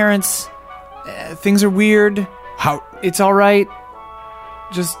my parents. Things are weird. How? It's all right.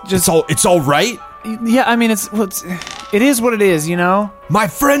 Just It's all right. yeah. I mean, it is what it is. You know. My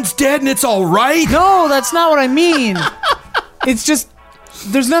friend's dead, and it's all right. No, that's not what I mean. It's just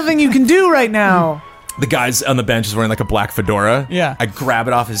there's nothing you can do right now. The guy's on the bench is wearing like a black fedora. Yeah. I grab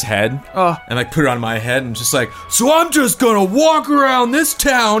it off his head. Oh. And like put it on my head and just like, so I'm just gonna walk around this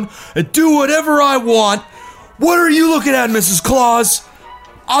town and do whatever I want. What are you looking at, Mrs. Claus?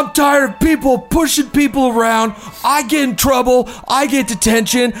 I'm tired of people pushing people around. I get in trouble. I get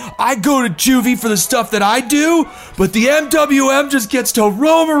detention. I go to juvie for the stuff that I do. But the MWM just gets to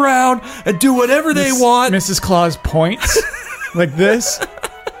roam around and do whatever they want. Mrs. Claus points like this,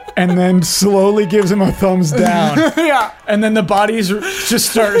 and then slowly gives him a thumbs down. Yeah. And then the bodies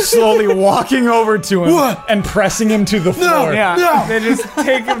just start slowly walking over to him What? and pressing him to the floor. Yeah. No. They just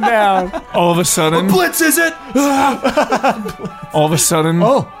take him down. All of a sudden, Blitz, is it? all of a sudden,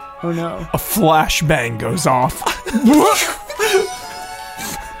 Oh no. a flashbang goes off.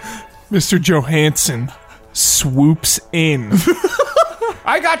 Mr. Johansson swoops in,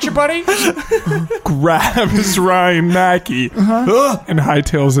 I got you, buddy. grabs Ryan Mackey, and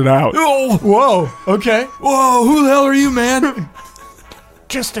hightails it out. Oh, Whoa, okay. whoa, who the hell are you, man?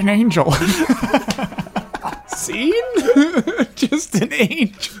 Just an angel. Scene? Just an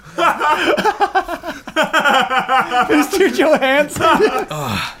angel. Mr. Johansson.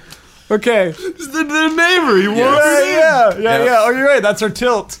 Okay. The neighbor, he Yeah. Yeah. Oh, you're right. That's our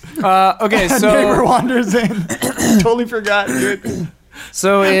tilt. Okay. Neighbor So wanders in. Totally forgot, dude.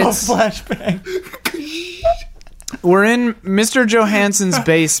 so A it's flashbang. we're in Mr. Johansson's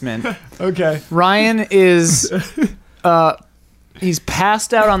basement. Okay. Ryan is He's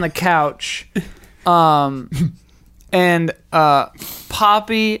passed out on the couch. And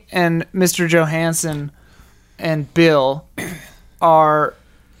Poppy and Mr. Johansson and Bill are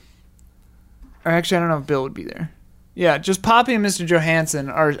actually, I don't know if Bill would be there. Yeah, just Poppy and Mr. Johansson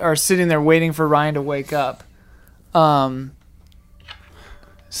are sitting there waiting for Ryan to wake up. So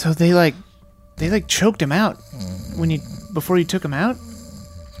they choked him out before you took him out.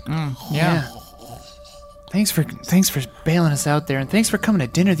 Yeah. Thanks for bailing us out there, and thanks for coming to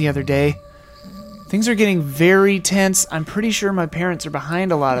dinner the other day. Things are getting very tense. I'm pretty sure my parents are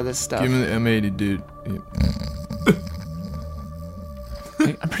behind a lot of this stuff. Give me the M80, dude.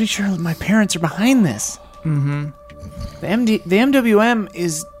 I'm pretty sure my parents are behind this. Mm-hmm. The MWM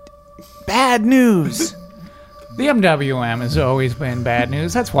is bad news. The MWM has always been bad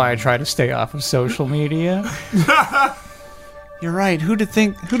news. That's why I try to stay off of social media. You're right. Who'd have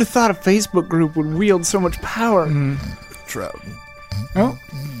thought a Facebook group would wield so much power? Trout. Oh,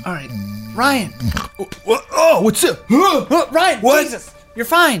 All right, Ryan. What? Oh, what's up? Oh, Ryan, What? Jesus. You're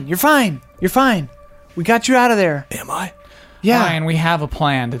fine. We got you out of there. Am I? Yeah, Ryan, we have a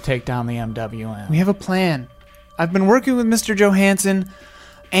plan to take down the MWM. we have a plan. I've been working with Mr. Johansson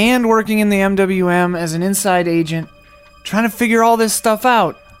and working in the MWM as an inside agent, trying to figure all this stuff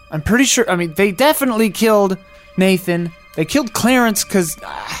out. I'm pretty sure, they definitely killed Nathan. They killed Clarence because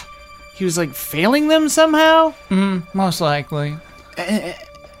he was, failing them somehow. Most likely.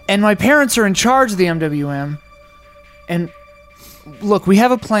 And my parents are in charge of the MWM. And, look, we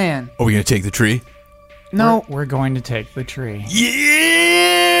have a plan. Are we gonna take the tree? No, We're going to take the tree.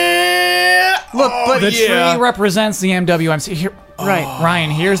 Yeah! look, but... The tree represents the MWM. See, here, Right.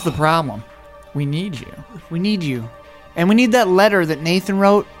 Ryan, here's the problem. We need you. We need you. And we need that letter that Nathan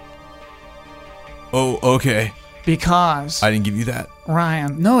wrote. Oh, okay. Because, I didn't give you that.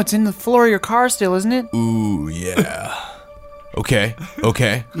 Ryan, No, it's in the floor of your car still, isn't it? Ooh, yeah. Okay.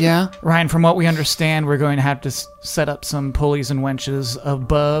 Yeah. Ryan, from what we understand, we're going to have to set up some pulleys and winches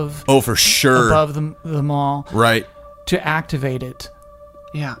above Oh, for sure. the mall Right. to activate it.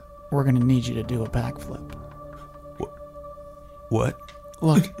 Yeah. We're going to need you to do a backflip. What?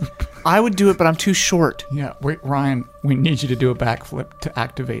 Look, I would do it, but I'm too short. Yeah, Ryan, we need you to do a backflip to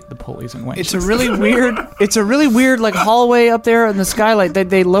activate the pulleys and winches. It's a really weird hallway up there in the skylight.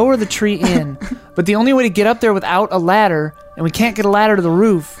 They lower the tree in, but the only way to get up there without a ladder, and we can't get a ladder to the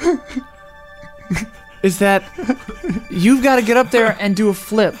roof, is that you've got to get up there and do a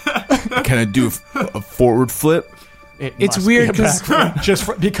flip. Can I do a forward flip? It's weird because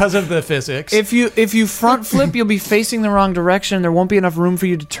because of the physics. if you front flip, you'll be facing the wrong direction. There won't be enough room for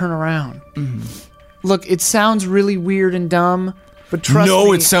you to turn around. Look, it sounds really weird and dumb, but trust me.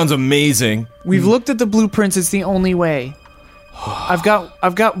 No, it sounds amazing. We've looked at the blueprints. It's the only way. I've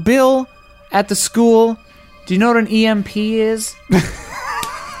got Bill at the school. Do you know what an EMP is?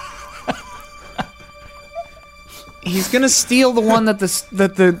 He's gonna steal the one that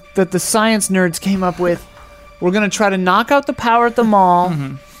the science nerds came up with. We're gonna try to knock out the power at the mall.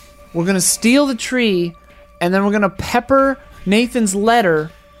 We're gonna steal the tree, and then we're gonna pepper Nathan's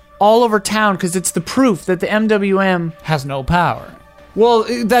letter all over town because it's the proof that the MWM, has no power. well,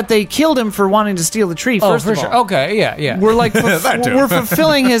 that they killed him for wanting to steal the tree. First for of sure. all, Okay, yeah. we're That too. we're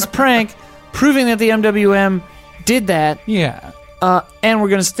fulfilling his prank, proving that the MWM did that, Yeah. and we're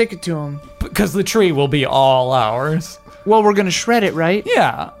gonna stick it to him. Because the tree will be all ours. Well, we're gonna shred it, right?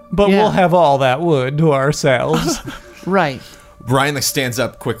 Yeah. But Yeah. we'll have all that wood to ourselves. Right. Ryan stands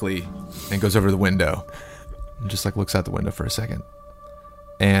up quickly and goes over to the window and just looks out the window for a second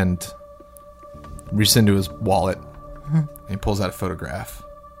and reaches into his wallet and he pulls out a photograph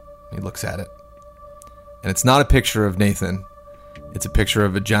and he looks at it, and it's not a picture of Nathan. It's a picture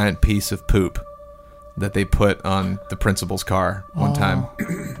of a giant piece of poop that they put on the principal's car one time.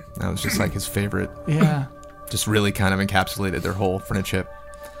 That was just his favorite. Yeah. Just really kind of encapsulated their whole friendship.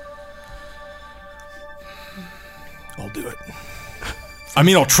 I'll do it. I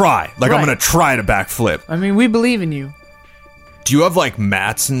mean, I'll try. I'm Right. going to try to backflip. I mean, we believe in you. Do you have,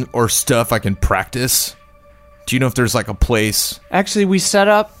 mats or stuff I can practice? Do you know if there's, a place? Actually, we set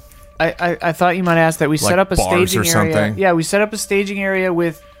up. I thought you might ask that. We set up a bars staging or area. something? Yeah, we set up a staging area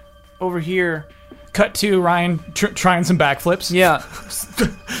with over here. Cut to Ryan trying some backflips. Yeah,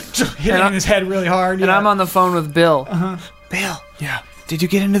 Hitting his head really hard. and I'm on the phone with Bill. Bill. Yeah. Did you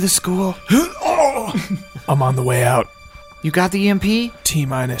get into the school? I'm on the way out. You got the EMP?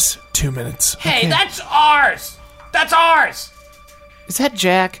 T-minus 2 minutes. Hey, that's ours! That's ours! Is that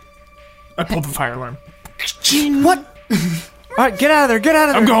Jack? I pulled the fire alarm. What? All right, get out of there. Get out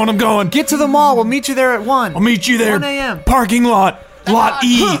of there. I'm going. Get to the mall. We'll meet you there at 1. I'll meet you there. 1 a.m. Parking lot. Lot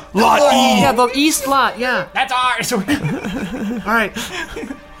E. Lot E. Yeah, the east lot. Yeah. That's ours. All right.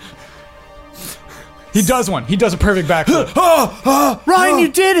 He does one. He does a perfect backflip. Ryan, you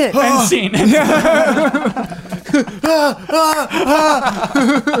did it. End scene.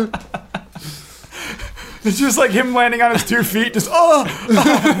 It's just like him landing on his 2 feet. Just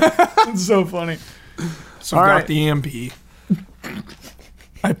it's so funny. So I got the EMP.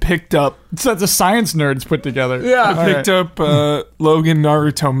 I picked up. So that's a science nerds put together. Yeah. I picked up Logan,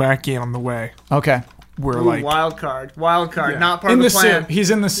 Naruto, Maki on the way. Okay. We're Ooh, like, wild card, Yeah. not part In of the the plan. suit. He's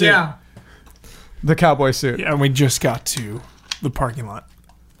in the suit. Yeah. The cowboy suit. yeah, and we just got to the parking lot.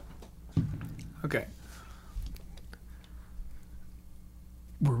 Okay.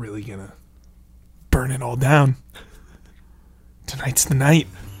 We're really gonna burn it all down. Tonight's the night.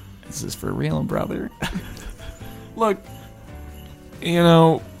 This is for real, brother. Look, you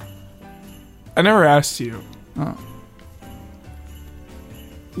know, I never asked you. Oh.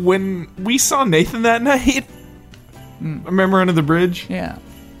 When we saw Nathan that night, remember under the bridge? Yeah.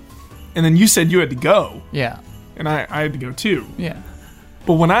 And then you said you had to go, Yeah. and I had to go too. Yeah.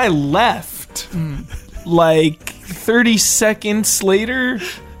 But when I left, like 30 seconds later,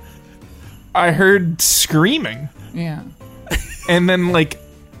 I heard screaming. Yeah. And then, like,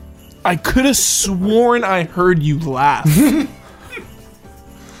 I could have sworn I heard you laugh.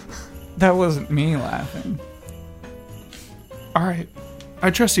 That wasn't me laughing. All right. I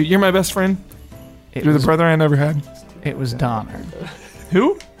trust you. You're my best friend. It You're was, the brother I never had. It was Donner.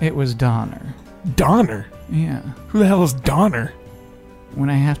 Who? It was Donner. Donner. Yeah. Who the hell is Donner? When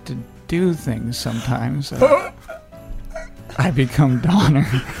I have to do things sometimes, I become Donner.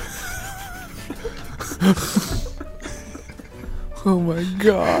 Oh my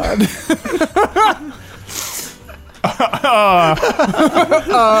god.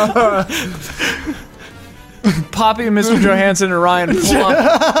 Poppy and Mr. Johansson and Ryan pull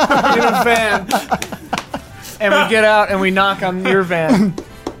up in a van, and we get out and we knock on your van.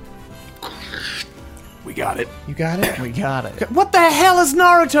 We got it. You got it. We got it. What the hell is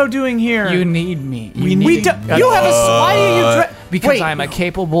Naruto doing here? You need me. You we need do, me. you have a why are you because wait, I'm a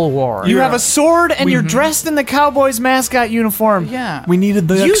capable warrior. you have a sword and you're dressed in the Cowboys mascot uniform. Yeah. We needed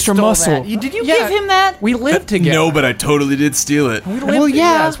the You extra stole muscle. that. Did you Yeah. give him that? We live together. No, but I totally did steal it. We live Well,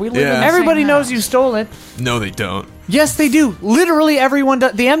 yeah. Yes, we live Yeah. in the Everybody same knows house. you stole it. No, they don't. Yes, they do. Literally everyone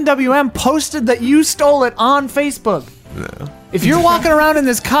does. The MWM posted that you stole it on Facebook. No. If you're walking around in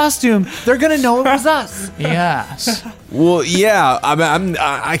this costume, they're gonna know it was us. Yes. Well, yeah,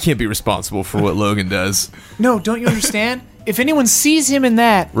 I can't be responsible for what Logan does. No, don't you understand? If anyone sees him in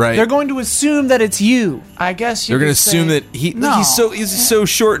that, Right. they're going to assume that it's you. I guess you They're gonna could assume say- that No. he's so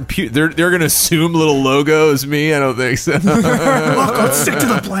short and they're gonna assume little logo is me. I don't think so. Look, let's stick to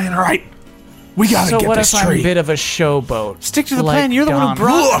the plan, all right? We gotta So get what this if I'm a tree. bit of a showboat? Stick to the Like plan. You're the one who Donner.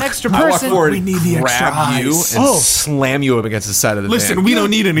 brought Look, an extra I walk person. forward We and need the extra grab you eyes. and Oh. slam you up against the side of the Listen, van. we don't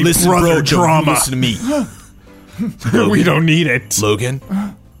need any Listen, brother bro, don't drama. listen to me. We don't need it. Logan,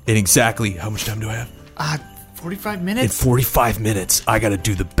 in exactly how much time do I have? 45 In minutes? 45 minutes, I gotta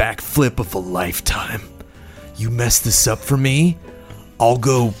do the backflip of a lifetime. You mess this up for me, I'll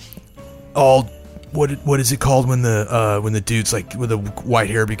go all what is it called when the dudes like when the white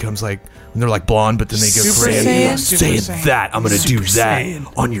hair becomes like when they're like blonde but then they go Super crazy. Saiyan? Say Super Saiyan. that. I'm gonna do Super that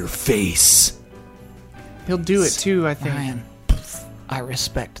Saiyan. on your face. He'll do it too, I think. Ryan, I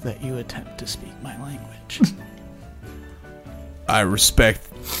respect that you attempt to speak my language. I respect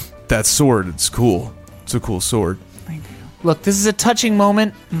that sword. It's cool. It's a cool sword. Thank you. Look, this is a touching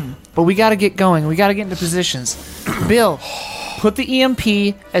moment, but we gotta get going. We gotta get into positions. Bill, put the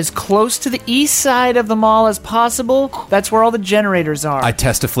EMP as close to the east side of the mall as possible. That's where all the generators are. I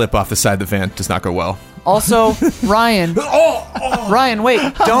test a flip off the side of the van. Does not go well. Also, Ryan. Ryan, wait.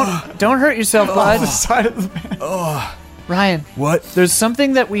 Don't hurt yourself, bud. Side of the van. Ryan, What? there's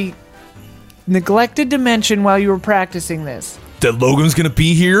something that we neglected to mention while you were practicing this. That Logan's gonna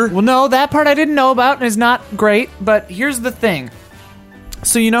be here? Well, no, that part I didn't know about and is not great, but here's the thing.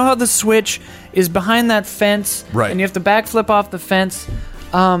 So you know how the switch is behind that fence? Right. And you have to backflip off the fence?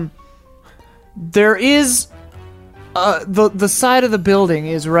 There is... the side of the building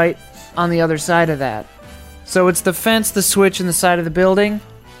is right on the other side of that. So it's the fence, the switch, and the side of the building,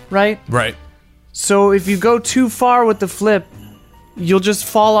 right? Right. So if you go too far with the flip, you'll just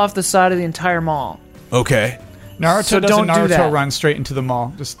fall off the side of the entire mall. Okay. Naruto So doesn't don't do Naruto that. run straight into the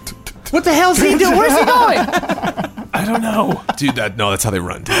mall. Just What the hell's he doing? Where's he going? I don't know. Dude, that's how they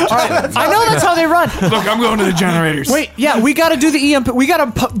run, dude. All right, I know that's how they run. Look, I'm going to the generators. Wait, yeah, we got to do the EMP. We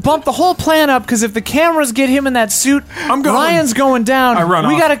got to bump the whole plan up because if the cameras get him in that suit, I'm going. Ryan's going down. I run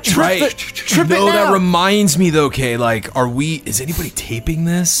we off. got to trip it No, now. that reminds me though, okay, like, is anybody taping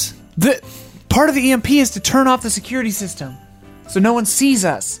this? The part of the EMP is to turn off the security system so no one sees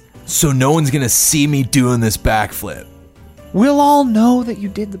us. So no one's gonna see me doing this backflip. We'll all know that you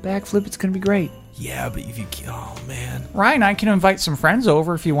did the backflip. It's going to be great. Yeah, but if you oh man. Ryan, I can invite some friends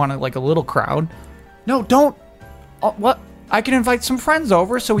over if you want like a little crowd. No, don't. What? I can invite some friends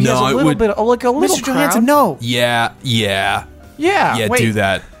over so he No, has it a little would- bit, like a little Mr. crowd. Johansson, no. Yeah. Yeah, wait. Do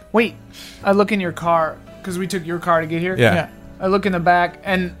that. Wait, I look in your car because we took your car to get here. Yeah. I look in the back,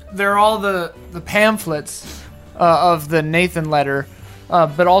 and they're all the pamphlets of the Nathan letter,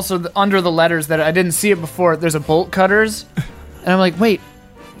 but also under the letters that I didn't see it before. There's a bolt cutters, and I'm like, wait,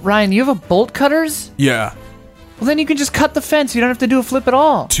 Ryan, you have a bolt cutters? Yeah. Well, then you can just cut the fence. You don't have to do a flip at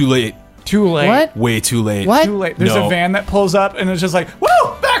all. Too late. Too late. What? Way too late. What? Too late. There's No. a van that pulls up and it's just like, woo!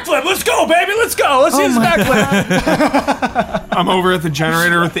 Backflip! Let's go, baby! Let's go! Let's see this backflip! I'm over at the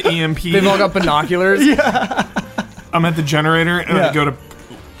generator with the EMP. They've all got binoculars. I'm at the generator and Yeah. I go to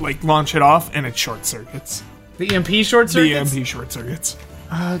like launch it off and it short circuits. The EMP short The circuits. EMP short circuits.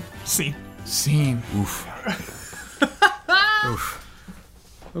 See. Scene.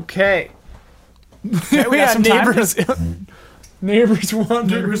 Okay. We got some time neighbors. Neighbors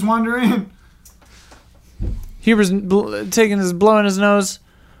wondering. Neighbors wondering. Huber's blowing his nose.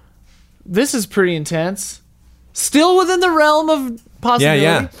 This is pretty intense. Still within the realm of possibility.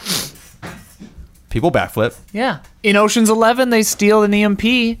 Yeah. People backflip Yeah. In Ocean's 11, they steal an EMP.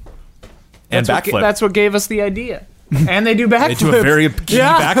 and backflip. That's what gave us the idea. And they do backflips. They do a very key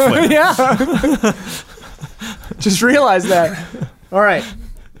Yeah. backflip. Yeah. Just realized that. All right.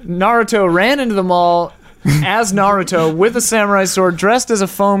 Naruto ran into the mall as Naruto with a samurai sword, dressed as a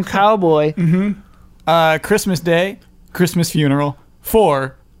foam cowboy. Christmas Day, Christmas funeral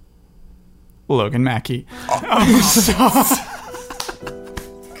for Logan Mackey.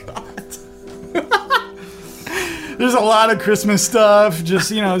 There's a lot of Christmas stuff.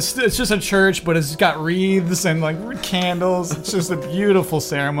 Just, it's just a church, but it's got wreaths and like candles. It's just a beautiful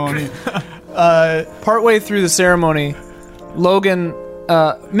ceremony. Partway through the ceremony, Logan,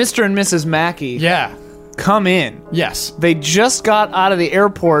 Mr. and Mrs. Mackey Yeah. come in. Yes. They just got out of the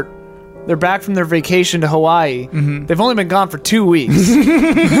airport. They're back from their vacation to Hawaii. They've only been gone for 2 weeks.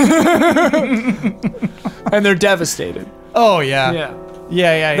 And they're devastated. Oh, yeah. Yeah.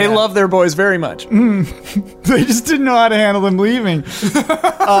 Yeah. They love their boys very much. They just didn't know how to handle them leaving.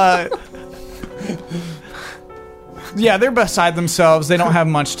 Yeah, they're beside themselves. They don't have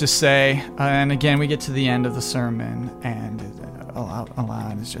much to say. And again, we get to the end of the sermon, and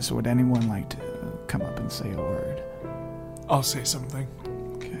aloud is just, would anyone like to come up and say a word? I'll say something.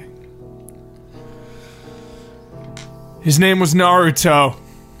 Okay. His name was Naruto.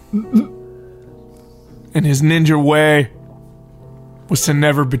 And his ninja way was to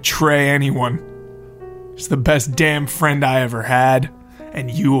never betray anyone. He's the best damn friend I ever had, and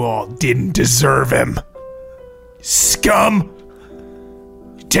you all didn't deserve him. Scum!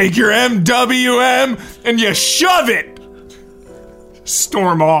 You take your MWM and you shove it!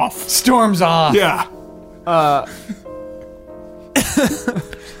 Storm off. Storms off. Yeah.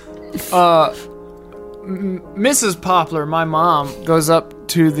 Mrs. Poplar, my mom, goes up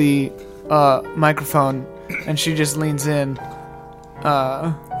to the microphone and she just leans in.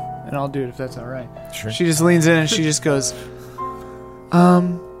 And I'll do it if that's all right. Sure. She just leans in and she just goes,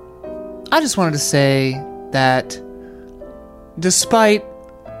 I just wanted to say that despite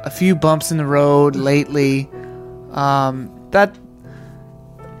a few bumps in the road lately, that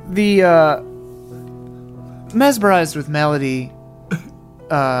the Mesmerized with Melody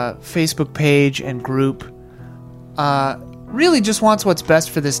Facebook page and group really just wants what's best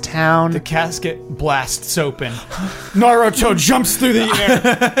for this town. The casket blasts open. Naruto jumps through the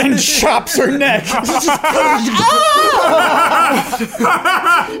air and chops her neck.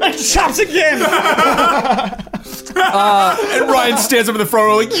 And chops again. And Ryan stands up in the front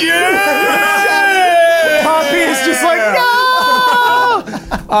row like, yeah! Poppy is just like,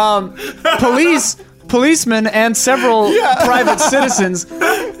 no! Policemen and several private citizens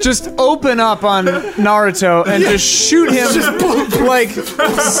just open up on Naruto and just shoot him like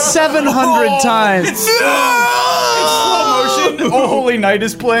 700 times. Slow motion. Oh, Holy Night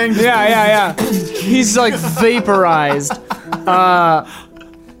is playing. Yeah. He's like vaporized.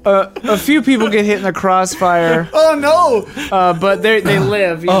 A few people get hit in the crossfire. Oh no! But they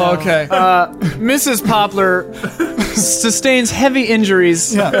live. You know. Okay. Mrs. Poplar sustains heavy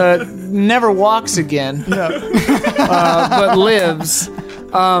injuries. Never walks again. But lives.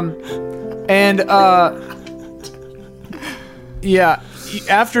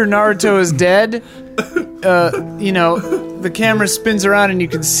 After Naruto is dead, the camera spins around and you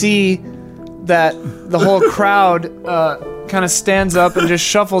can see that the whole crowd kind of stands up and just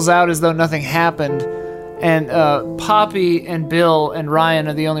shuffles out as though nothing happened. And Poppy and Bill and Ryan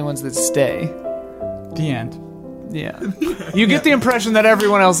are the only ones that stay. The end. Yeah. You get the impression that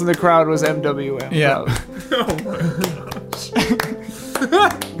everyone else in the crowd was MWM. Yeah.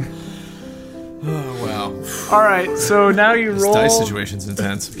 Oh, wow. All right, so now you roll. This dice situation's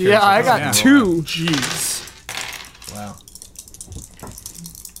intense. Yeah, I got 2. Jeez. Wow.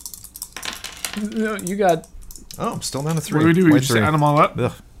 No, you got. Oh, I'm still down to 3. What do we do? We White just 3. add them all up?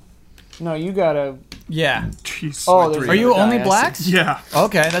 Ugh. No, you got a. Yeah. Jeez. Oh, there's Are you another only die, I blacks? see. Yeah.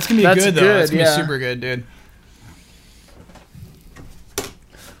 Okay, that's gonna be That's good though. good, That's gonna yeah. be super good, dude.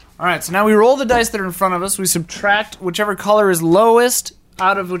 All right, so now we roll the dice that are in front of us. We subtract whichever color is lowest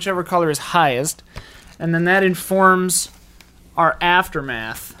out of whichever color is highest, and then that informs our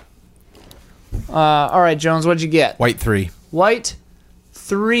aftermath. All right, Jones, what'd you get? White 3. White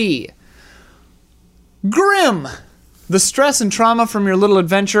 3. Grim. The stress and trauma from your little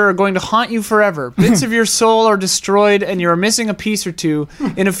adventure are going to haunt you forever. Bits of your soul are destroyed and you're missing a piece or two.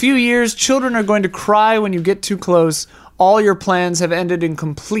 In a few years, children are going to cry when you get too close. All your plans have ended in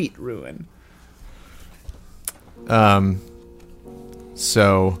complete ruin.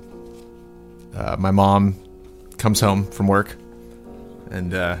 So, my mom comes home from work,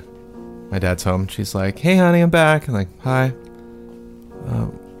 and my dad's home. She's like, "Hey, honey, I'm back." I'm like, "Hi.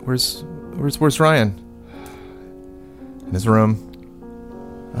 Where's Ryan?" In his room.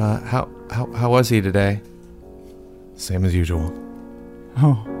 How was he today? Same as usual.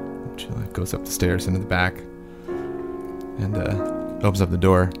 Oh. She like goes up the stairs into the back, and opens up the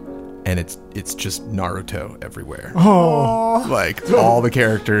door, and it's just Naruto everywhere. Oh. Like all the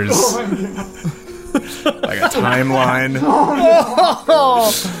characters. Like a timeline.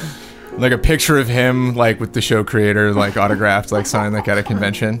 Like a picture of him, like with the show creator, like autographed, like signed, like at a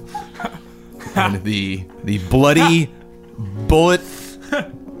convention. And the bloody bullet,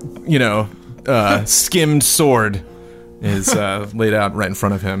 skimmed sword is laid out right in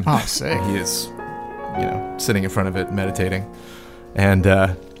front of him. Oh, sick. He is, sitting in front of it, meditating, and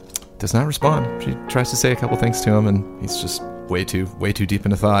does not respond. She tries to say a couple things to him, and he's just way too deep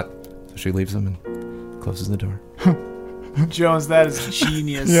into thought. So she leaves him and closes the door. Jones, that is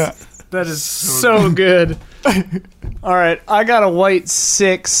genius. Yeah. That is so good. All right, I got a white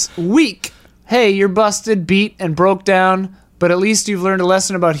 6. Weak. Hey, you're busted, beat, and broke down, but at least you've learned a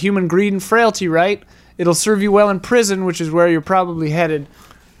lesson about human greed and frailty, right? It'll serve you well in prison, which is where you're probably headed.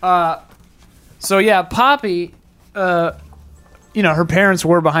 So yeah, Poppy, her parents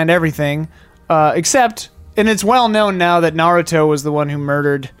were behind everything, except, and it's well known now that Naruto was the one who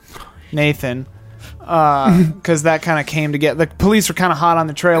murdered Nathan, because that kind of came together. The police were kind of hot on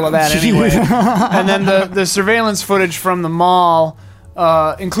the trail of that anyway. And then the surveillance footage from the mall,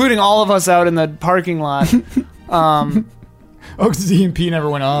 including all of us out in the parking lot. Because the EMP never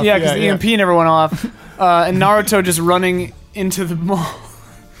went off. Yeah, because the EMP never went off. And Naruto just running into the mall.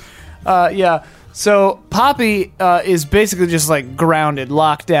 So Poppy is basically just like grounded,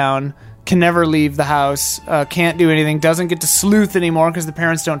 locked down, can never leave the house, can't do anything, doesn't get to sleuth anymore because the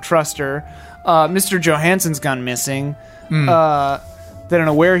parents don't trust her. Mr. Johansson's gone missing. They don't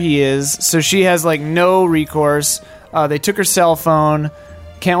know where he is, so she has like no recourse. They took her cell phone,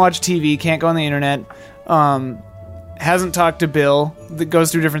 can't watch TV, can't go on the internet, hasn't talked to Bill, that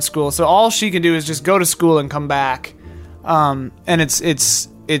goes through different schools. So all she can do is just go to school and come back. And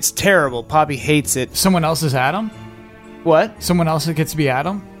it's terrible. Poppy hates it. Someone else is Adam? What? Someone else that gets to be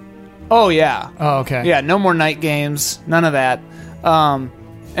Adam? Oh, yeah. Oh, okay. Yeah, no more night games. None of that.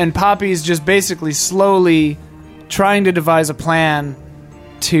 And Poppy's just basically slowly trying to devise a plan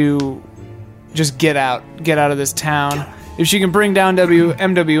to just get out of this town. If she can bring down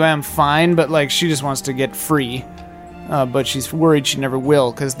MWM, fine, but like she just wants to get free. But she's worried she never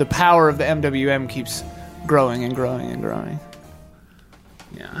will because the power of the MWM keeps growing and growing and growing.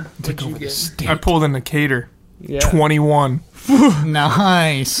 Yeah. Take over the state. I pulled in the cater. Yeah. 21.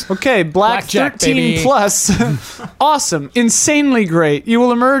 Nice. Okay, Blackjack 13 baby. plus. Awesome. Insanely great. You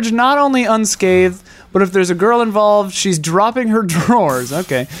will emerge not only unscathed, but if there's a girl involved, she's dropping her drawers.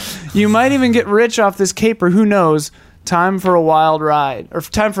 Okay. You might even get rich off this caper. Who knows? Time for a wild ride. Or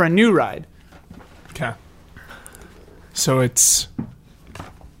time for a new ride. Okay. So it's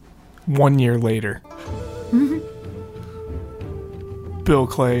 1 year later. Bill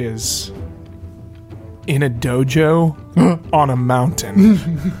Clay is in a dojo on a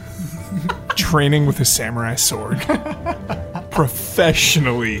mountain, training with a samurai sword.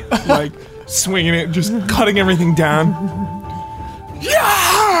 Professionally, like swinging it, just cutting everything down.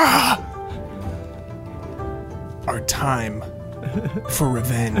 Yeah! Our time for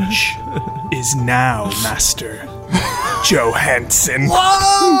revenge is now, Master Joe Hansen.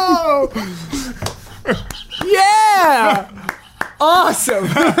 Whoa! Yeah! Awesome!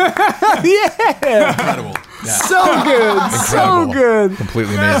 Yeah! Incredible. Yeah. So good! So Incredible. good!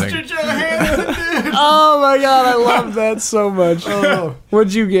 Completely amazing. Oh my god, I love that so much.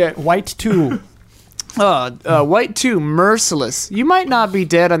 What'd you get? White 2. White 2, Merciless. You might not be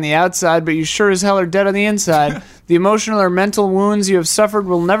dead on the outside, but you sure as hell are dead on the inside. The emotional or mental wounds you have suffered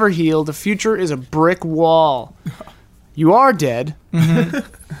will never heal. The future is a brick wall. You are dead.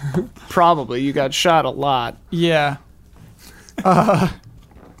 Mm-hmm. Probably. You got shot a lot. Yeah.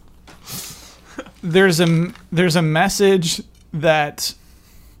 There's a message that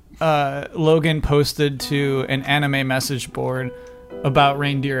Logan posted to an anime message board about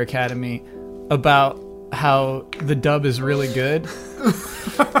Reindeer Academy about how the dub is really good.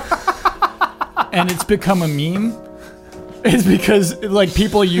 And it's become a meme. It's because like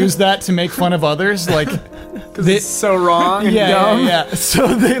people use that to make fun of others, like It's so wrong and yeah, dumb. yeah. So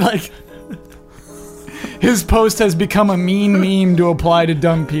they like his post has become a mean meme to apply to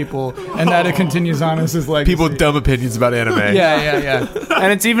dumb people, and that it continues on as his legacy. People with dumb opinions about anime. Yeah.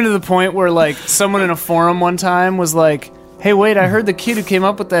 And it's even to the point where like someone in a forum one time was like, hey, wait, I heard the kid who came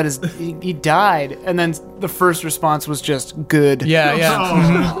up with that he died. And then the first response was just good. Yeah.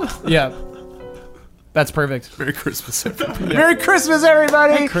 Mhm. Yeah. That's perfect. Merry Christmas, everybody. Merry Christmas,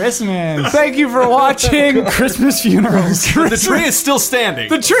 everybody! Christmas. Thank you for watching. Christmas funerals. The tree is still standing.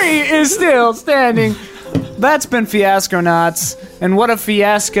 The tree is still standing. That's been Fiasconauts, and what a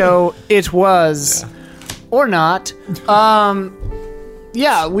fiasco it was. Or not.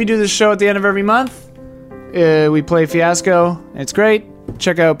 Yeah, we do this show at the end of every month. We play Fiasco. It's great.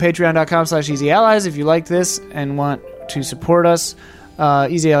 Check out patreon.com/easyallies if you like this and want to support us.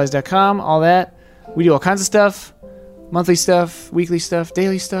 Easyallies.com, all that. We do all kinds of stuff. Monthly stuff, weekly stuff,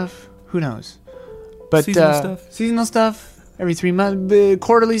 daily stuff. Who knows? But Seasonal stuff. Seasonal stuff. Every 3 months.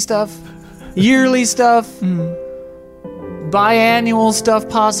 Quarterly stuff. Yearly stuff. Biannual stuff,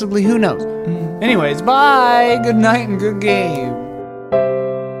 possibly. Who knows? Anyways, bye. Good night and good game.